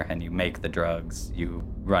bar and you make the drugs, you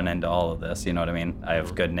run into all of this. You know what I mean? I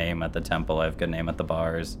have good name at the temple. I have good name at the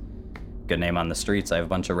bars. Good name on the streets. I have a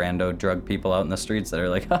bunch of rando drug people out in the streets that are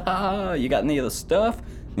like, ha, you got any of the stuff?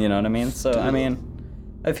 You know what I mean? So, I mean,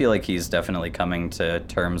 I feel like he's definitely coming to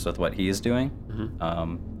terms with what he's doing.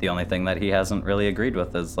 The only thing that he hasn't really agreed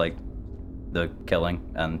with is like the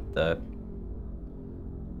killing and the,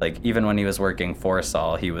 like, even when he was working for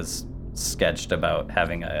Saul, he was sketched about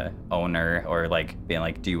having a owner or like being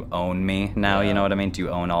like, do you own me now? You know what I mean? Do you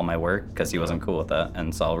own all my work? Because he wasn't cool with that,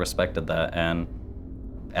 and Saul respected that, and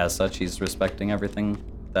as such, he's respecting everything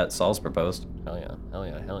that Saul's proposed. Hell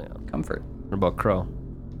yeah. Comfort. What about Crow?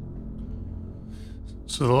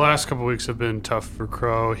 So the last couple weeks have been tough for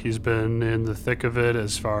Crow. He's been in the thick of it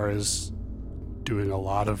as far as doing a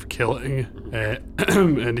lot of killing,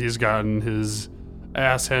 and he's gotten his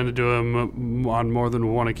ass handed to him on more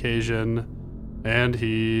than one occasion, and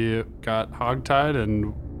he got hogtied,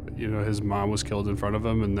 and you know, his mom was killed in front of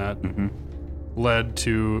him, and that led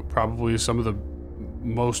to probably some of the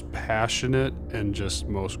most passionate and just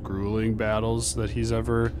most grueling battles that he's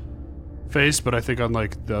ever faced. But I think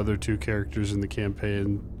unlike the other 2 characters in the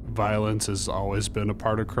campaign, violence has always been a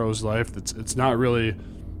part of Crow's life. It's not really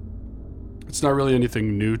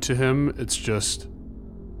anything new to him. It's just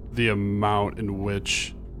the amount in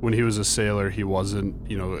which when he was a sailor, he wasn't,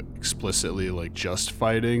 explicitly like just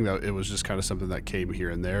fighting. That it was just kind of something that came here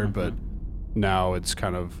and there. But now it's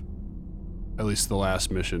kind of, at least the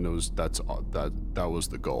last mission, that was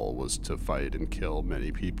the goal, was to fight and kill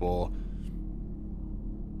many people.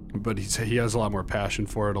 But he has a lot more passion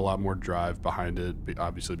for it, a lot more drive behind it,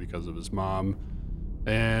 obviously because of his mom.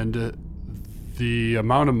 And the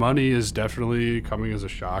amount of money is definitely coming as a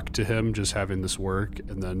shock to him, just having this work,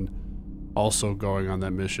 and then also going on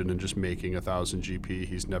that mission and just making 1,000 GP.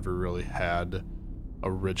 He's never really had a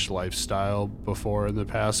rich lifestyle before in the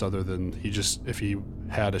past, other than if he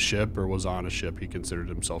had a ship or was on a ship, he considered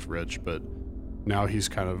himself rich. But now he's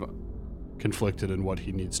kind of conflicted in what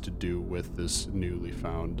he needs to do with this newly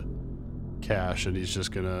found cash, and he's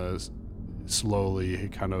just gonna slowly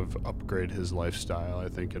kind of upgrade his lifestyle, I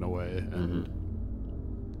think, in a way. And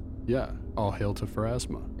yeah, all hail to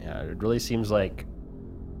Pharasma. Yeah, it really seems like,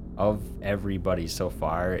 of everybody so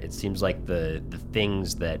far, it seems like the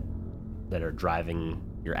things that are driving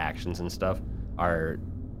your actions and stuff are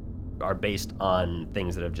based on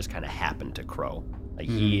things that have just kind of happened to Crow. Like,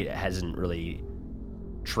 he hasn't really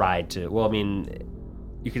tried to. Well, I mean,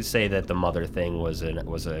 you could say that the mother thing was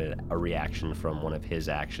a reaction from one of his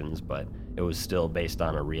actions, but it was still based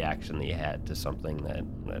on a reaction that he had to something that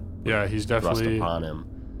he's thrust definitely upon him.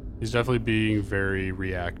 He's definitely being very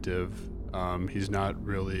reactive. He's not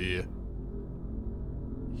really.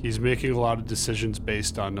 He's making a lot of decisions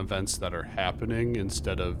based on events that are happening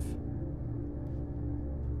instead of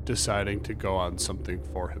deciding to go on something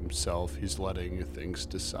for himself. He's letting things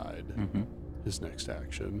decide his next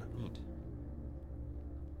action.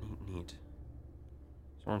 Neat.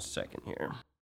 Just 1 second here.